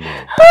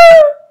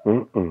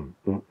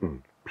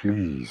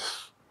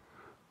 Please,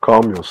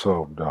 calm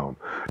yourself down.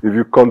 If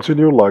you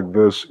continue like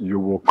this, you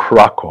will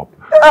crack up.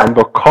 And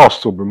the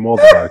cost will be more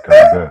than I can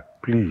bear.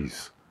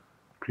 Please.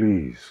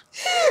 Please.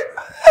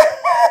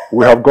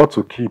 We have got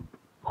to keep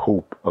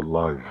hope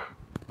alive.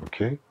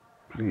 Okay?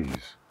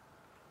 Please.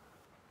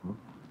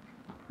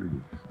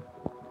 Please.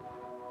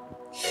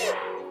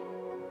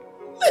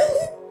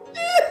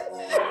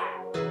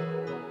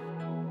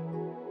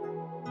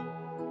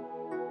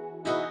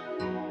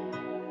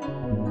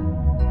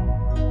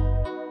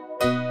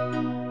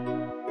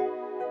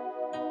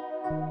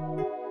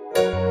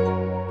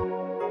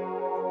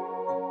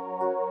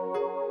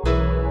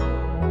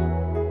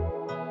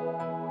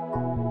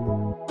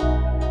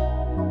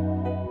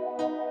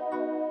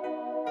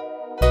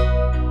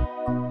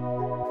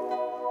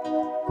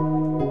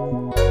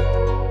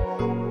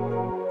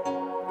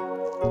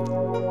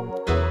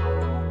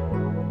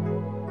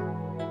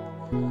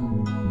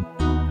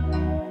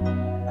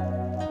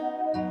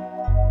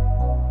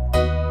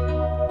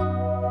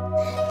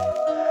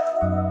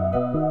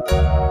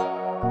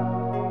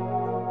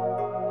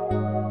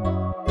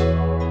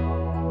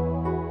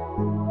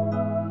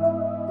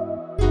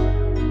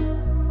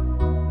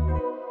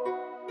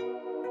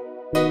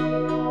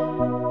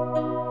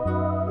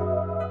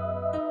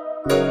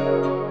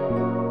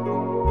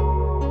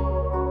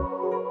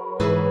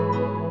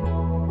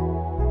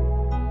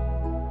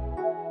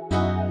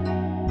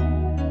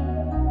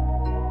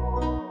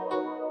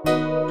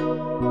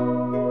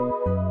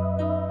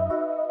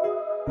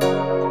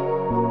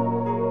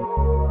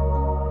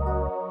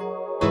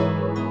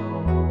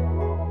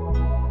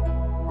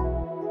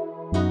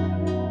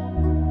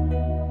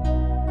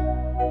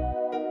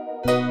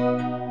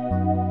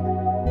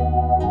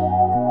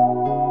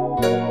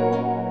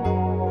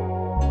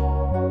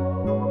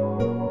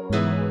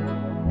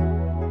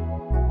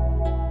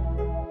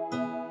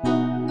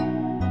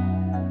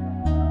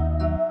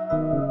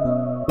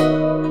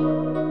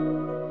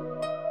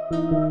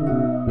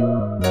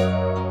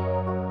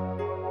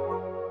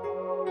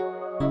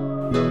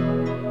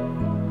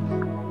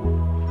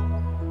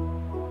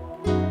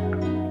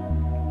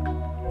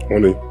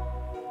 Honey,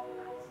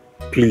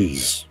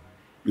 please,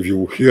 if you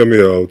will hear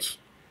me out,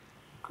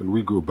 can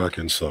we go back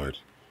inside?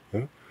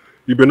 Huh?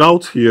 You've been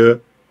out here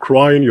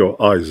crying your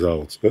eyes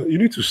out. You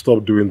need to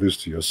stop doing this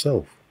to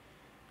yourself.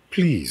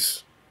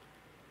 Please.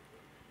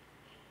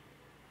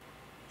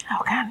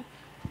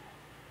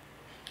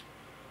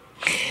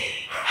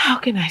 How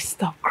can I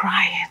stop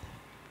crying?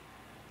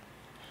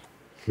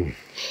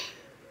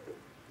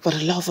 For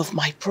the love of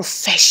my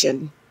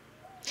profession,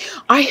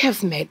 I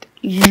have made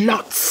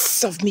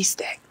lots of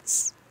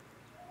mistakes,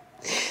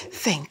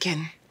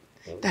 thinking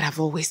that I've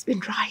always been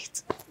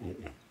right.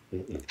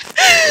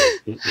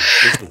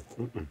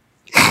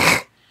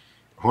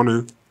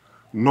 Honey,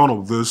 none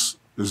of this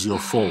is your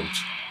fault.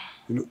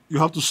 You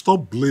have to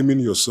stop blaming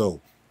yourself.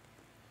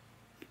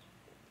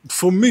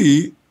 For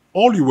me,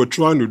 All you were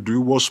trying to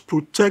do was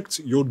protect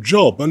your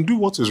job and do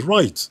what is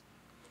right.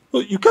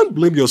 You can't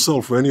blame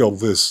yourself for any of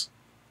this.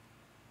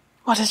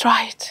 What is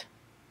right?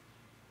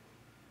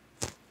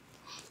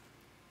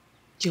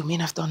 You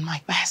mean I've done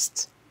my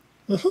best?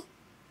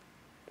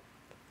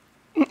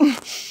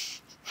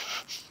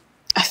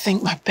 I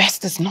think my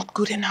best is not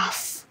good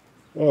enough.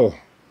 Oh.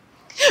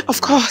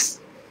 Of course.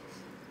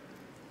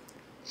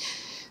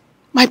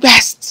 My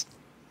best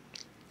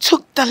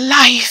took the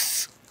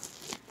life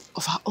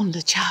of our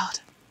only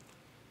child.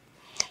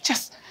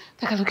 Just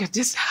take a look at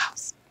this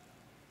house.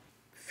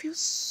 It feels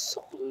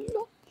so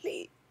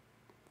lonely.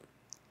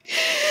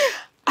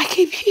 I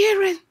keep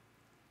hearing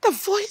the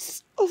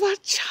voice of our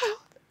child.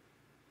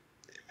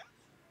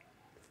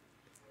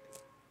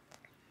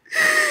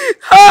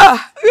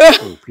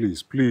 Oh,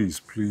 please, please,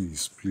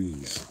 please,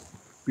 please.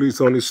 Please,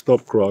 honey,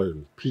 stop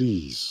crying.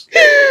 Please.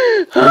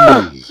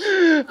 Please.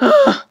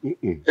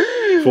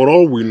 For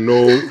all we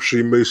know,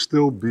 she may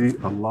still be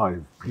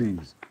alive.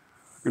 Please.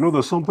 You know,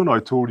 there's something I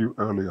told you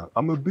earlier.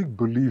 I'm a big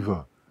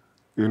believer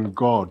in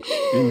God,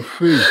 in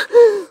faith.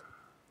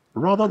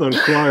 Rather than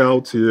cry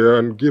out here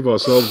and give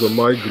ourselves a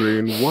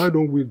migraine, why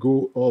don't we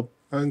go up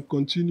and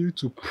continue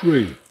to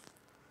pray?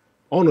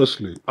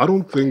 Honestly, I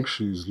don't think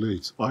she's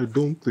late. I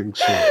don't think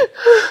so.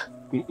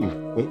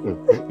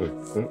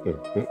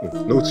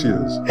 No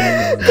tears.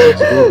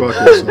 Let's go back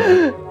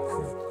inside.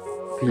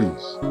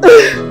 Please.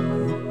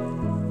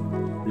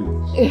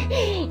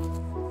 Please.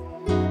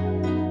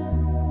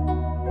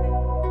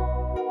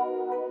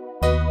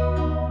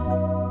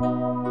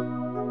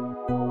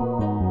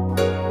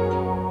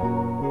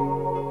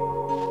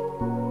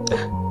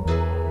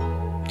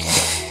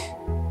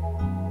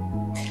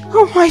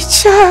 Oh, my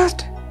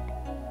child.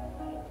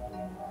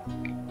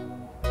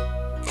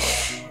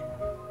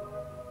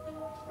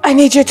 I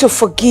need you to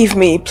forgive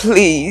me,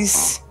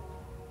 please.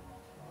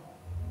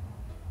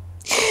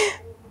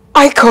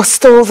 I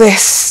caused all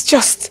this.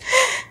 Just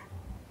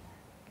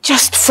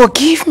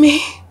forgive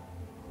me.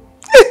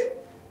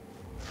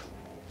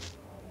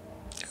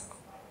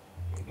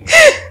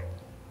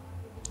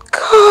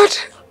 God.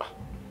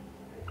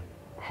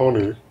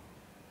 Honey,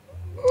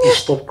 you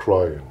stop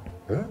crying.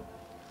 Eh?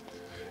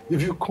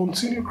 If you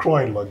continue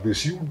crying like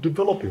this, you will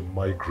develop a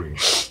migraine.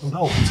 And that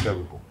will be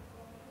terrible.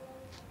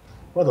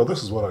 Rather,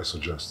 this is what I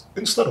suggest.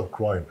 Instead of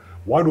crying,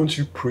 why don't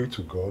you pray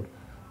to God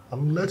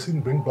and let him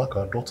bring back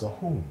our daughter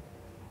home?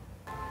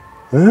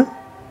 Eh?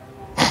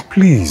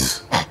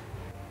 Please.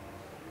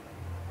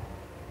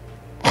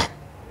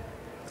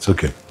 It's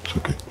okay. It's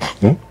okay.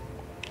 Hmm?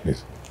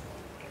 Please.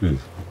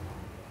 Please.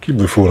 Keep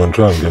the phone and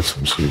try and get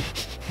some sleep.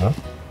 Huh?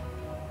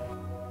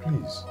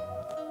 Please.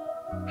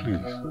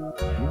 Please.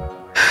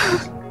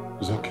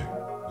 It's okay.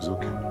 It's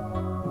okay.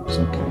 It's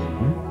okay.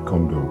 Hmm?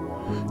 Calm down.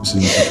 You see,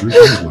 in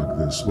situations like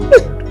this, what you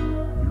do,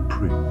 you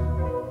pray.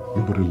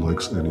 Nobody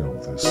likes any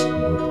of this,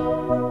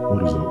 but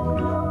what is our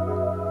only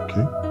hope?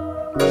 Okay?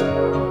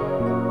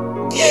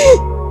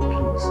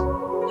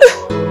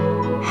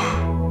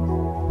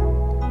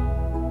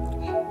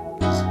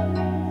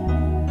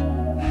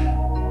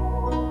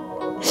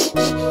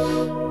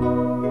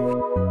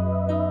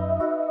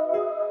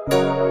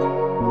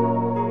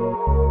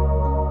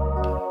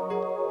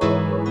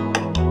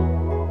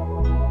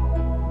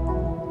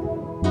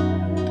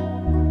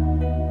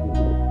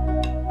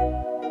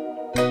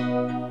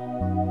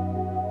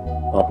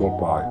 Apple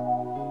pie.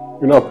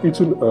 You know, I've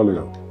eaten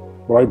earlier,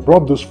 but I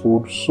brought this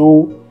food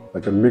so I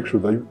can make sure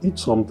that you eat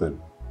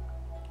something.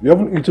 You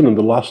haven't eaten in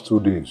the last 2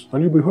 days,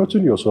 and you'll be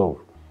hurting yourself.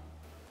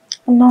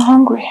 I'm not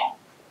hungry.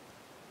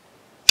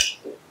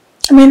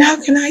 I mean,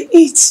 how can I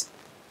eat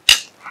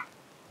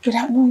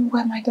without knowing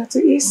where my daughter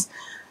is?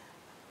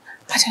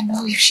 I don't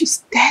know if she's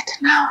dead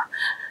now.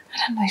 I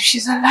don't know if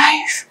she's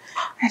alive.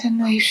 I don't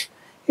know if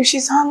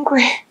she's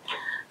hungry.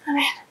 I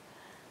mean...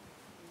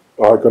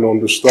 I can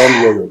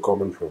understand where you're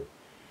coming from.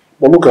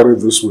 But look at it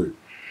this way.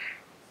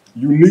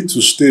 You need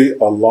to stay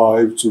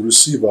alive to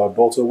receive our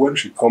daughter when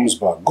she comes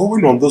back.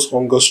 Going on this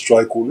hunger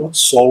strike will not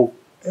solve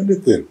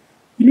anything.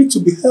 You need to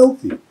be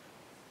healthy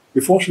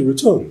before she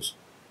returns.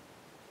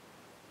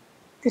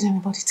 Did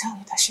anybody tell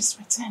you that she's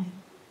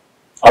returning?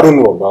 I don't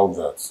know about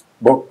that.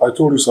 But I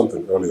told you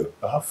something earlier.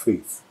 I have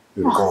faith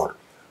in God.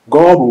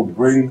 God will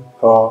bring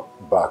her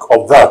back.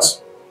 Of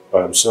that, I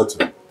am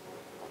certain.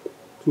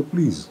 So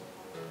please,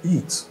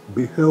 eat.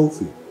 Be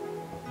healthy.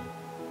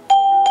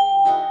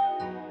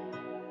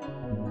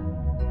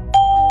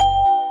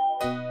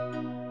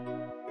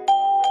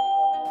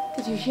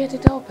 Did you hear the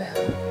doorbell?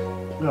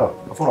 Yeah,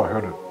 I thought I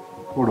heard it.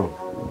 Hold on.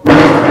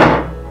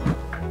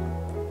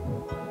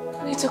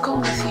 I need to go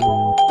with you.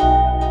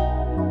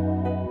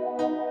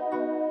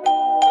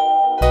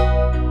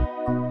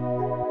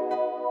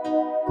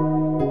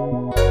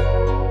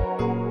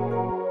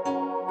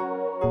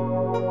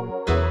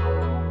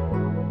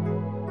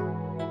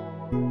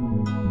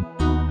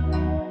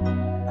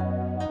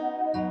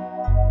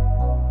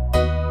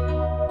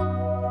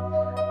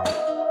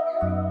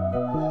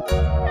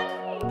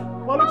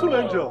 My little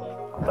angel.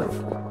 I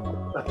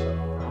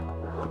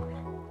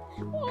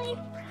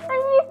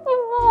need to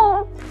go.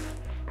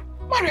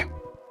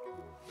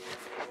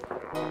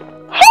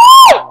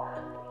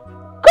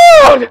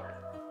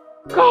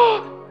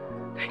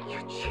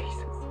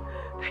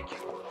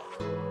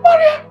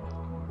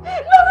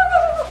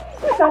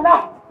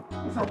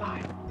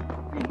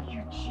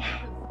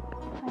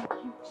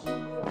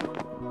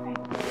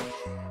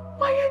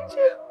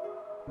 you.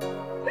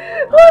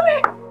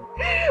 Honey,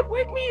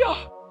 wake me up.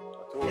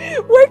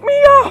 Wake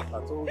me up.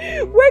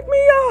 Wake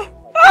me up.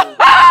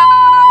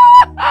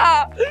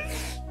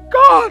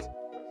 God.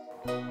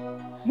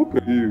 Look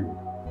at you.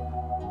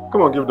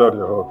 Come on, give Daddy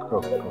a hug.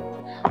 Come.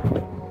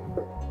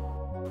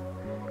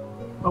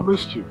 I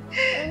missed you. I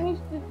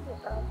missed you too,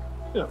 Dad.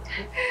 Yeah.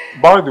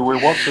 By the way,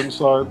 what's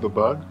inside the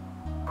bag?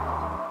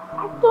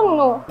 I don't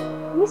know.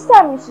 Mr.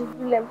 and Mrs.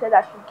 William said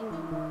I should give you.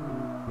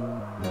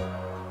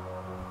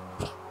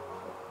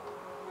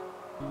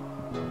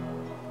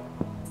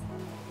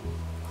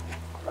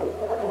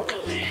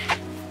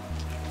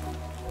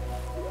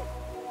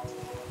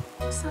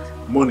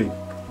 Money.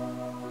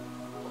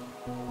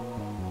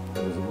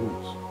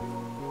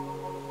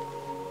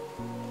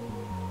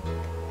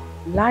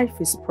 Life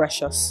is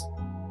precious,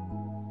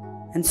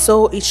 and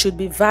so it should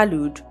be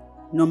valued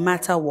no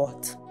matter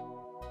what.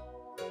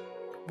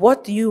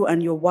 What you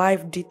and your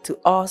wife did to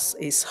us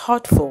is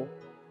hurtful,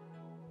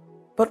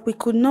 but we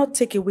could not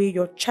take away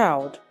your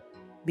child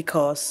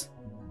because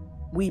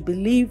we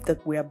believe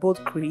that we are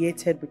both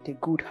created with a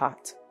good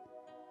heart.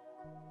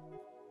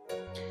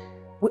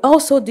 We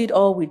also did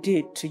all we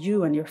did to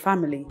you and your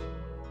family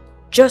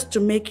just to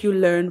make you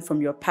learn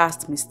from your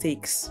past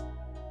mistakes.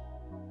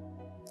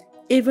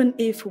 Even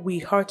if we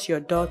hurt your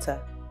daughter,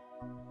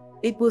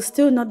 it will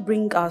still not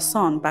bring our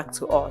son back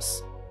to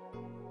us.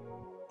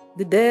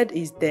 The dead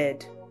is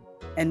dead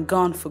and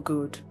gone for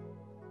good.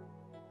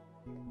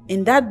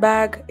 In that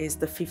bag is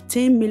the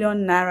 15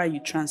 million naira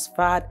you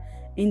transferred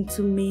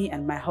into me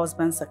and my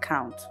husband's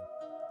account.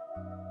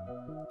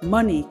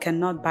 Money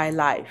cannot buy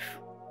life,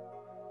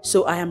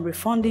 so I am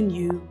refunding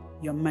you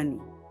your money.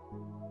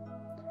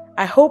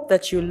 I hope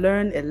that you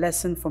learn a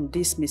lesson from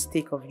this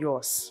mistake of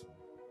yours,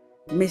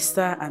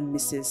 Mr. and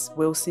Mrs.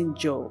 Wilson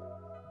Joe.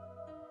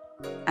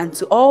 And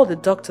to all the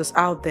doctors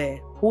out there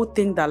who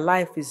think that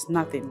life is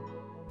nothing,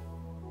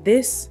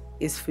 this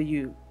is for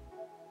you.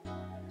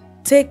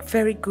 Take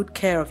very good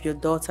care of your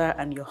daughter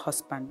and your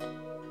husband.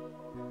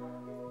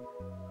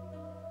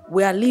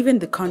 We are leaving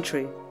the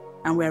country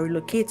and we are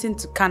relocating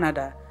to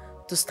Canada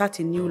to start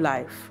a new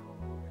life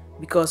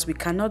because we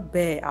cannot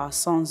bear our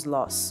son's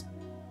loss.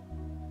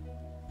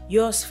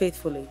 Yours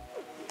faithfully,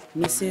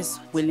 Mrs.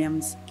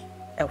 Williams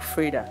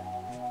Elfreda.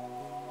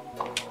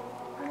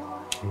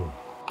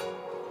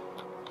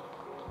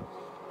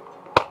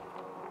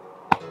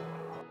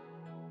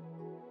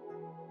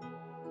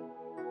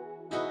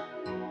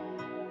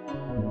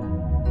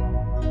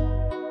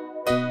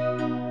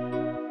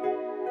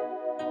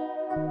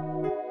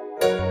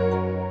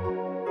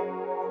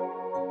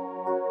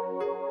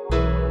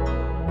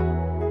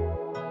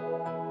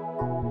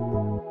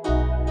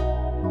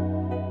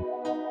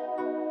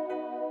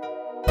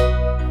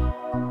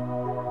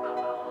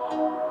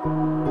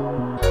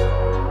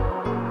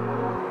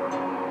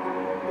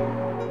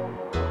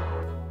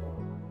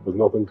 There's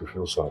nothing to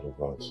feel sad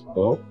about.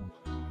 Huh?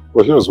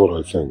 But here's what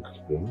I think.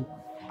 You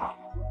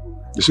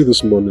see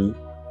this money?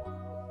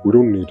 We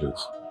don't need it.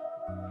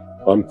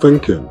 I'm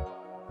thinking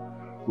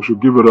we should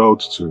give it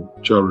out to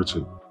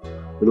charity.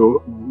 You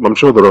know, I'm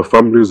sure there are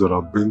families that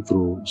have been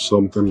through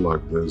something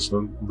like this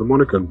and the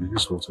money can be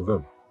useful to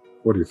them.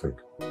 What do you think?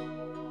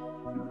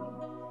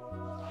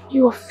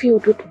 You are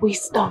filled with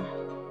wisdom.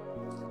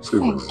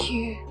 Thank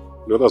you. You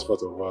know, that's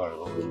part of why I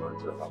always like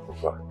to have a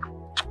fun.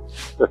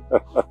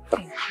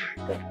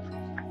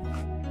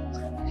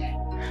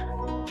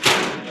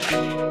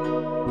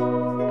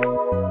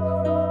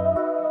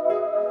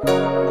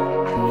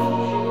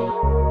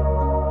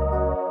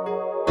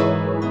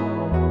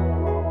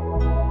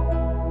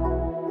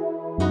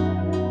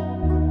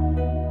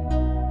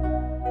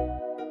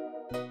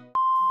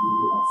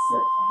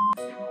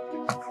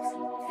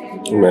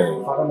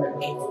 Amen.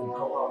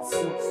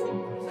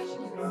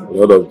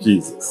 Lord of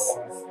Jesus.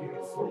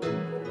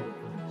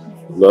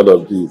 Lord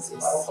of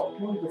Jesus.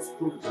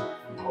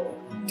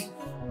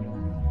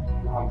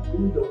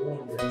 I'm the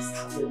one that is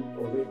started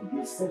already.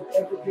 You said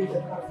everything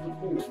that has to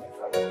do with my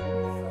Father.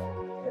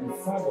 And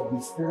Father, we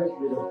stand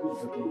with a good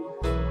today.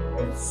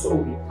 And so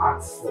we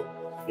ask for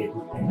a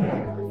good thing.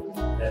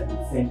 And we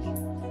thank you.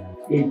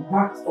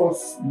 Impact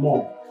us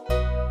more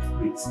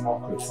with more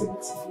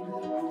creativity,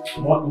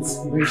 more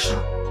inspiration.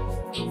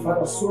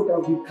 Father, so that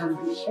we can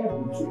be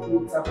able to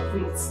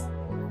interpret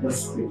the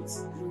script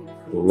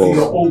to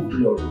your own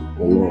glory.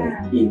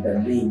 Amen. In the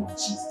name of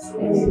Jesus.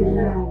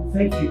 Amen.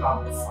 Thank you,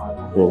 Abba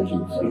Father. Thank you.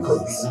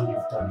 Because we know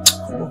you've done it.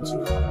 Thank you.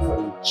 For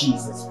in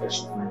Jesus'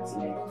 precious mighty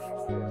name.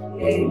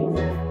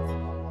 Amen.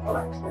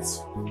 Alright, let's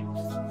go.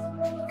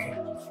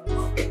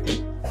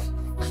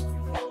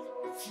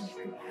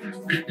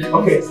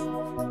 Okay.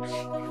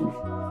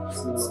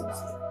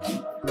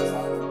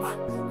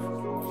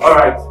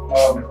 Alright,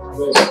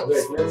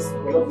 wait, let's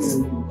we're not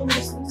doing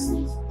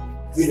anything.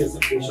 Read the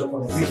situation for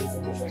the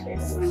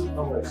situation.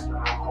 Don't worry.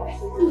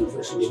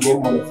 There should be no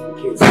money for the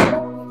kids.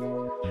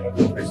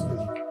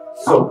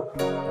 So,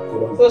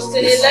 Post to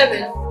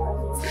 11.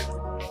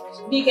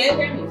 B, can you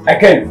hear me? I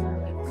can.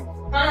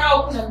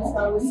 I'll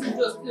Mr. Wilson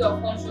just feel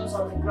unconscious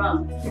on the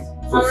ground.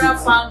 Aura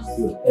found.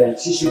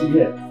 She should be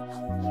here.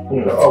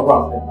 Oh,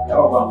 wow.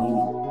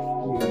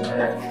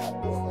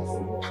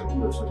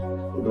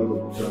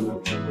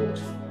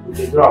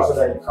 Okay, draw so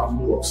that you can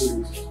move up.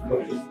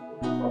 Okay.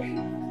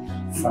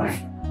 Fine.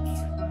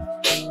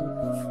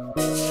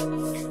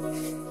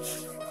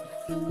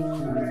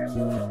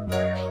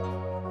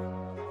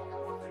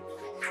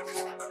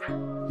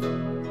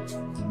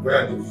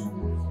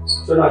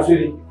 So now,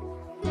 really,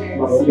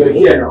 you're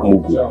here now.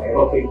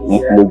 Okay.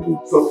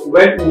 So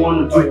when you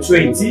want to do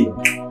 20,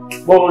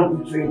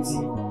 when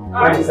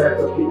you start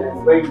talking,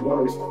 and when you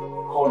want to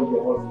call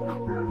your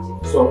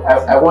husband. So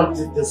I want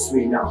it this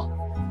way now.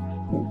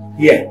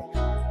 Here.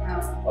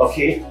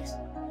 Okay.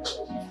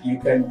 You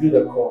can do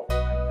the call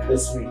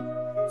this way.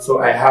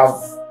 So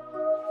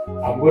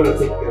I'm going to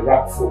take the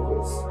rap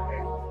focus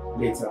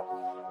later.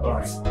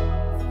 Alright.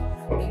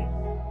 Okay.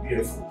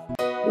 Beautiful.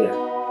 Yeah.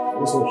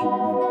 This one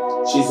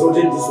she's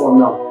holding this one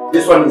now.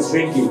 This one is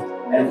ringing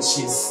and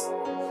this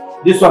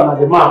one has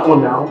the man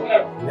on now.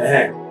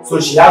 So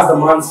she has the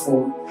man's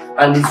phone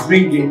and it's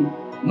ringing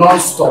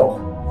non-stop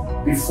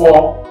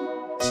before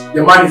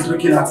the man is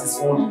looking at his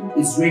phone.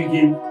 It's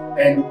ringing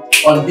and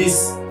on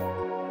this,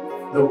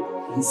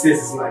 he says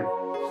it's live.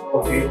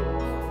 Okay?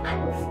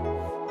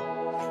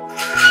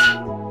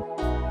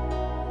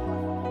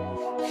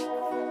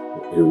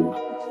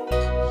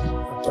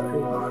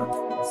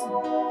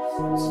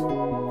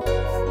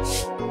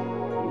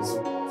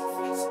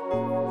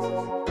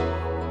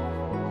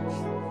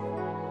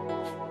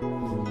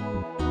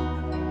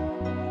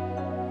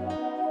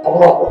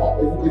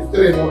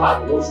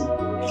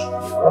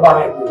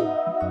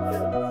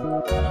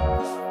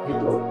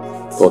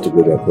 Got to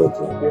go there, That's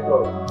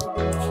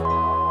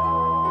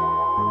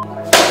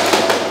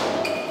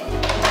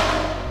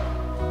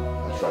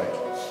right.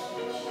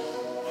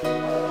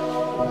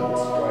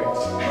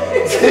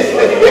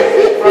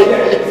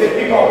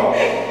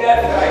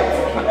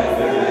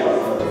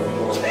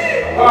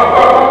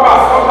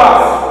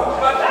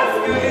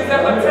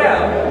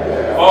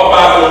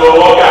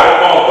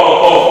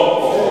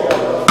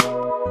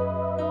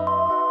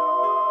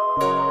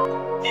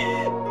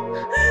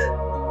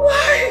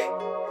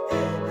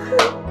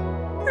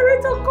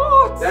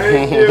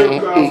 Thank you,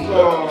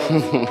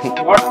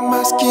 I'm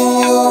asking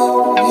you,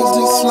 is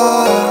this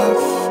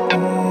love?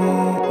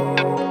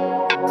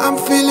 I'm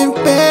feeling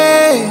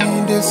pain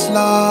in this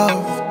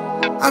love.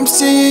 I'm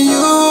seeing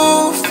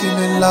you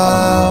feeling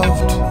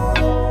loved.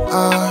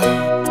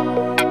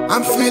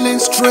 I'm feeling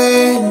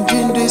strange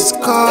in this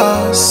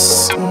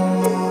cause.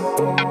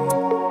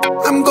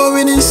 I'm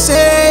going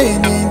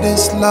insane in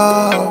this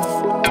love.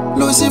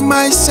 Losing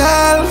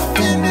myself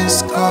in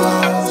this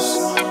cause.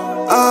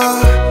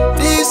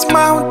 This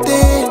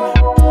mountain,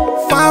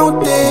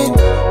 fountain,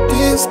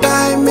 this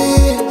time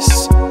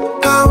is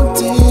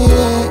counting.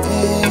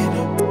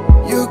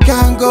 You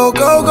can go,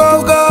 go,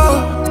 go, go,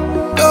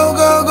 go,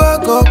 go, go,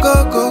 go,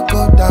 go, go,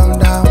 go down,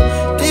 down.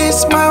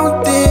 This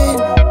mountain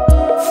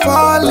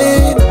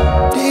falling,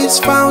 this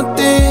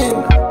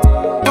fountain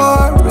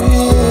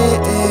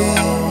pouring.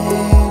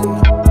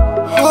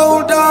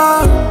 Hold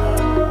on,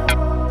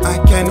 I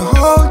can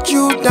hold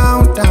you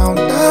down, down,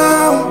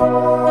 down.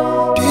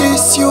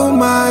 This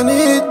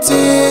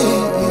humanity,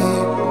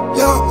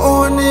 your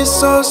own is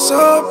so,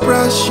 so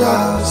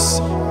precious.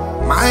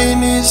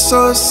 Mine is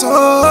so,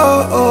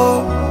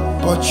 so.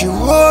 But you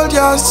hold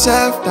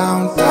yourself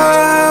down,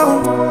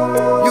 down.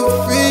 You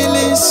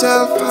feeling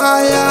self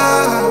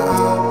higher.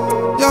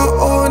 Your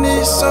own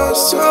is so,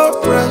 so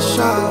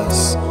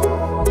precious.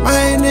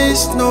 Mine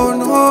is no,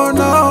 no,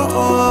 no.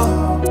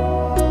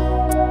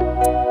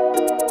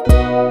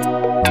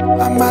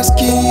 I'm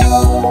asking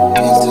you,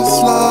 is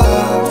this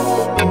love?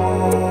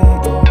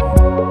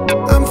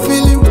 I'm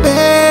feeling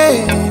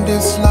pain in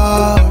this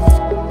love.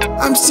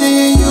 I'm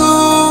seeing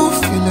you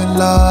feeling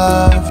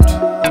loved.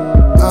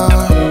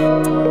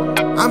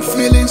 I'm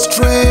feeling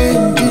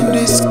strange in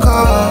this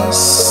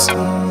cause.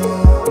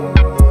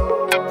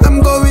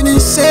 I'm going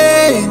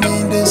insane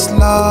in this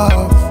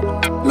love.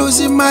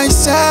 Losing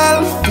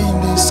myself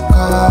in this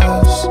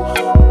cause.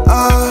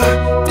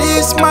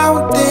 This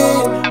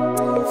mountain,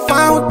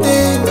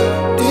 fountain,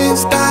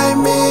 this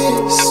time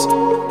is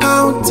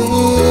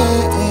counting.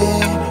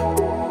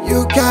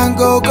 You can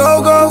go,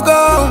 go, go,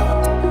 go,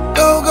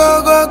 go,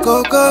 go, go,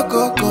 go, go,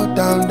 go, go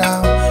down,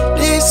 down.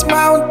 This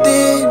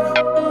mountain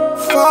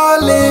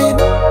falling,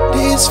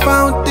 this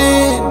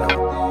fountain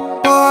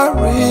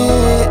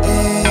pouring.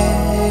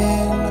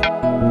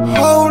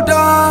 Hold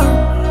on,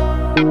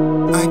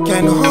 I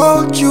can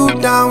hold you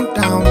down,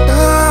 down,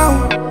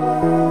 down.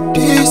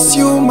 This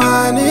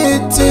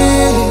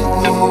humanity,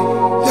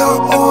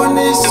 your own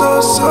is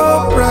so,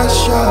 so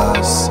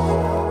precious.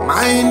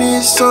 Mine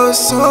is so,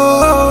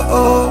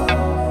 so.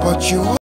 But you